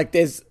Konami. Like,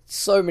 there's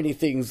so many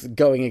things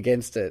going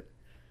against it.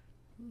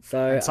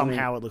 So And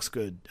somehow it looks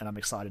good, and I'm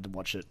excited to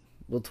watch it.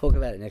 we'll talk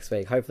about it next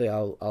week. Hopefully,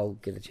 I'll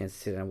get a chance to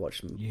sit down and watch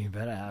them. You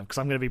better have, because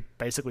I'm going to be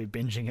basically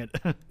binging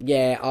it.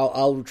 Yeah,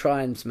 I'll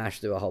try and smash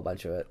through a whole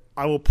bunch of it.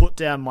 I will put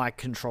down my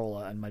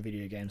controller and my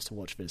video games to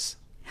watch this.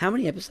 How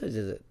many episodes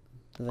is it?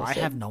 Have they I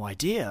said? have no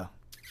idea.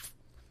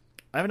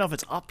 I don't know if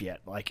it's up yet.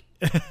 Like,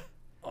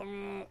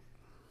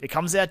 It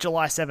comes out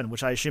July 7,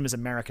 which I assume is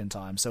American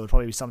time, so it'll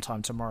probably be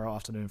sometime tomorrow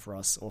afternoon for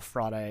us, or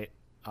Friday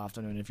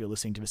afternoon if you're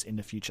listening to this in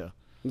the future.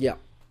 Yeah.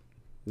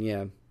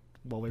 Yeah.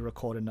 While we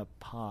record in the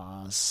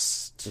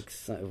past.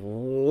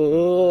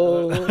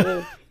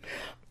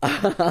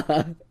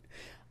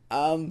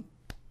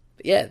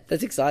 Yeah,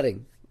 that's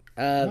exciting.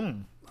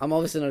 I'm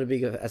obviously not a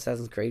big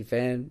Assassin's Creed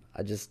fan.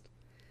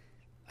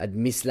 I'd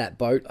miss that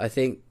boat, I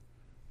think.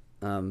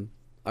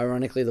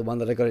 Ironically, the one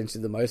that I got into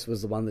the most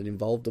was the one that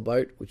involved a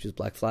boat, which was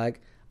Black Flag.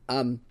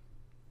 But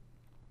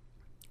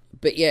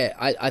yeah,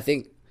 I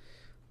think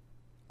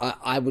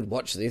I would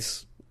watch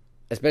this,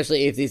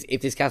 especially if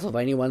this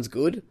Castlevania one's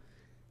good.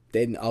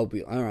 Then I'll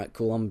be all right.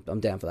 Cool, I'm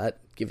down for that.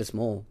 Give us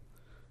more.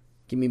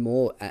 Give me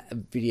more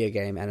video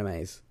game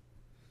animes.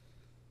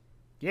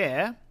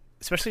 Yeah,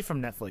 especially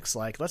from Netflix.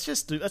 Like, let's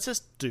just do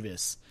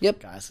this. Yep,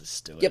 guys,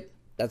 let's do it. Yep,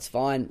 that's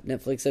fine.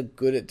 Netflix are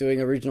good at doing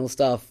original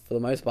stuff for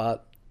the most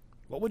part.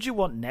 What would you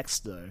want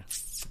next, though?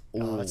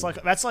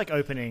 That's like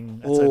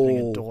opening a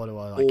door to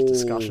a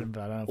discussion,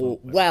 but I don't know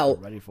if we're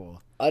ready for.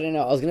 I don't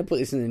know. I was going to put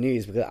this in the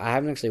news because I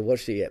haven't actually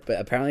watched it yet, but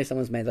apparently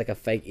someone's made like a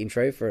fake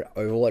intro for an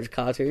Overwatch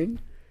cartoon,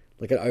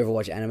 like an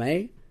Overwatch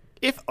anime.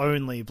 If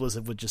only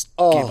Blizzard would just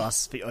give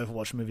us the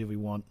Overwatch movie we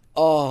want.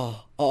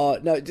 Oh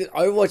no, just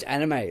Overwatch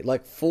anime,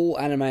 like full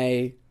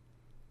anime.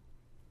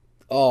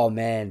 Oh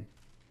man,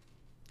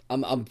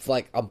 I'm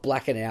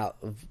blacking out.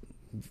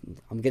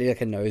 I'm getting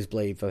like a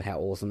nosebleed for how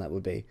awesome that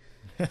would be.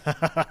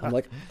 I'm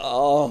like,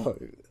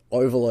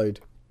 overload.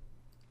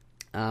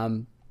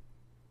 But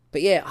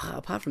yeah,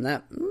 apart from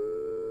that,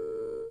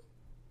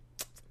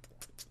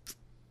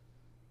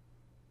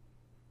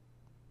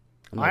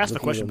 I asked the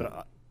question,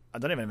 but I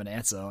don't even have an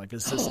answer. Like,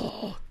 it's just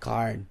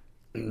Karn,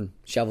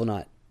 Shovel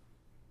Knight.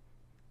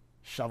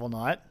 Shovel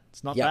Knight.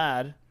 It's not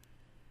bad.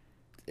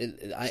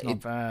 It's not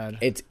bad.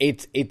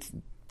 It's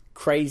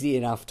crazy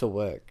enough to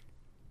work.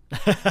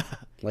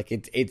 Like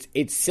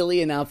it's silly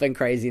enough and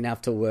crazy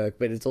enough to work,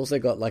 but it's also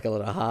got like a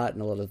lot of heart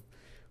and a lot of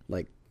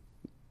like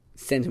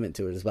sentiment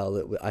to it as well.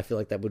 That I feel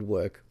like that would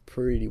work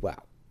pretty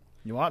well.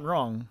 You aren't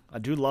wrong. I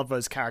do love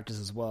those characters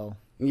as well.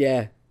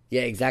 Yeah,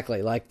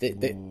 exactly. Like why'd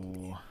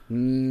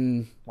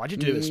you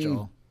do this,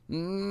 Joel?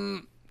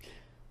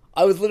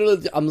 I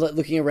was I'm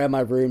looking around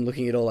my room,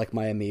 looking at all like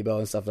my amiibo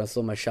and stuff, and I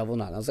saw my Shovel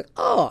Knight, and I was like,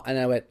 and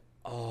I went,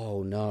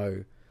 oh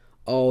no,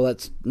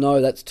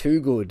 that's too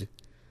good.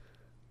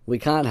 We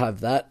can't have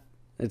that.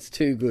 It's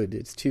too good.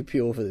 It's too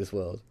pure for this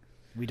world.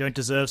 We don't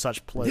deserve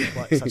such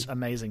such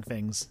amazing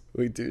things.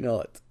 We do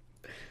not.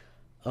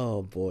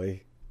 Oh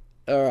boy.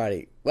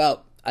 Alrighty.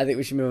 Well, I think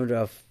we should move on to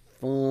our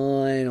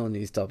final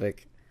news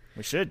topic.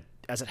 We should,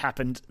 as it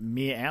happened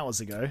mere hours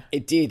ago.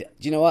 It did.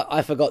 Do you know what?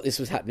 I forgot this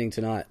was happening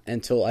tonight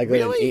until I got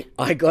Really?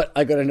 I got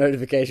a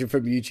notification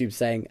from YouTube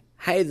saying,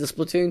 "Hey, the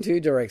Splatoon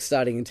 2 Direct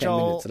starting in 10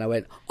 Joel, minutes," and I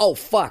went, "Oh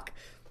fuck!"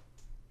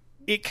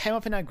 It came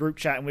up in our group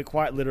chat, and we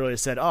quite literally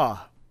said,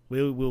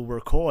 we'll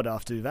record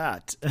after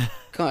that."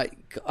 I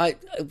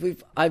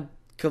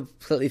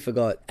completely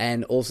forgot,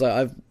 and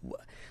also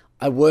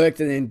I worked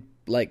and then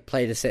like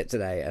played a set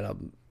today,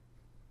 and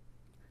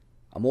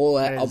I'm all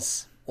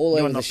out. All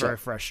You're over not the very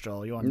shop. fresh,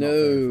 Joel. You are not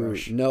very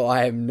fresh. No,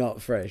 I am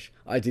not fresh.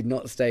 I did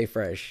not stay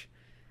fresh.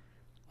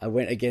 I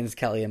went against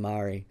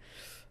Calamari.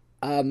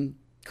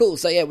 Cool.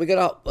 So yeah, we got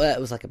up. It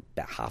was like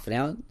about half an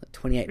hour,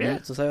 28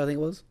 minutes or so, I think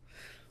it was,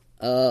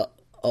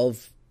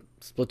 of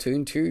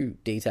Splatoon 2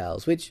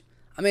 details. Which,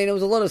 I mean, it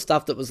was a lot of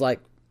stuff that was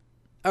like,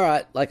 all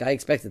right, like I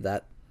expected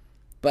that,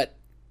 but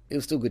it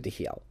was still good to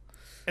hear.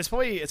 It's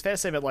fair to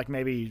say that like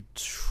maybe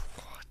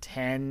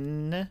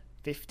 10,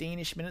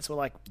 15-ish minutes were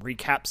like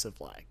recaps of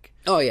like.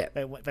 Oh yeah,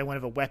 They went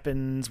over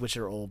weapons, which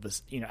are all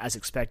this, as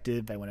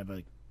expected. They went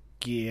over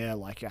gear,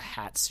 like your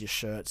hats, your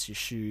shirts, your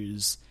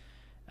shoes,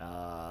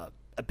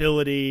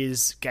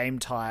 abilities, game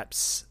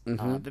types.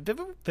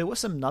 There were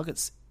some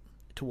nuggets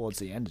towards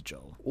the end,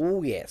 Joel.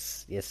 Oh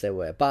yes, there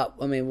were. But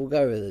I mean, we'll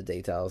go over the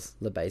details,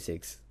 the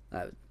basics,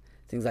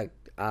 things like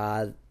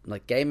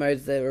game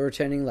modes that were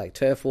returning, like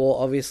Turf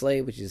War,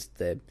 obviously, which is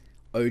the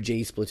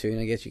OG Splatoon,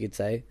 I guess you could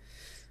say.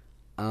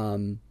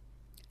 And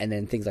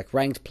then things like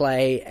ranked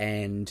play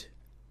and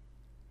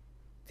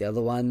the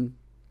other one,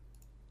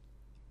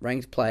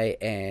 ranked play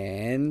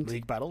and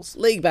League battles.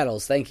 League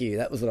battles. Thank you.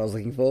 That was what I was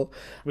looking for.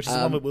 Which is the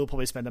one that we'll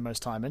probably spend the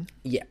most time in.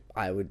 Yeah,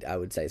 I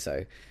would say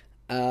so.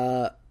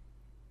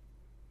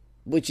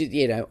 Which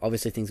is,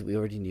 obviously things that we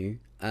already knew.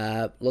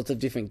 Lots of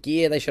different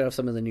gear. They showed off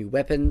some of the new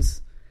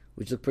weapons,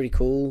 which look pretty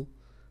cool.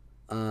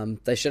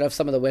 They showed off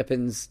some of the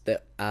weapons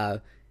that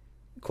are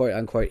quote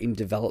unquote in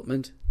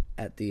development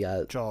at the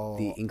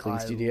Inkling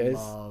Studios.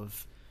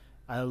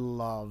 I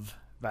love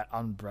that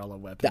umbrella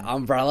weapon. The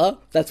umbrella?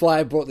 That's why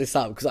I brought this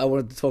up, because I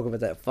wanted to talk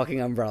about that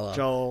fucking umbrella.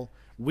 Joel,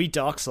 we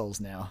Dark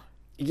Souls now.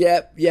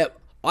 Yep.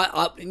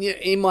 I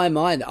in my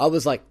mind, I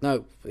was like,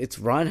 no, it's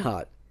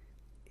Reinhardt.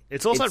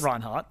 It's also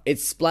Reinhardt.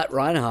 It's Splat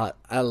Reinhardt.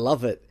 I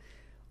love it.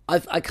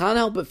 I can't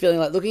help but feeling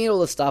like, looking at all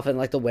the stuff and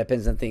like the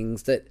weapons and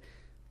things, that,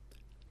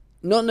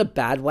 not in a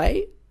bad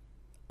way,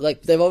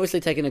 like they've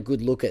obviously taken a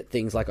good look at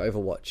things like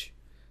Overwatch.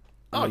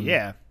 Oh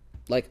yeah.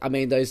 Like, I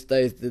mean, the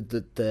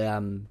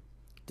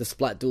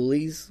splat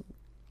dualies,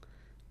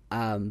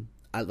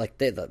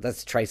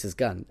 that's Tracer's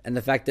gun, and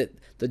the fact that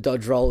the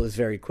dodge roll is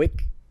very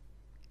quick.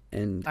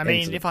 And I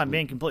mean, if I'm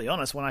being completely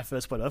honest, when I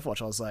first played Overwatch,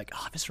 I was like,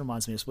 "Oh, this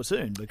reminds me of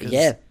Splatoon," because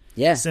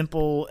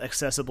simple,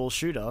 accessible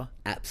shooter,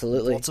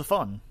 absolutely, lots of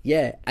fun.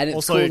 Yeah, and it's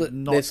also cool that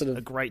not sort of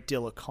a great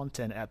deal of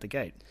content out the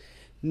gate.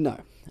 No,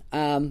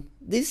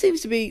 this seems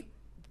to be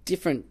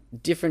different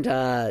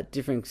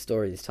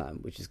story this time,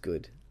 which is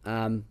good.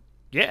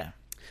 Yeah,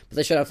 but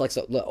they showed off like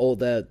all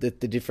the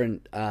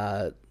different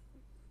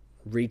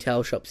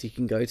retail shops you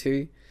can go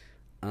to,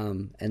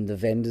 and the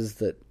vendors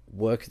that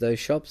work those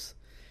shops.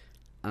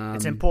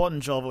 It's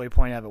important, Joel, that we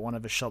point out that one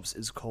of the shops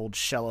is called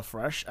Sheller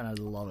Fresh, and I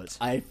love it.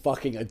 I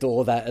fucking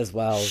adore that as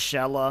well.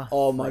 Sheller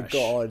Oh Fresh. my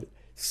god.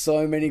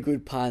 So many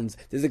good puns.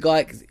 There's a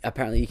guy,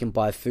 apparently you can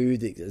buy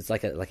food. It's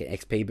like an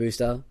XP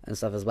booster and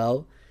stuff as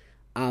well.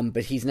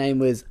 But his name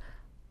was,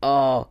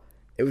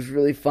 it was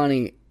really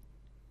funny.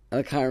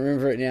 I can't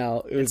remember it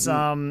now. It's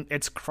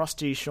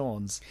Krusty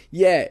Sean's.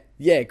 Yeah,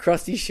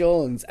 Krusty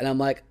Sean's. And I'm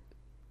like,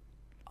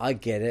 I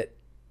get it.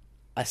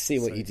 I see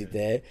what you did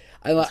there.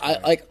 And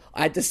I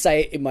had to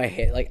say it in my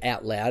head, like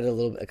out loud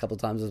a couple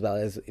of times as well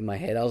as in my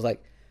head. I was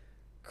like,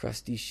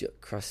 crustacean.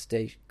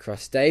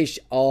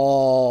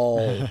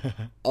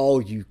 Oh,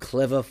 you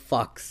clever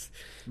fucks.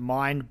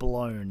 Mind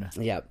blown.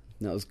 Yeah,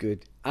 that was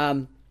good.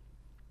 And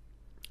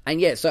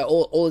yeah, so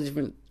all the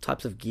different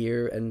types of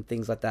gear and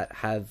things like that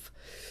have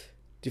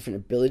different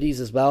abilities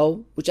as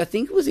well, which I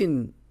think was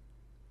in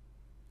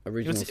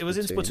original It was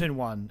in Splatoon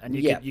 1, and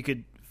you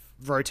could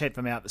rotate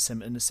them out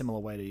in a similar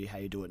way to how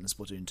you do it in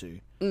Splatoon 2.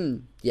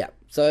 Yeah,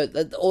 so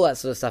all that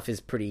sort of stuff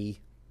is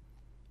pretty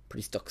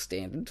stock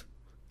standard.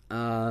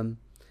 And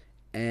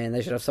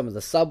they should have some of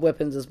the sub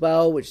weapons as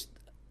well, which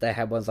they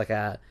had ones like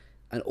an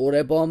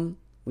auto bomb,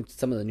 which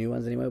some of the new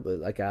ones anyway, but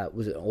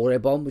was it an auto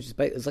bomb, which is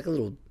it's like a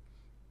little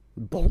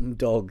bomb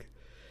dog.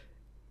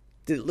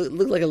 It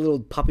looked like a little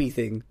puppy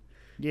thing.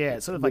 Yeah,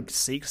 it sort of like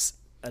seeks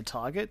a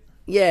target.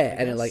 Yeah,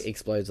 and it like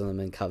explodes on them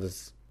and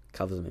covers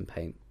them in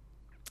paint.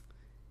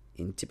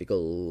 In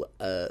typical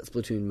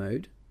Splatoon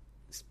mode,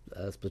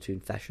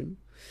 Splatoon fashion.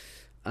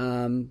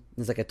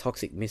 There's like a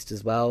toxic mist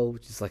as well,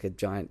 which is like a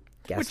giant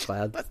gas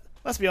cloud.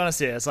 Let's be honest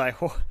here. It's like,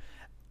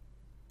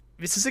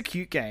 this is a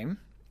cute game.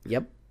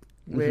 Yep.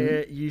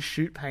 Where you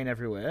shoot paint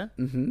everywhere.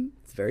 Mm-hmm.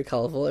 It's very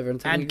colourful.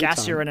 Everyone's having and a good gas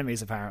time. your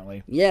enemies,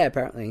 apparently. Yeah,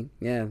 apparently.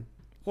 Yeah.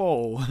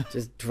 Whoa.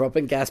 Just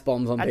dropping gas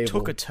bombs on people. That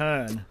took a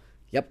turn.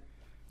 Yep.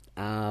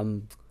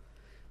 Oh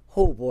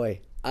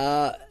boy.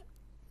 But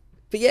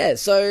yeah,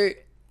 so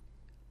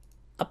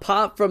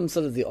apart from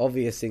sort of the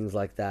obvious things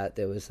like that,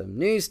 there was some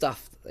new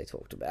stuff that they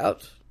talked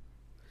about.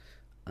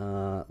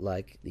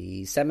 Like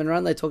the Salmon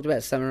Run. They talked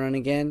about Salmon Run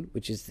again,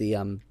 which is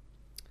the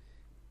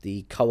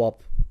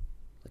co-op,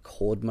 like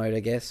horde mode, I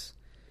guess.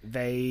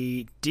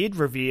 They did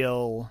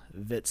reveal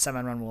that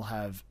Salmon Run will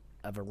have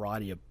a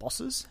variety of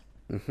bosses.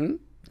 Mm-hmm.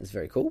 It's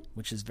very cool.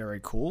 Which is very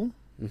cool.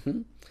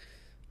 Mm-hmm.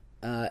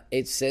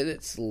 It said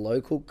it's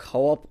local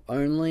co-op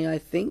only, I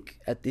think,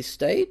 at this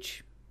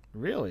stage.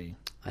 Really?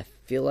 I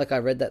feel like I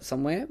read that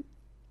somewhere.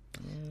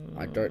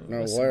 I don't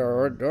know where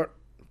I read that,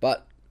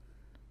 but...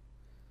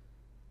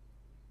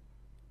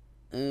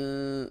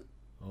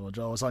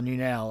 Joel, it's on you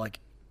now. Like,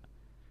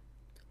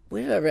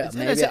 where did I read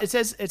it?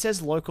 It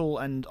says local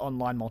and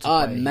online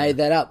multiplayer. I made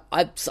that up.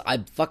 I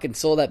fucking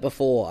saw that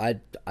before.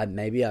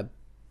 Maybe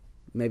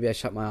I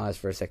shut my eyes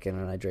for a second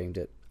and I dreamed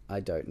it.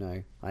 I don't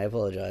know. I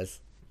apologize.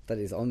 That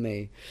is on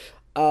me.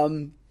 But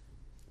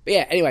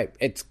yeah, anyway,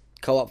 it's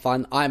co-op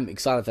fun. I'm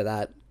excited for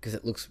that because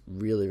it looks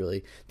really,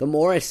 really... The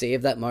more I see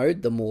of that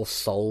mode, the more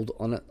sold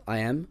on it I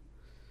am.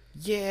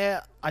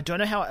 Yeah, I don't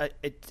know how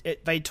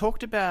they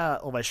talked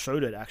about, or they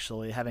showed it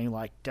actually, having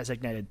like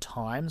designated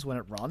times when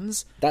it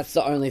runs. That's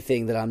the only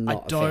thing that I'm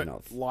not a fan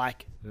of. I don't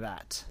like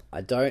that. I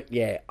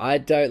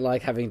don't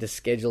like having to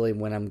schedule in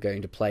when I'm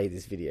going to play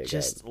this video game.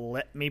 Just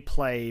let me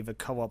play the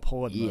co-op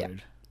horde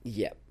mode.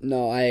 Yeah.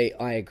 No, I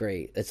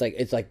agree. It's like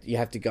you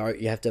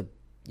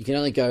can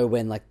only go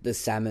when like the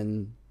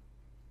salmon,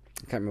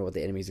 I can't remember what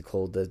the enemies are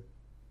called, the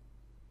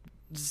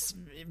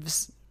salmonids,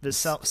 the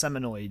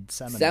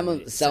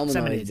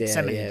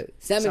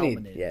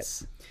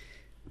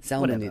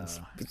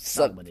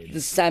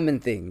salmon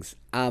things.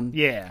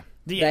 The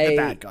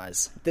bad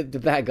guys. The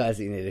bad guys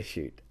that you need to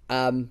shoot.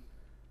 They're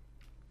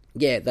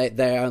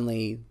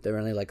only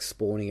like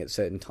spawning at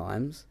certain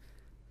times.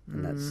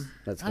 And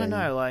that's I don't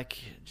know, like,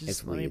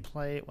 just let me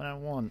play it when I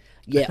want.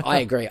 Yeah, I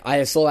agree.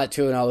 I saw that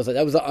too, and I was like,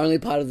 that was the only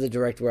part of the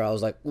direct where I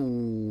was like,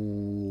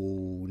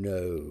 ooh,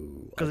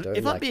 no. Because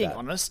if I'm being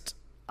honest,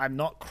 I'm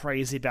not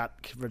crazy about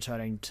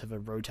returning to the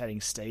rotating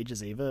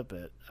stages either,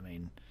 but, I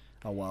mean,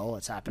 oh well,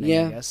 it's happening,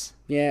 I guess.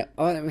 Yeah,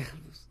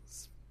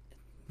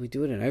 we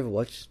do it in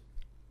Overwatch.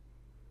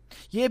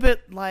 Yeah,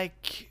 but,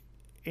 like,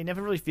 it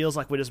never really feels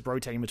like we're just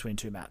rotating between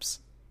two maps.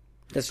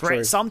 That's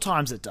true.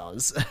 Sometimes it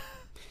does.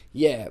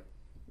 Yeah.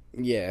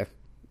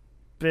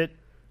 But,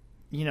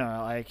 you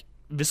know, like,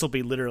 this will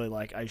be literally,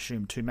 like, I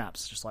assume two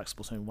maps, just like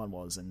Splatoon 1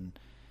 was, and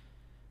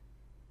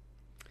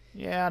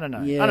Yeah, I don't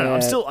know. Yeah. I don't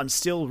know. I'm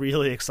still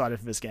really excited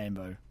for this game,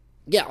 though.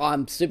 Yeah,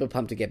 I'm super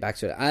pumped to get back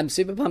to it. I'm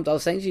super pumped. I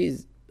was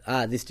saying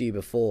this to you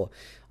before.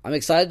 I'm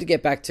excited to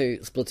get back to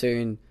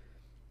Splatoon,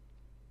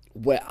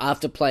 where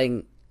after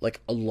playing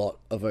like a lot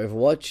of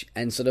Overwatch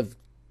and sort of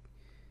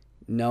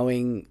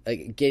knowing,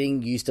 like,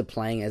 getting used to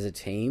playing as a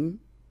team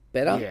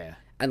better, Yeah.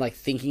 and like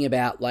thinking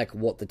about like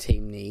what the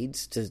team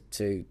needs to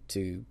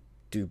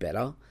do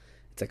better.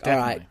 It's like, all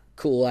right, Definitely.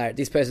 cool. All right,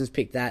 this person's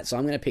picked that, so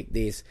I'm going to pick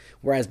this.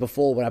 Whereas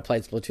before, when I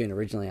played Splatoon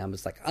originally, I'm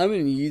just like, I'm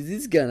going to use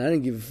this gun. I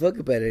don't give a fuck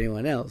about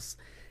anyone else.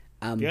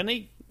 The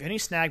only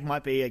snag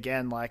might be,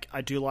 again, like,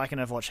 I do like an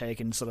Overwatch how you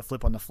can sort of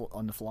flip on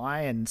the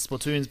fly, and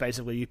Splatoon's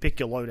basically you pick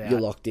your loadout. You're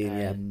locked in,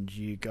 and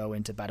you go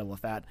into battle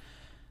with that.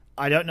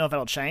 I don't know if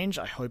that'll change.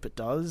 I hope it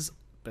does,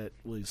 but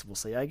we'll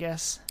see, I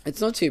guess.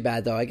 It's not too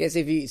bad though. I guess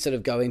if you sort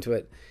of go into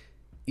it,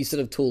 you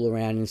sort of tool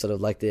around in sort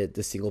of like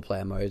the single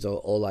player modes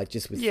or like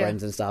just with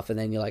friends and stuff, and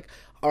then you're like,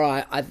 all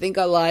right, I think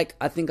I like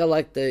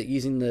the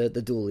using the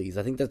dualies.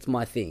 I think that's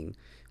my thing.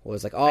 Or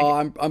it's like,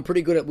 I'm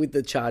pretty good with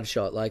the charge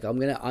shot. Like I'm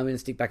gonna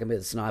stick back a bit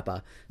of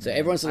sniper. So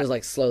everyone sort of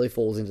like slowly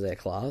falls into their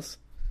class.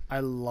 I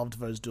loved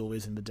those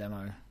dualies in the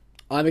demo.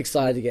 I'm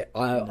excited to get.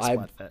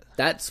 Splatfest.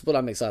 That's what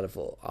I'm excited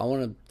for. I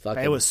want to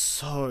fucking. They were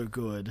so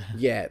good.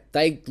 Yeah,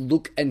 they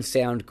look and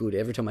sound good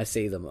every time I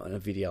see them on a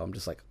video. I'm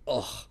just like,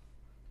 oh,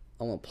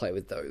 I want to play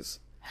with those.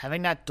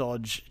 Having that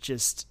dodge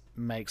just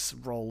makes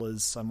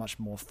rollers so much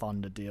more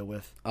fun to deal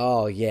with.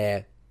 Oh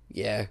yeah.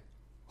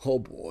 Oh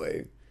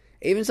boy.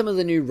 Even some of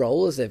the new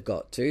rollers they've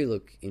got too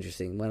look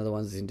interesting. One of the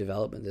ones is in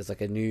development. There's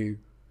like a new.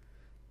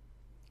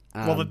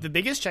 Well, the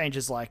biggest change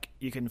is like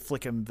you can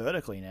flick them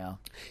vertically now.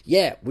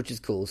 Yeah, which is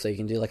cool. So you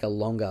can do like a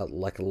longer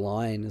like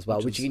line as well,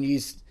 which you can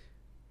use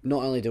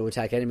not only to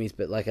attack enemies,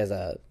 but like as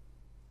a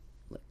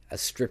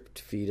strip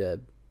for you to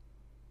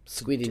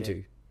squid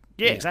into.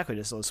 Yeah, exactly.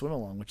 Just sort of swim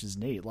along, which is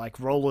neat. Like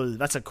rollers,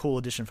 that's a cool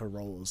addition for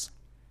rollers.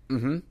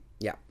 Mm-hmm.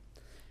 Yeah.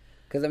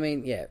 Because I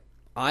mean, yeah,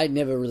 I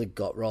never really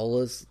got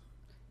rollers.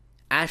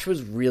 Ash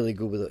was really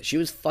good with it. She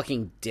was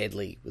fucking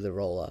deadly with a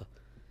roller.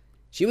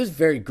 She was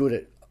very good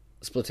at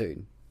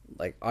Splatoon.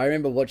 Like, I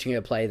remember watching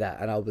her play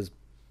that, and I was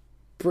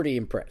pretty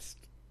impressed.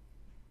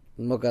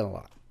 I'm not gonna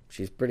lie.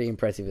 She's pretty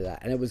impressive with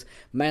that. And it was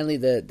mainly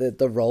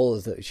the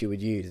rollers that she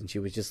would use, and she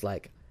was just,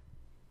 like,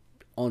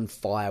 on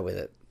fire with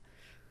it.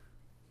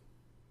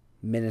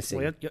 Menacing.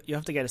 Well, you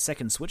have to get a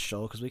second Switch,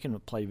 Joel, because we can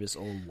play this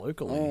all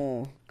locally.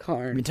 Oh,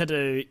 Karen.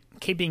 Nintendo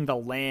keeping the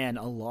LAN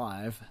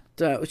alive.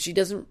 She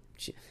doesn't...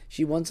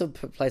 She wants a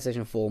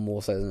PlayStation 4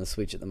 more so than a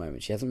Switch at the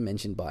moment. She hasn't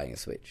mentioned buying a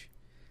Switch.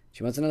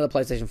 She wants another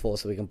PlayStation 4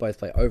 so we can both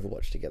play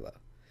Overwatch together.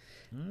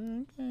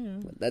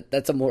 Okay.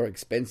 That's a more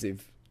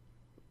expensive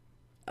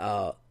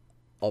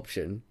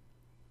option.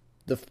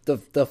 The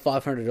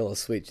 $500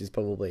 Switch is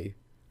probably...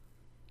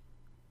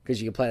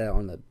 Because you can play that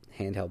on the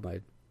handheld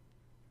mode.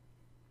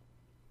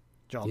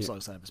 Joel, I'm so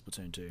excited for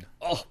Splatoon 2.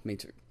 Oh, me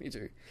too.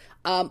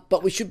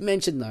 But we should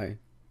mention, though,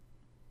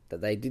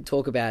 that they did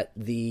talk about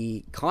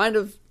the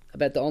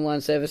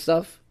online service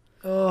stuff.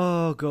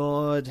 Oh,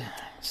 God.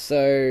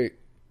 So...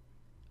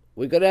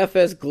 we got our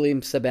first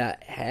glimpse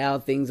about how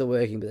things are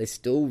working, but they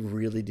still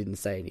really didn't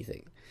say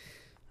anything.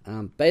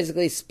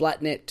 Basically,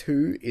 Splatnet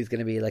 2 is going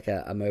to be like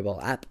a mobile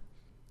app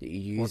that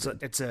you use. Well,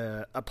 it's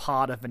a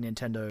part of a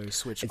Nintendo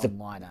Switch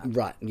online app.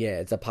 Right, yeah,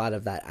 it's a part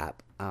of that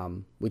app,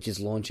 which is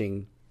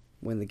launching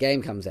when the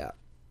game comes out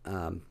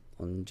on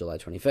July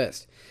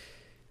 21st.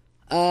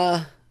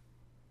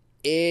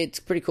 It's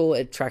pretty cool.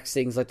 It tracks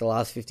things like the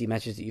last 50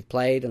 matches that you've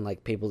played and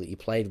like people that you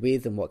played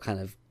with and what kind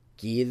of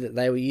gear that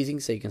they were using,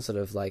 so you can sort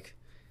of like...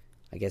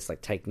 I guess,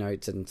 like, take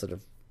notes and sort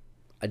of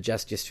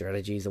adjust your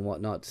strategies and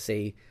whatnot to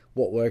see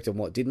what worked and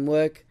what didn't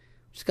work,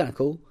 which is kind of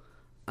cool.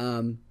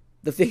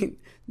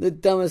 The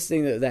dumbest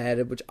thing that they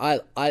added, which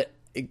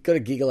it got a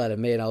giggle out of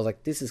me, and I was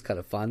like, this is kind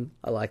of fun.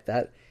 I like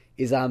that.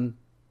 Is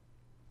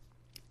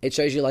it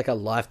shows you like a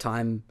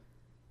lifetime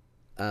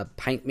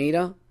paint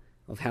meter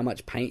of how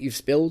much paint you've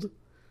spilled.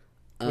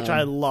 Which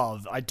I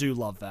love. I do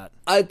love that.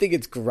 I think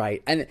it's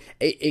great, and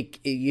it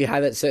you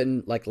have it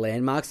certain like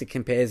landmarks. It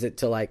compares it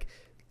to like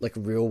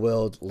real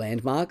world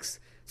landmarks.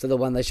 So the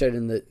one they showed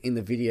in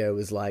the video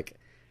was like,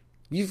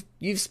 you've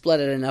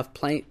splattered enough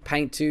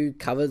paint to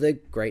cover the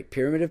Great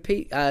Pyramid of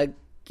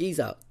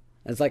Giza.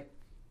 And it's like,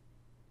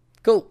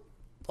 cool,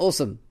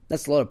 awesome.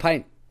 That's a lot of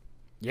paint.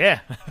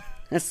 Yeah,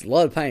 that's a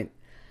lot of paint.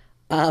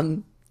 Yeah,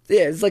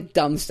 it's like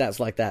dumb stats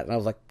like that, and I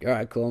was like, all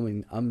right, cool. I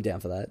mean, I'm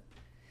down for that.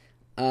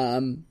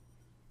 And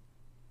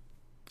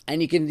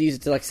you can use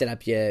it to like set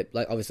up your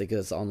obviously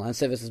because it's an online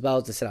service as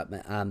well to set up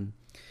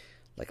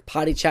like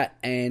party chat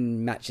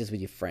and matches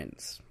with your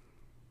friends.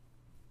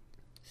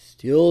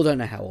 Still don't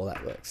know how all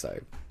that works, so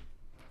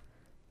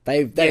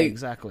they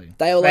exactly.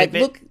 They were like,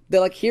 look, they're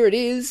like, here it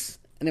is,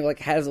 and they were like,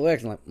 how does it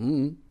work? And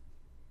I'm like,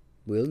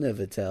 we'll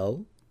never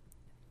tell.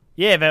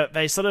 Yeah,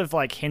 they sort of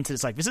like hinted.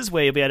 It's like, this is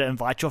where you'll be able to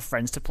invite your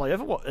friends to play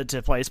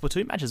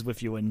Splatoon matches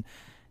with you, and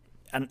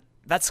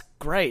that's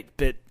great.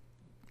 But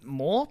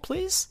more,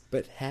 please.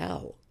 But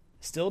how?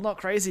 Still not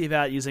crazy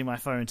about using my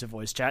phone to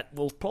voice chat.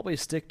 We'll probably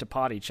stick to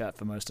party chat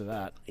for most of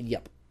that.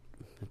 Yep.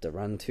 Have to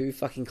run 2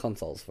 fucking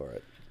consoles for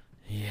it.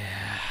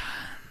 Yeah.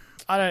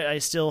 I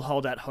still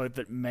hold out hope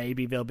that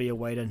maybe there'll be a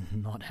way to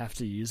not have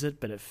to use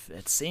it, but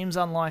it seems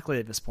unlikely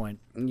at this point.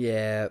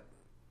 Yeah.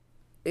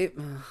 I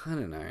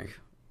don't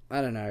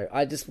know.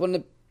 I just want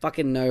to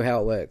fucking know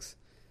how it works.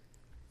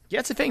 Yeah,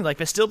 it's the thing. Like,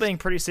 they're still being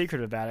pretty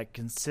secretive about it,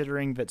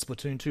 considering that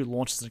Splatoon 2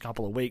 launches in a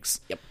couple of weeks.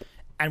 Yep.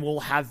 And we'll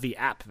have the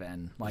app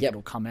then. Like, Yep.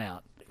 it'll come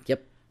out.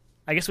 Yep.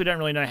 I guess we don't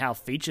really know how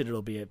featured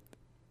it'll be,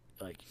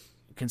 like,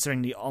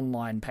 considering the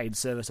online paid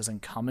service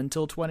doesn't come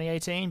until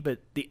 2018, but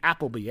the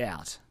app will be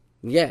out.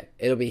 Yeah,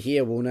 it'll be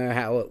here. We'll know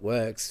how it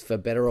works, for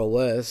better or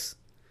worse.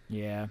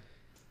 Yeah.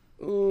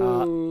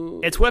 Ooh.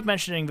 It's worth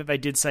mentioning that they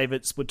did say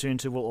that Splatoon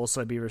 2 will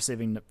also be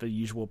receiving the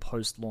usual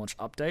post-launch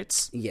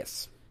updates.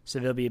 Yes. So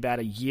there'll be about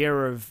a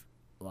year of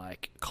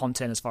like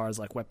content as far as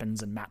like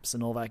weapons and maps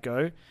and all that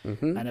go,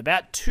 and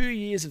about 2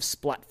 years of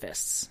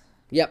Splatfests.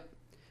 Yep.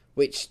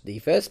 Which the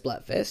first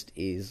Splatfest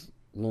is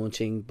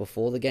launching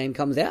before the game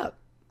comes out.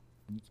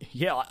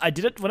 Yeah, I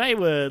did it when they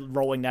were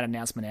rolling that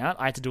announcement out.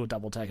 I had to do a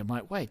double take. I'm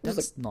like, wait,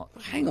 that's not.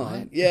 Hang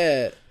on.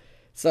 Yeah.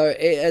 So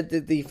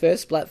the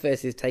first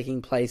Splatfest is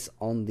taking place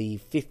on the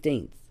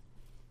 15th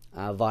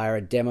via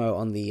a demo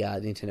on the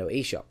Nintendo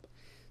eShop.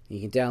 You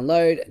can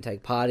download and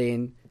take part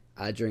in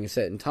during a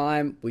certain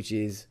time, which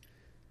is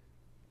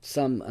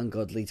some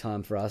ungodly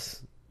time for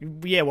us.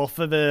 Yeah, well,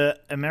 for the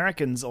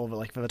Americans or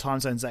like for the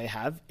time zones they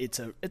have, it's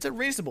a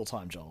reasonable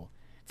time, Joel.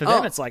 For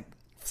them, it's like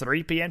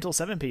 3 p.m. till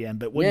 7 p.m.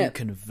 But when you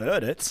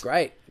convert it,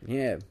 Great.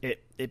 Yeah.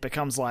 it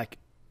becomes like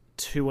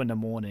 2 in the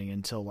morning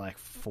until like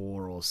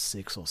 4 or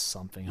 6 or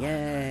something.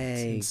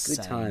 Yay. It's Good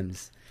insane.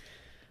 times.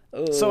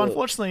 So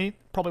unfortunately,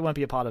 probably won't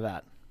be a part of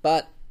that.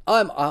 But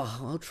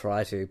I'll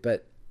try to.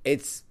 But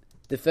it's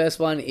the first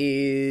one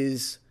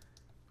is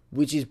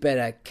which is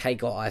better,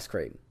 cake or ice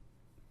cream?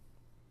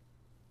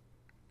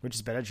 Which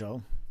is better,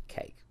 Joel?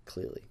 Cake,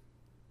 clearly.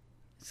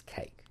 It's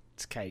cake.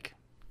 It's cake.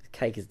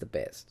 Cake is the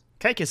best.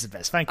 Cake is the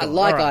best. Thank you. I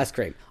like All right. ice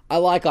cream. I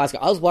like ice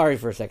cream. I was worried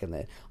for a second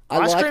there.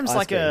 Ice cream's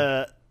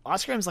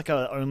like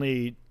a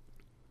only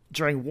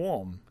during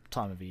warm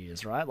time of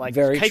years, right? Like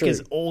Very cake true.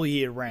 is all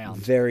year round.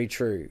 Very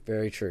true.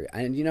 Very true.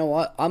 And you know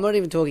what? I'm not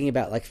even talking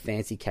about like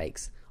fancy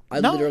cakes. I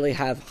No. literally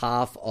have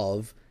half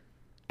of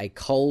a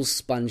Coles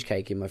sponge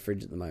cake in my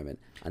fridge at the moment.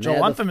 And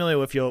Joel, I'm familiar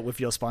with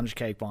your sponge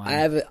cake buying.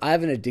 I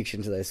have an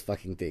addiction to those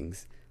fucking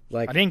things.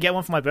 Like I didn't get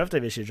one for my birthday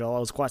this year, Joel. I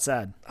was quite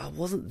sad. I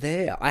wasn't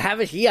there. I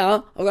have it here.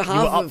 I've got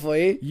half of it for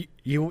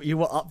you. You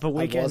were up the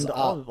weekend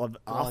up. of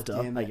after,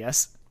 damn I it.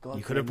 guess. God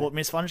You could have damn it. bought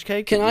me a sponge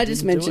cake. Can but I you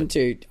just didn't do mention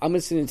it. too? I'm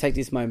just going to take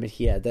this moment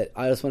here that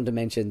I just wanted to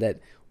mention that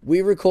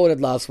we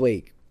recorded last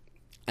week,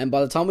 and by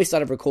the time we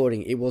started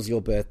recording, it was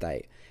your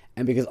birthday.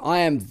 And because I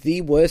am the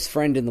worst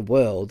friend in the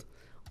world,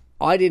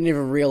 I didn't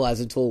even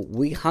realize until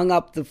we hung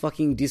up the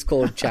fucking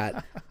Discord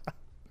chat,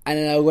 and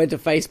then I went to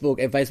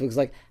Facebook, and Facebook was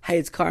like, "Hey,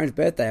 it's Kyron's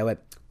birthday." I went,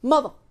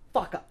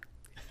 "Motherfucker,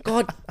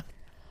 God."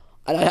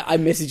 And I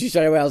messaged you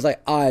straight away. I was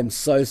like, "I'm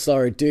so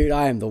sorry, dude.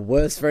 I am the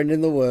worst friend in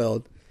the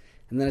world."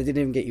 And then I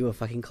didn't even get you a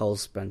fucking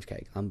Coles sponge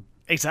cake.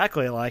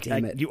 Exactly. Like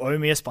Damn it. you owe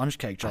me a sponge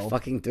cake, I Joel.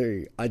 fucking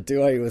do. I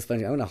do owe you a sponge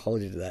cake. I'm going to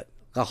hold you to that.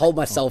 I'll hold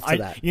myself to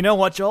that. You know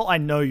what, Joel? I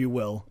know you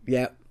will.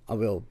 Yeah, I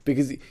will.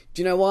 Because, do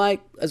you know why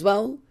as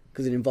well?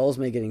 Because it involves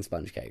me getting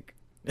sponge cake.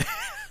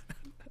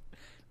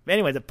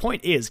 Anyway, the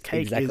point is,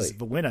 cake Exactly. is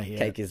the winner here.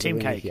 Cake is Team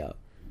the winner cake. here.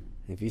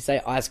 If you say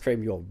ice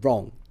cream, you're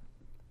wrong.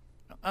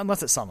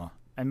 Unless it's summer,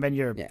 and then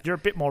you're a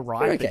bit more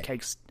right. We're okay.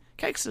 But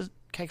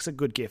cake's a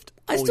good gift.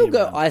 I all still year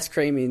go round. ice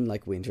cream in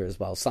like winter as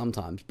well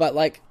sometimes. But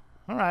like,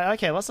 All right,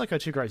 okay. Let's not go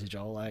too crazy,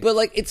 Joel.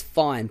 it's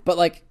fine. But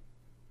like,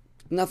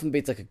 nothing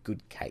beats like a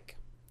good cake.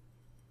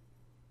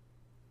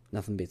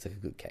 Nothing beats like a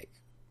good cake.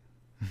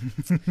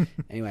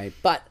 Anyway,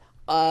 but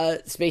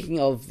speaking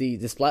of the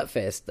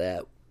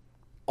Splatfest,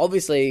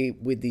 obviously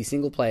with the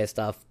single player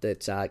stuff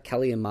that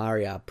Kelly and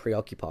Mari are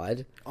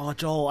preoccupied. Oh,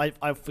 Joel,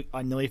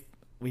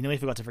 we nearly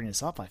forgot to bring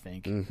this up. I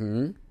think.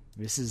 Mm-hmm.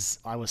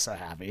 I was so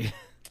happy.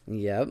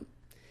 Yep.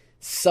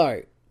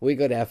 So we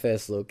got our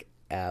first look.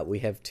 We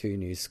have 2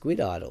 new Squid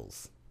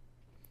Idols.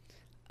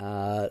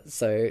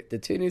 So the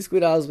 2 new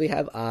Squid Idols we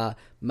have are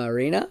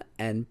Marina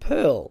and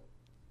Pearl.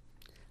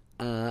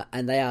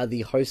 And they are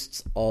the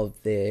hosts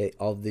of the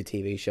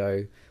TV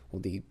show, or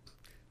the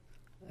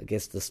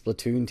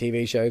Splatoon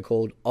TV show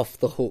called Off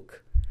the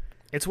Hook.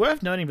 It's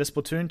worth noting the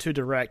Splatoon 2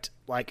 Direct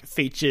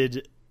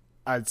featured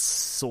a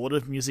sort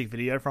of music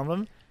video from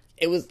them.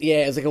 It was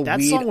like a That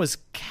weird. song was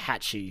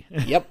catchy.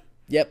 Yep.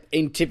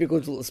 In typical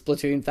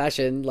Splatoon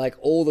fashion, like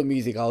all the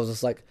music, I was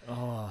just like,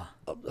 oh,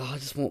 I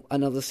just want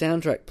another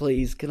soundtrack,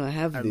 please. Can I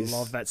have this? I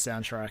love that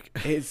soundtrack.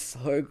 It's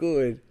so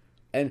good.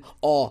 And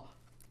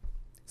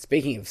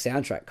speaking of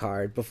soundtrack,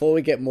 Kyron, before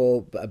we get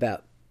more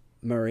about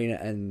Marina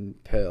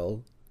and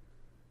Pearl,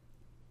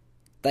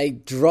 they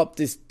dropped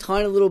this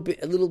a little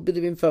bit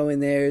of info in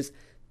there.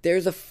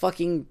 There's a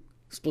fucking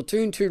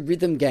Splatoon 2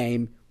 rhythm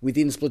game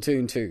within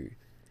Splatoon 2.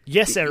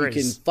 Yes, there you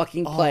is. can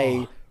fucking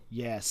play.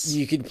 Yes.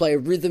 You can play a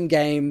rhythm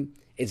game.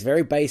 It's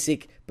very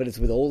basic, but it's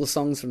with all the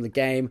songs from the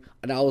game.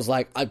 And I was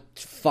like,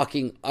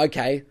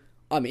 okay,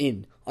 I'm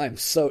in. I'm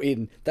so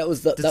in. That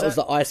was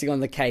the icing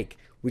on the cake,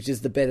 which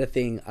is the better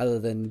thing other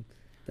than...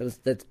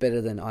 That's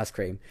better than ice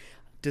cream.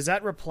 Does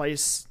that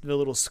replace the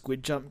little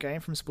squid jump game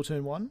from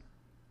Splatoon 1?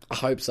 I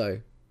hope so.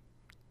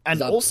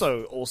 And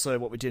also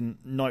what we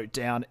didn't note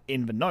down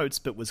in the notes,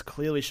 but was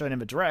clearly shown in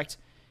the direct,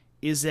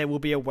 is there will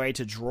be a way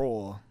to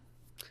draw.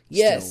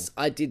 Yes, still.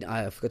 I did.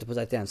 I forgot to put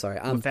that down. Sorry.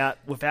 Without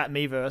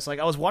Miiverse. Like,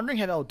 I was wondering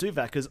how they'll do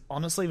that, because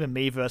honestly, the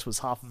Miiverse was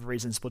half of the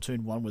reason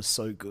Splatoon 1 was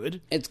so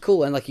good. It's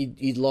cool, and like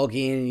you'd log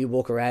in and you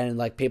walk around, and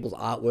like people's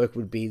artwork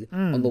would be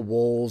on the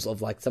walls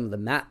of like some of the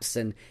maps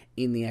and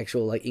in the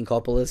actual like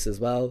Inkopolis as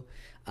well.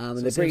 And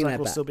So they're it seems bringing like that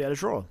we'll back. still be able to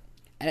draw.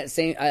 And it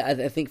seems,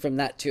 I think from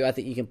that too, I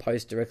think you can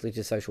post directly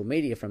to social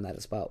media from that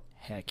as well.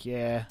 Heck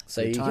yeah.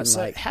 So Good you times.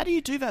 can, like- how do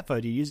you do that,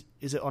 though? Is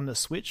it on the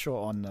Switch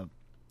or on the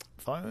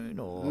phone?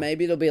 Or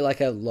Maybe it'll be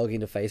like a log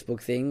into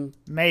Facebook thing.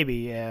 Maybe,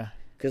 yeah.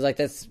 Because, like,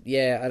 that's...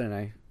 Yeah, I don't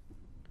know.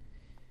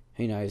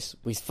 Who knows?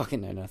 We fucking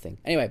know nothing.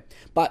 Anyway,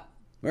 but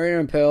Marina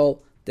and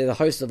Pearl, they're the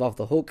hosts of Off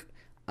the Hook.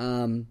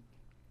 And,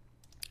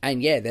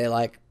 yeah, they're,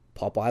 like,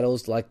 pop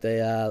idols like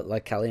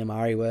Callie and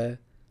Mari were.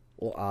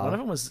 Or are. One of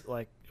them was,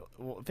 like...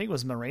 I think it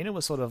was Marina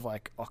was sort of,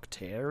 like,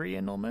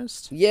 Octarian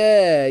almost.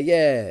 Yeah,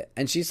 yeah.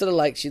 And she's sort of,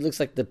 like... She looks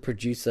like the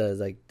producer,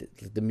 like,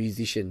 the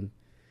musician.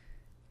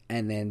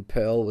 And then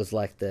Pearl was,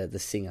 like, the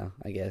singer,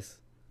 I guess.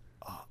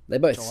 They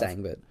both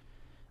sang, but...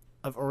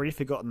 I've already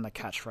forgotten the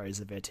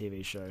catchphrase of their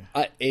TV show.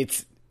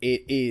 It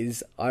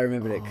is. I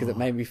remembered it because it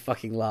made me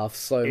fucking laugh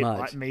so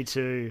much. Me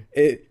too.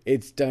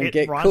 It's don't It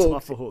get rhymes cooked. with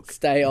off the hook.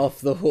 Stay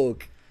off the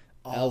hook.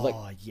 I was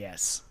like,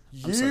 yes.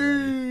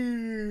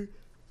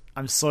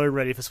 I'm so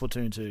ready for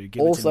Splatoon 2.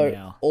 Give it to me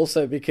now.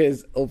 Also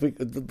because of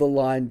the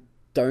line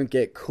 "don't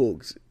get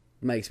cooked"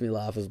 makes me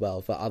laugh as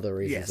well for other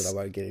reasons Yes. that I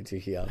won't get into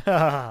here.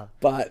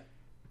 But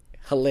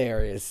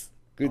hilarious.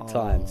 Good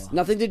times.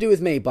 Nothing to do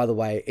with me, by the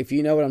way. If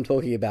you know what I'm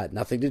talking about,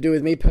 nothing to do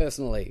with me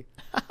personally.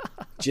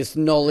 Just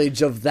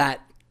knowledge of that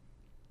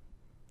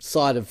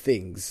side of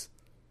things.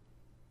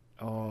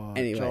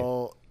 Anyway,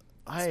 Joel,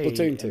 I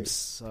Splatoon 2. am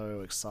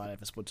so excited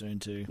for Splatoon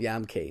 2. Yeah,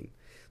 I'm keen.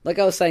 Like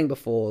I was saying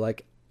before,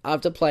 like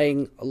after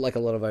playing like a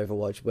lot of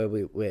Overwatch, where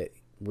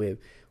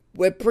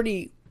we're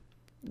pretty,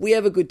 we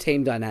have a good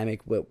team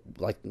dynamic. Where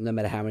like no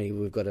matter how many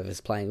we've got of us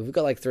playing, we've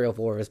got like 3 or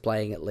 4 of us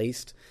playing at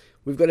least.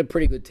 We've got a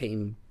pretty good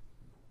team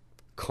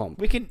comp.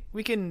 We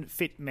can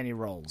fit many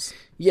roles.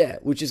 Yeah,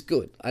 which is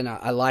good, and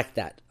I like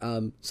that.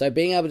 So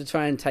being able to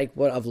try and take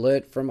what I've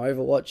learnt from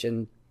Overwatch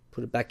and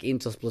put it back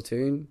into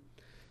Splatoon,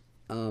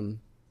 I'm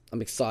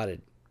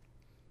excited.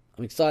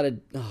 I'm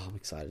excited.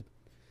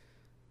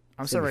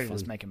 I'm so ready to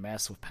just make a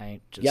mess with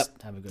paint. Just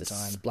have a good Just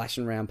time.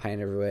 splashing around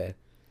paint everywhere.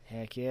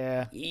 Heck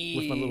yeah.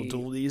 With my little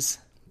dualies.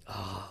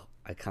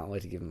 I can't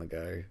wait to give them a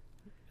go.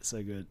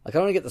 So good. Like, I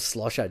don't want to get the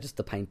slosher, just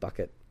the paint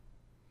bucket.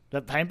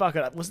 That paint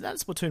bucket, wasn't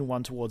that Splatoon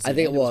 1 towards the I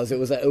think it end? was. It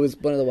was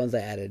one of the ones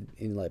they added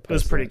in like. It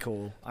was pretty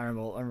post-launch. cool. I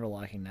remember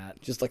liking that.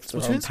 Just like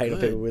throwing Splatoon's paint on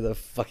good. people with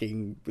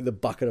a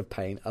bucket of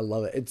paint. I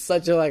love it. It's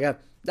such a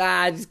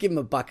just give them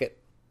a bucket.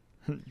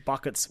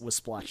 Buckets with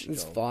splash.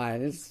 It's Joel.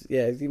 fine.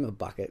 Give them a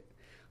bucket.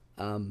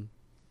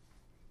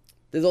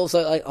 There's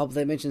also like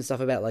they mentioned stuff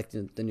about like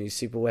the new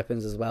super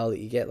weapons as well that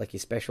you get, like your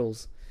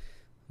specials.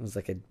 There's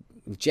like a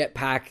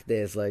jetpack.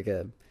 There's like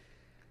a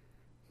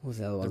what was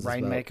the other one?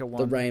 Rainmaker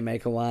one. The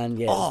Rainmaker one.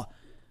 Yes. Oh,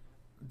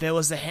 there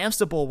was the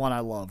hamster ball one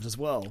I loved as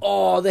well.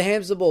 Oh, the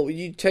hamster ball.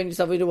 You turn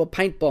yourself into a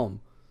paint bomb.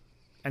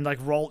 And like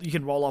you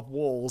can roll up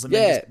walls and Yeah.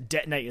 then just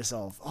detonate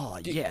yourself. Oh,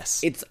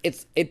 yes.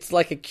 It's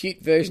like a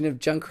cute version of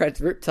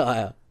Junkrat's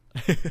Riptire.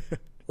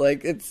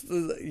 Like you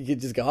can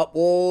just go up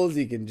walls.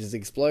 You can just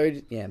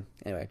explode. Yeah.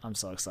 Anyway, I'm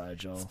so excited,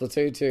 Joel.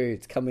 Splatoon 2.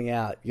 It's coming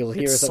out. You'll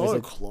hear It's us. so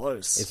obviously-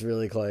 close. It's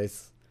really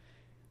close.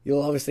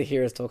 You'll obviously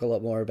hear us talk a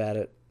lot more about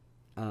it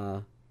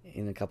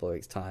in a couple of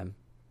weeks' time.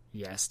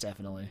 Yes,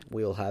 definitely.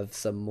 We'll have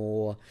some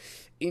more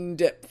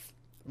in-depth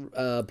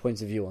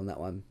points of view on that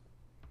one.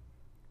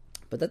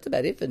 But that's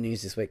about it for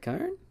news this week,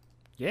 Karen.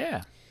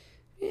 Yeah.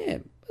 Yeah,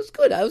 it was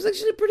good. It was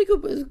actually a pretty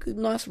good, it was a good,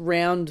 nice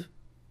round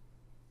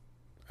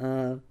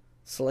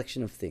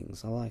selection of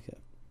things. I like it.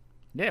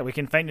 Yeah, we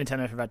can thank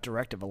Nintendo for that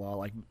directive a lot,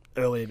 like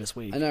earlier this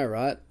week. I know,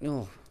 right?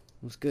 Oh,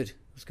 it was good. It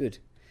was good.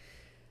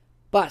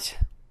 But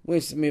we'll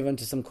just move on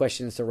to some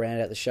questions to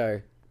round out the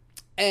show.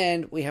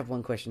 And we have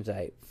one question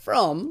today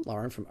from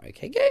Lauren from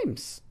OK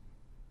Games,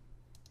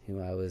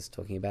 who I was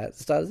talking about at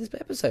the start of this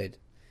episode.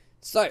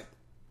 So,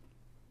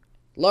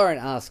 Lauren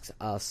asks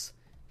us,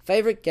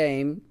 favorite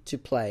game to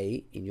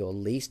play in your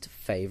least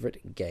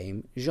favorite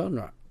game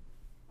genre?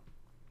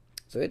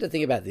 So we had to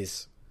think about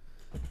this,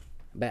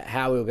 about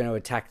how we were going to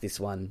attack this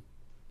one.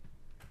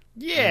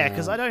 Yeah,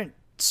 because I don't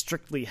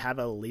strictly have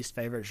a least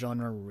favorite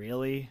genre,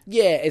 really.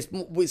 Yeah,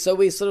 so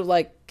we sort of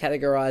like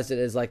categorized it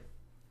as like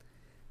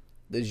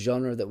the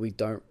genre that we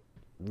don't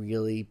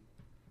really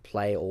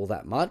play all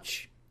that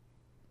much,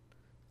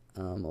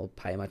 or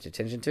pay much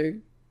attention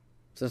to.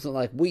 So it's not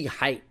like we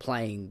hate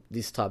playing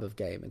this type of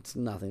game. It's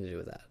nothing to do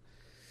with that.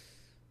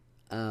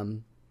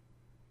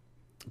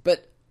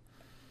 But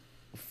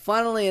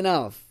funnily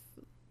enough,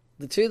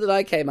 the two that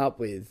I came up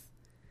with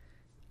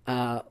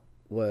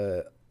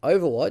were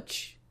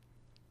Overwatch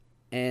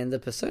and the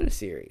Persona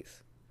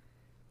series.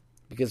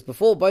 Because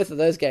before both of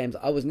those games,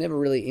 I was never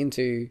really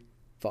into,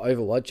 for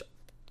Overwatch,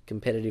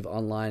 competitive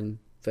online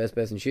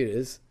first-person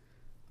shooters.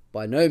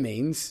 By no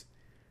means.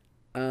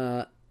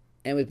 And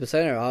with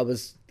Persona, I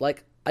was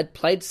like, I'd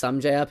played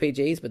some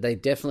JRPGs, but they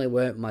definitely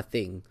weren't my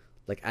thing,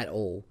 like, at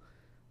all.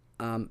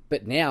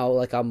 But now,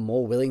 like, I'm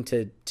more willing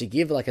to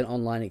give, like, an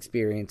online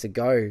experience a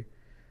go.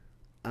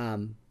 I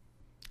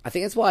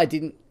think that's why I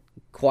didn't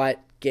quite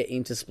get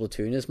into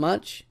Splatoon as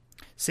much.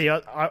 See,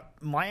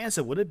 my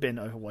answer would have been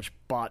Overwatch,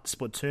 but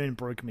Splatoon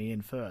broke me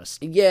in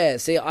first. Yeah,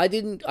 see, I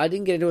didn't get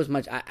into it as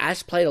much.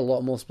 Ash played a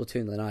lot more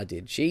Splatoon than I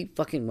did. She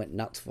fucking went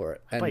nuts for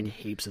it. I played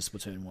heaps of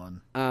Splatoon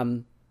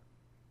 1.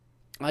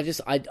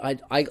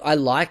 I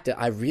liked it.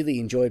 I really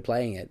enjoyed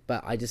playing it,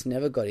 but I just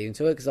never got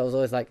into it because I was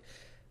always like,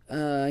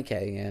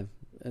 okay,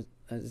 yeah,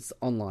 it's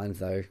online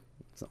though.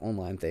 It's an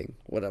online thing.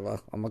 Whatever.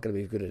 I'm not going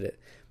to be good at it.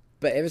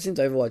 But ever since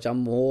Overwatch,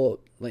 I'm more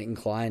like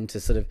inclined to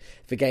sort of,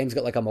 if a game's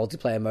got like a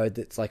multiplayer mode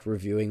that's like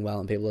reviewing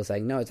well and people are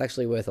saying, no, it's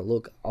actually worth a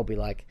look, I'll be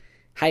like,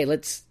 hey,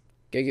 let's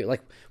go get,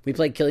 like, we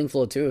played Killing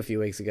Floor 2 a few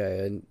weeks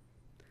ago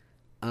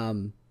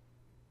and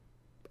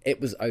it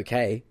was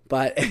okay,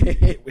 but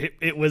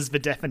it was the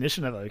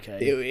definition of okay.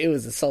 It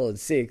was a solid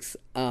 6.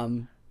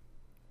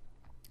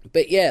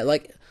 But yeah,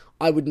 like,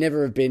 I would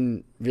never have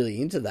been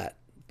really into that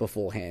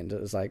beforehand.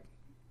 It was like,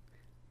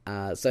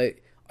 so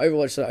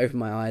Overwatch sort of opened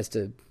my eyes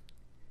to,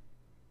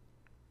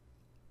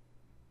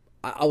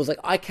 I was like,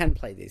 I can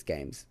play these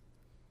games.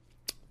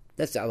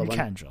 That's the other one.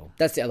 Can, Joel.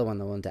 That's the other one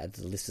I wanted to add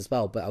to the list as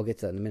well, but I'll get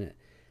to that in a minute.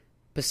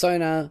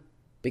 Persona,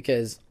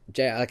 because,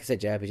 like I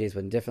said, JRPGs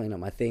were definitely not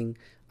my thing.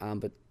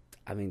 But,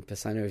 I mean,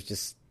 Persona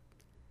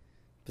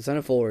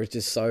 4 is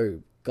just so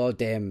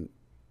goddamn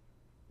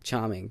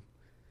charming.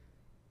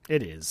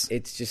 It is.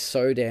 It's just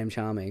so damn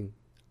charming.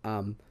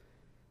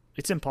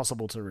 It's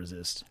impossible to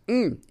resist.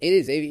 It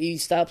is. You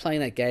start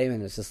playing that game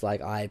and it's just like,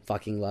 I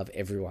fucking love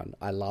everyone.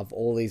 I love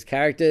all these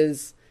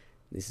characters.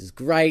 This is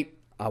great.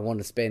 I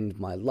want to spend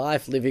my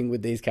life living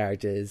with these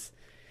characters.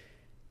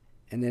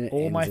 And then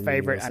all my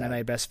favorite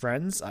anime best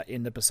friends are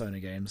in the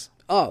Persona games.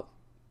 Oh,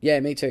 yeah,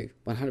 me too.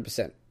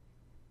 100%.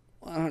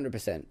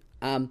 100%.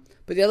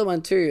 But the other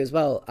one too, as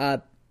well.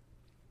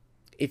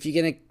 If we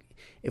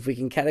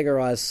can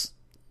categorize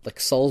like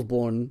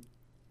Soulsborne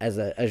as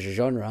a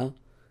genre,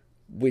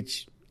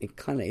 which it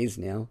kind of is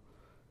now.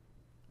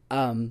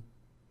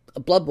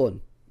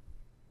 Bloodborne.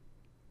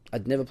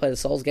 I'd never played a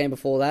Souls game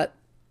before that.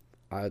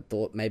 I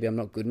thought maybe I'm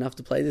not good enough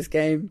to play this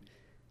game.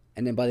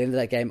 And then by the end of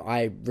that game,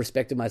 I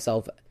respected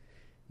myself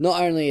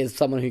not only as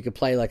someone who could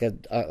play like a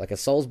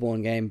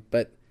Soulsborne game,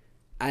 but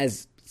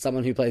as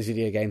someone who plays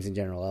video games in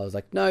general. I was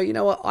like, no, you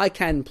know what? I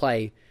can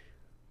play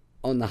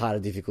on the harder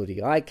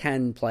difficulty. I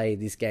can play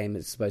this game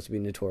that's supposed to be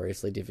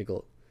notoriously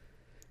difficult.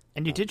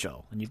 And you did,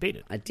 Joel, and you beat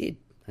it. I did.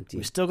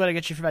 We still got to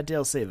get you for that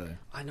DLC, though.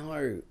 I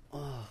know.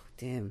 Oh,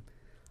 damn.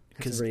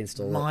 Because,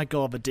 reinstall my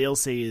God, the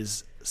DLC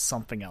is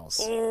something else.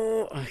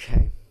 Oh,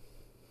 okay.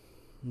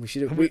 We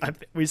should have.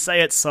 We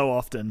say it so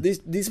often.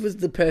 This was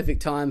the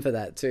perfect time for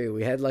that too.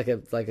 We had like a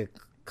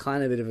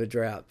kind of bit of a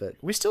drought, but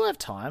we still have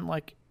time.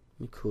 Like,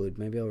 we could.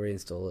 Maybe I'll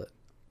reinstall it.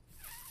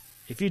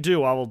 If you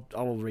do, I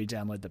will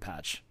re-download the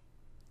patch.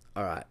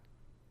 All right.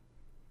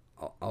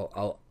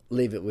 I'll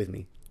leave it with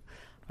me.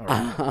 All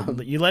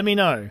right. You let me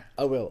know.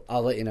 I will.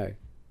 I'll let you know.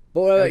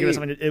 But what about you?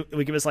 It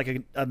would give us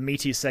like a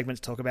meaty segment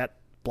to talk about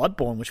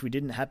Bloodborne, which we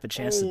didn't have the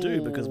chance to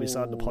do because we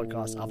started the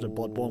podcast after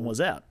Bloodborne was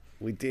out.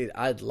 We did.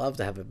 I'd love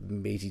to have a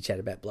meaty chat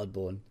about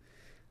Bloodborne.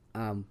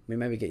 We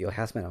maybe get your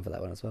housemate on for that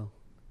one as well.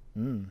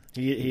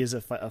 He is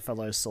a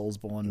fellow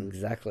Soulsborne.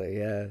 Exactly.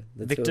 Yeah.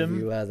 The victim,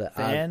 two of you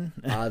fan.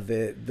 are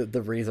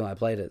the reason I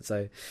played it.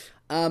 So,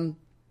 but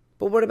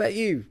what about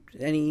you?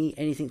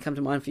 Anything come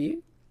to mind for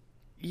you?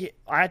 Yeah,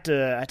 I had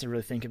to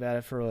really think about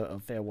it for a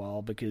fair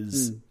while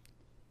because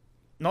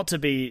not to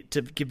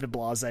give a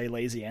blasé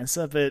lazy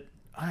answer, but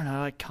I don't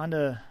know. I kind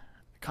of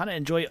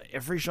enjoy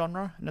every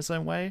genre in its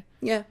own way.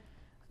 Yeah.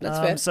 That's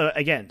fair. So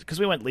again, because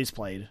we went least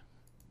played,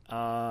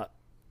 because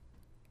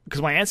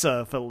my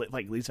answer for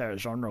like least favorite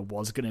genre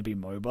was going to be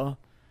MOBA.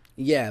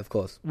 Yeah, of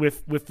course.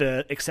 With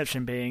the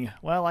exception being,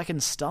 well, I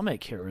can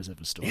stomach Heroes of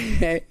the Storm.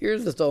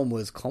 Heroes of the Storm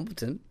was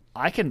competent.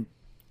 I can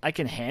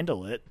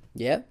handle it.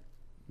 Yeah,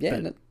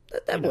 but,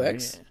 that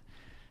works.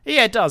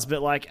 Yeah, it does.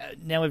 But like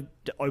now we've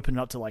opened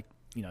up to like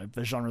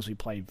the genres we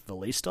play the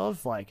least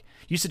of. Like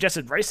you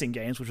suggested racing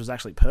games, which was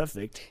actually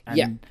perfect. And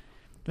yeah.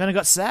 Then I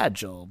got sad,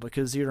 Joel,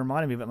 because you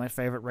reminded me about my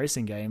favorite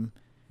racing game.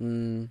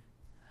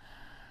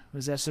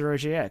 Was F-Zero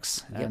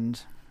GX,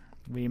 and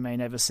we may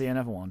never see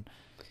another one.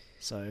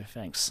 So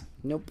thanks.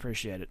 Nope.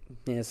 Appreciate it.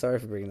 Yeah, sorry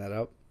for bringing that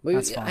up.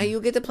 That's fine. Hey, you'll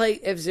get to play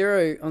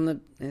F-Zero on the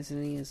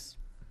SNES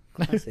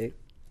Classic.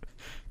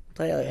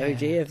 Play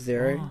OG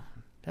F-Zero. Oh,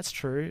 that's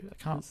true. I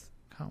can't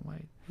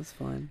wait. That's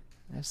fine.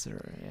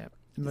 F-Zero, yeah.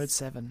 Mode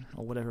 7,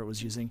 or whatever it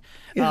was using.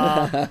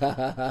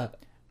 I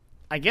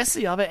guess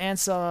the other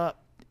answer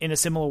in a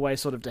similar way,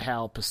 sort of to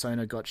how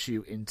Persona got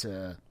you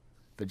into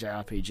the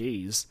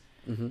JRPGs,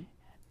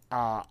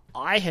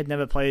 I had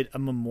never played a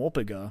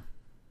Momorpega,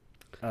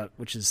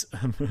 which is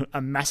a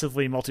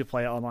massively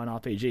multiplayer online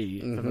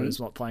RPG for those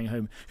not playing at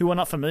home who are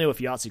not familiar with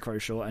Yahtzee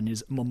Croshaw and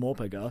his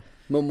Momorpega.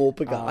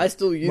 Momorpega. I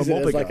still use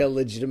it as like a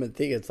legitimate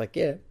thing. It's like,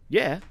 yeah,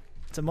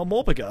 it's a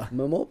Momorpega.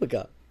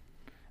 Momorpega.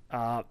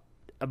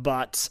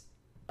 But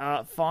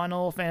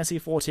Final Fantasy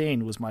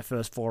XIV was my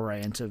first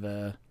foray into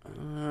that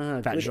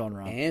good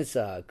genre.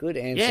 Good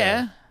answer.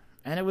 Yeah,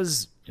 and it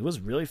was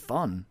really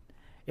fun.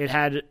 It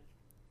had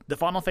the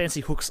Final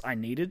Fantasy hooks I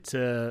needed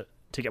to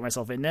get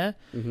myself in there,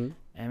 and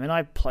then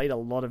I played a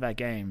lot of that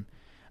game.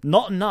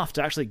 Not enough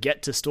to actually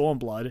get to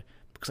Stormblood,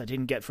 because I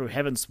didn't get through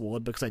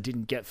Heavensward, because I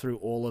didn't get through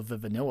all of the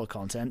vanilla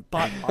content,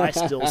 but I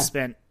still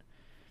spent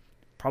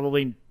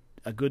probably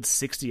a good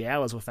 60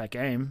 hours with that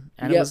game,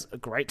 and it was a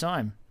great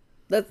time.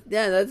 That's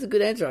a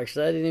good answer,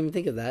 actually. I didn't even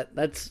think of that.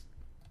 That's,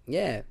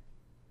 good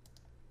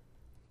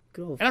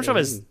old And I'm sure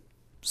there's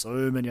so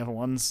many other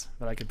ones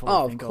that I could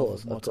probably think of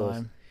with more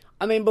time.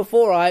 I mean,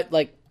 before I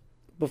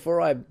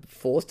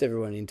forced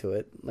everyone into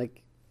it,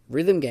 like,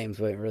 rhythm games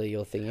weren't really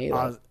your thing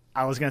either.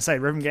 I was going to say,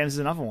 rhythm games is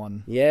another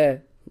one. Yeah.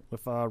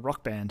 With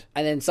Rock Band.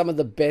 And then some of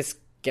the best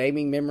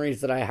gaming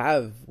memories that I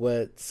have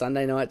were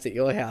Sunday nights at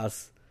your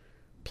house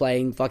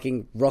playing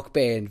fucking Rock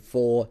Band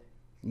for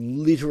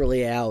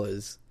literally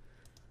hours.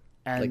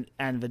 And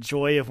the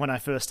joy of when I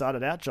first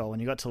started out, Joel, when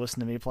you got to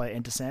listen to me play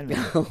Enter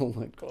Sandman. Oh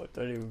my god,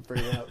 don't even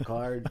bring it up,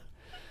 card.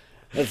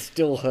 It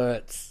still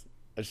hurts.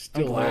 It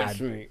still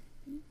hurts me.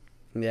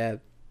 Yeah.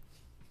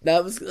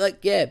 That was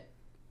like, I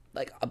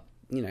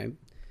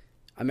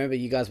remember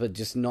you guys were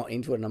just not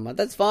into it, and I'm like,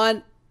 that's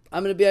fine.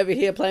 I'm going to be over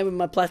here playing with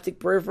my plastic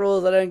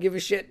peripherals. I don't give a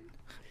shit.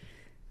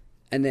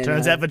 And then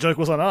turns out the joke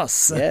was on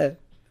us. Yeah. And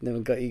then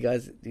we got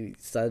you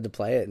started to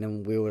play it, and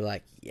then we were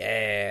like,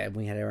 yeah, and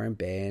we had our own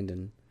band,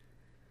 and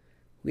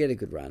we had a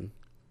good run.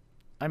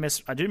 I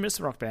do miss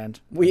the Rock Band.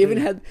 We even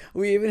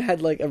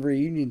had like a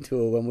reunion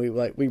tour when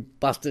we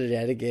busted it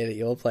out again at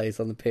your place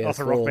on the PS4. Off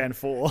of Rock Band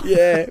 4.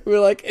 Yeah, we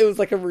were like, it was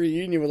like a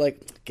reunion. We're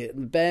like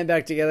getting the band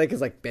back together because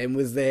like Ben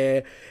was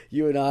there,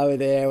 you and I were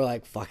there. We're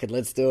like, fuck it,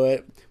 let's do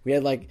it. We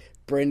had like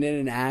Brendan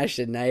and Ash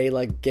and they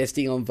like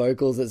guesting on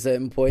vocals at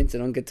certain points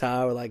and on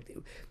guitar. We're like,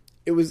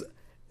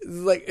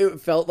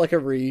 it felt like a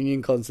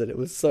reunion concert. It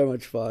was so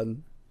much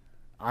fun.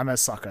 I'm a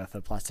sucker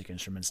for plastic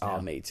instruments now.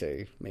 Oh, me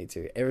too.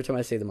 Every time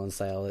I see them on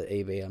sale at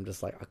EB, I'm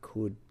just like, I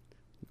could,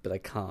 but I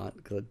can't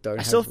because I don't.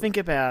 I still think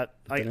about.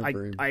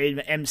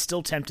 I am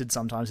still tempted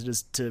sometimes to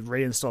just to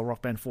reinstall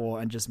Rock Band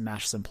 4 and just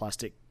mash some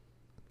plastic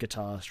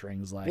guitar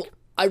strings, just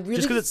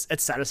because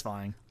it's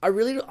satisfying. I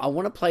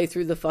want to play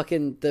through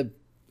the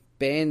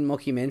band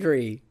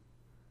mockumentary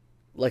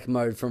like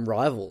mode from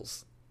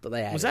Rivals that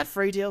they had. Was that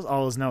free deals?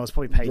 Oh, no, it was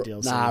probably paid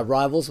deals. Nah,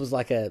 Rivals was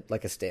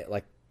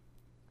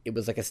it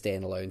was like a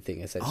standalone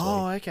thing, essentially.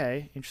 Oh,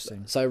 okay.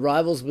 Interesting. So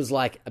Rivals was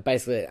like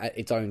basically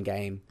its own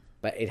game,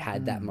 but it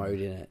had that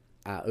mode in it.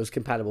 It was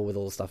compatible with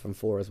all the stuff from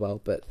 4 as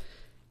well, but...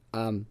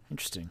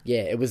 interesting.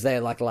 Yeah, it was their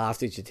like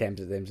last-ditch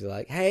attempt at them to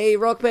like, hey,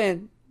 Rock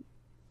Band!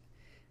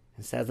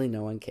 And sadly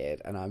no one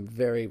cared, and I'm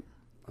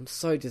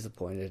so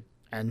disappointed.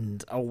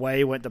 And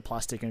away went the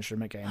plastic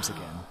instrument games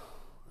again.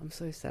 I'm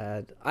so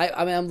sad.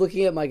 I mean, I'm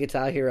looking at my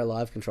Guitar Hero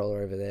Live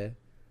controller over there.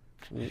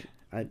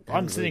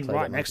 I'm sitting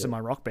right next to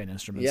my Rock Band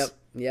instruments.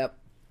 Yep.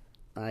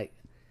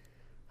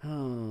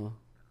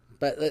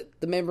 But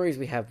the memories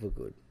we have were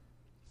good.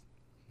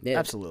 Yeah,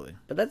 absolutely.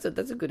 But that's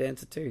a good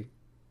answer too.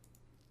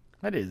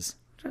 That is.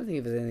 I'm trying to think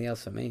if there's anything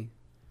else for me.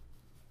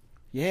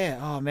 Yeah.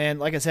 Oh man,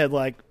 like I said,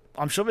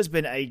 I'm sure there's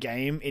been a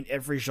game in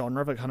every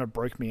genre that kind of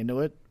broke me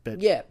into it.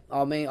 But yeah,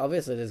 I mean,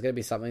 obviously there's going to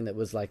be something that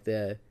was like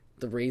the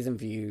reason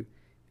for you,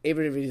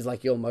 even if it is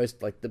like your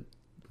most like the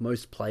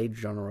most played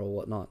genre or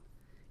whatnot.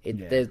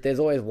 There's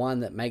always one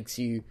that makes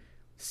you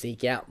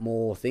seek out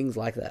more things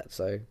like that.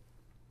 So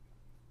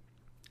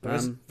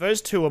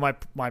those two are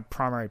my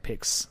primary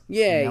picks.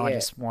 Yeah, now I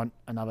just want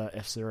another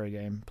F-Zero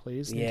game,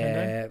 please.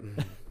 Yeah.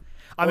 Nintendo.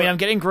 I mean, I'm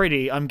getting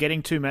greedy. I'm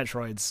getting 2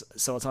 Metroids,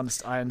 so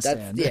I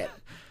understand.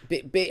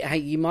 Hey,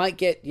 you might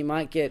get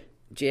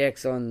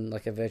GX on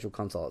like a virtual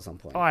console at some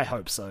point. I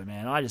hope so,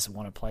 man. I just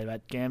want to play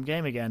that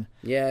game again.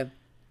 Yeah,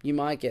 you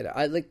might get it.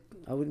 I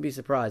wouldn't be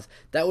surprised.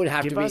 That would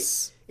have to be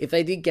if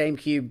they did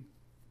GameCube.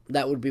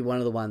 That would be one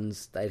of the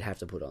ones they'd have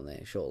to put on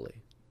there, surely.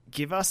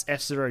 Give us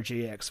F-Zero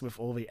GX with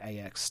all the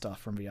AX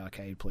stuff from the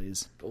arcade,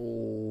 please.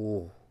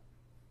 Oh.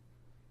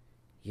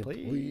 Yeah,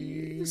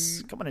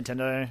 please. Come on,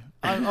 Nintendo.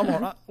 I'm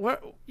all right.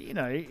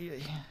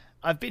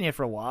 I've been here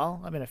for a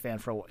while. I've been a fan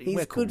for a while.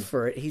 He's good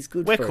for it. He's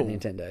good for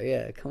Nintendo.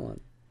 Yeah, come on.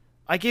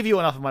 I give you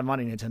enough of my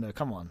money, Nintendo.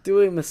 Come on.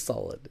 Do him a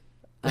solid.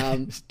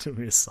 Do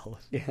me a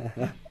solid.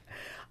 Yeah.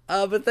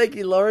 But thank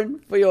you, Lauren,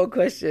 for your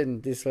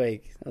question this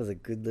week. That was a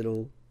good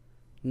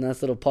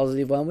nice little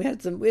positive one. We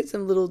had some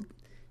little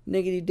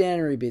negative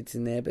downery bits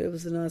in there, but it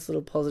was a nice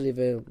little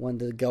positive one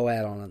to go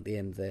out on at the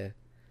end there.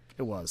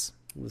 It was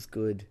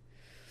good.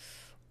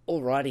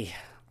 Alrighty,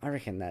 I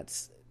reckon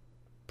that's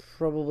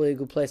probably a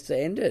good place to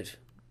end it.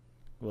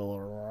 we'll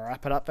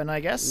wrap it up then, I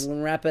guess.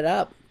 We'll wrap it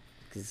up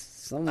because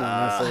someone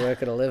has to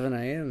work at 11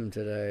 a.m.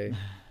 today.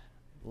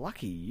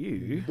 Lucky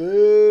you.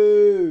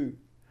 Boo!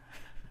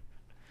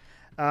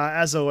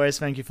 As always,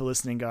 thank you for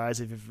listening, guys,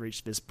 if you've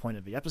reached this point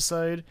of the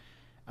episode.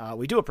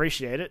 We do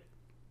appreciate it.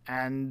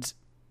 And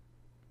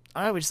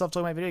I don't know, we just love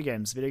talking about video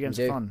games. Video games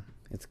are fun.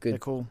 It's good. They're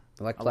cool.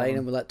 I like playing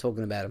them. We like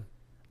talking about them.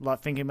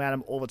 Like thinking about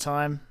them all the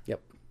time. Yep.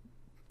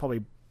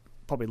 Probably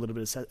a little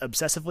bit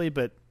obsessively,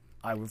 but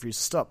I refuse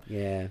to stop.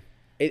 Yeah.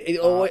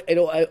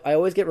 I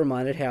always get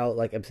reminded how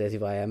like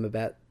obsessive I am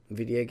about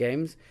video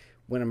games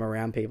when I'm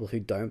around people who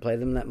don't play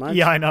them that much.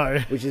 Yeah, I know.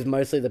 Which is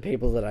mostly the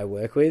people that I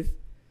work with.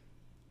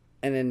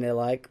 And then they're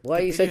like, why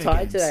are you so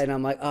tired today? And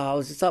I'm like, I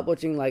was just up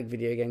watching like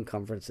video game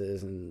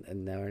conferences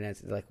and they were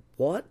announcing. They're like,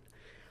 what?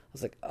 I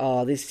was like,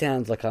 this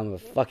sounds like I'm a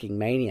fucking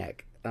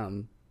maniac.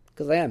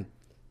 Because I am.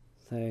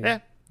 So, yeah.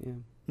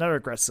 No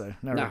regrets, though.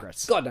 No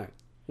regrets. God, no.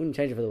 Wouldn't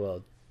change it for the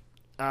world.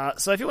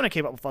 So if you want to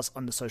keep up with us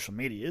on the social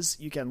medias,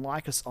 you can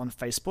like us on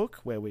Facebook,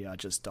 where we are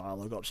just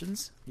Dialogue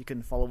Options. You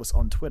can follow us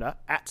on Twitter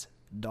at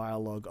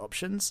Dialogue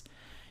Options.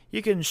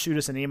 You can shoot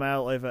us an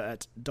email over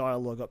at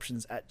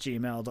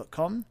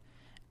dialogueoptions@gmail.com.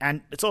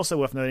 And it's also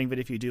worth noting that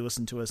if you do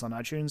listen to us on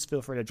iTunes,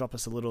 feel free to drop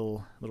us a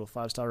little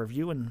 5-star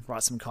review and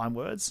write some kind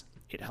words.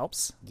 It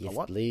helps a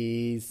lot.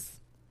 Please.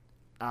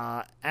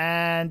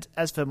 And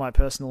as for my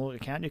personal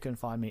account, you can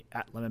find me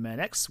at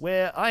LemonManX,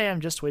 where I am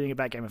just tweeting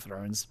about Game of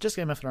Thrones. Just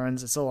Game of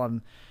Thrones. It's all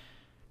I'm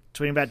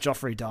tweeting about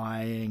Joffrey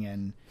dying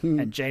and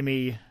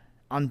Jaime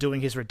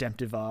undoing his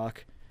redemptive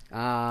arc.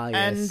 Yes.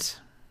 And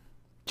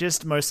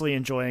just mostly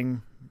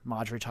enjoying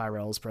Marjorie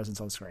Tyrell's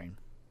presence on screen.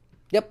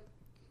 Yep.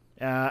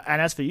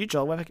 And as for you,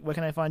 Joel, where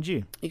can I find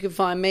you? You can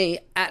find me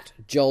at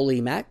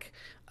JolieMac,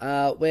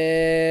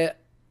 where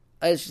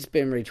I've just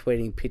been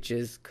retweeting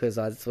pictures because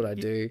that's what I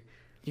do.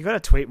 You got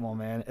to tweet more,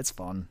 man. It's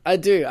fun. I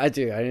do. I need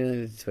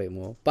to tweet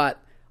more.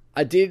 But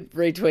I did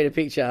retweet a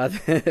picture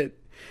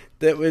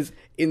that was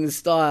in the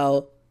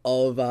style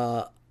of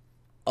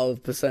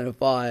Persona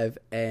 5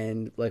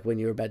 and like when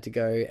you're about to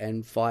go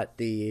and fight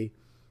the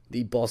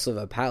boss of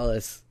a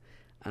palace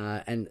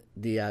and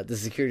the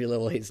security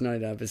level hits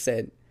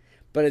 99%.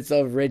 But it's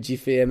of Reggie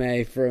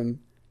Fils-Aimé from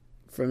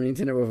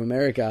Nintendo of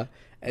America.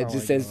 And it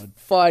just says, God.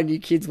 Fine, you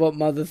kids want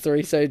Mother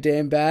 3 so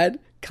damn bad?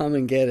 Come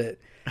and get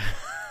it.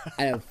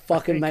 And it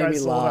fucking made me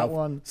laugh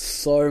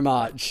so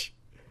much.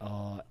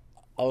 I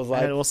was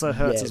like, and it also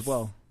hurts as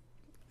well.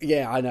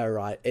 Yeah, I know,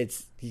 right?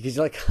 It's because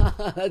you're like,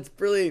 that's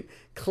brilliant.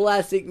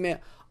 Classic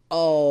man.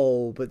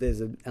 Oh, but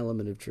there's an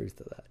element of truth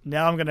to that.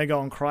 Now I'm going to go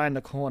and cry in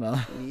the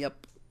corner.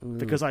 Yep.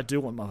 Because I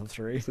do want Mother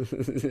 3.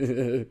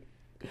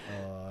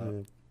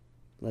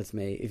 That's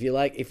me. If you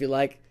like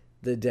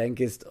the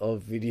dankest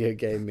of video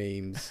game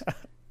memes,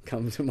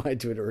 come to my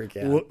Twitter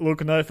account.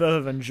 Look no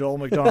further than Joel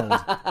McDonald.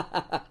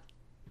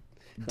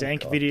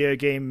 Dank video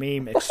game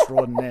meme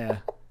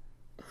extraordinaire.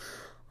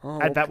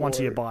 Add that one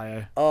to your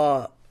bio.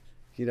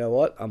 You know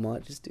what? I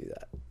might just do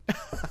that.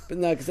 But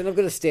no, because then I've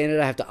got a standard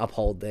I have to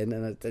uphold then,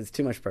 and it's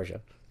too much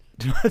pressure.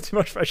 Too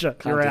much pressure.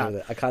 You're out.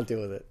 I can't deal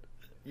with it.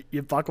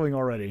 You're buckling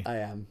already. I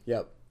am.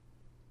 Yep.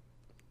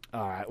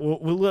 All right.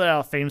 We'll let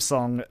our theme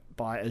song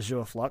by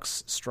Azure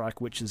Flux,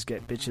 Strike Witches,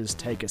 Get Bitches,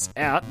 take us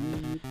out.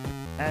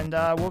 And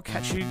we'll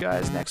catch you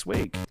guys next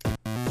week.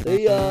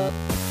 See ya.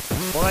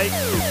 Bye.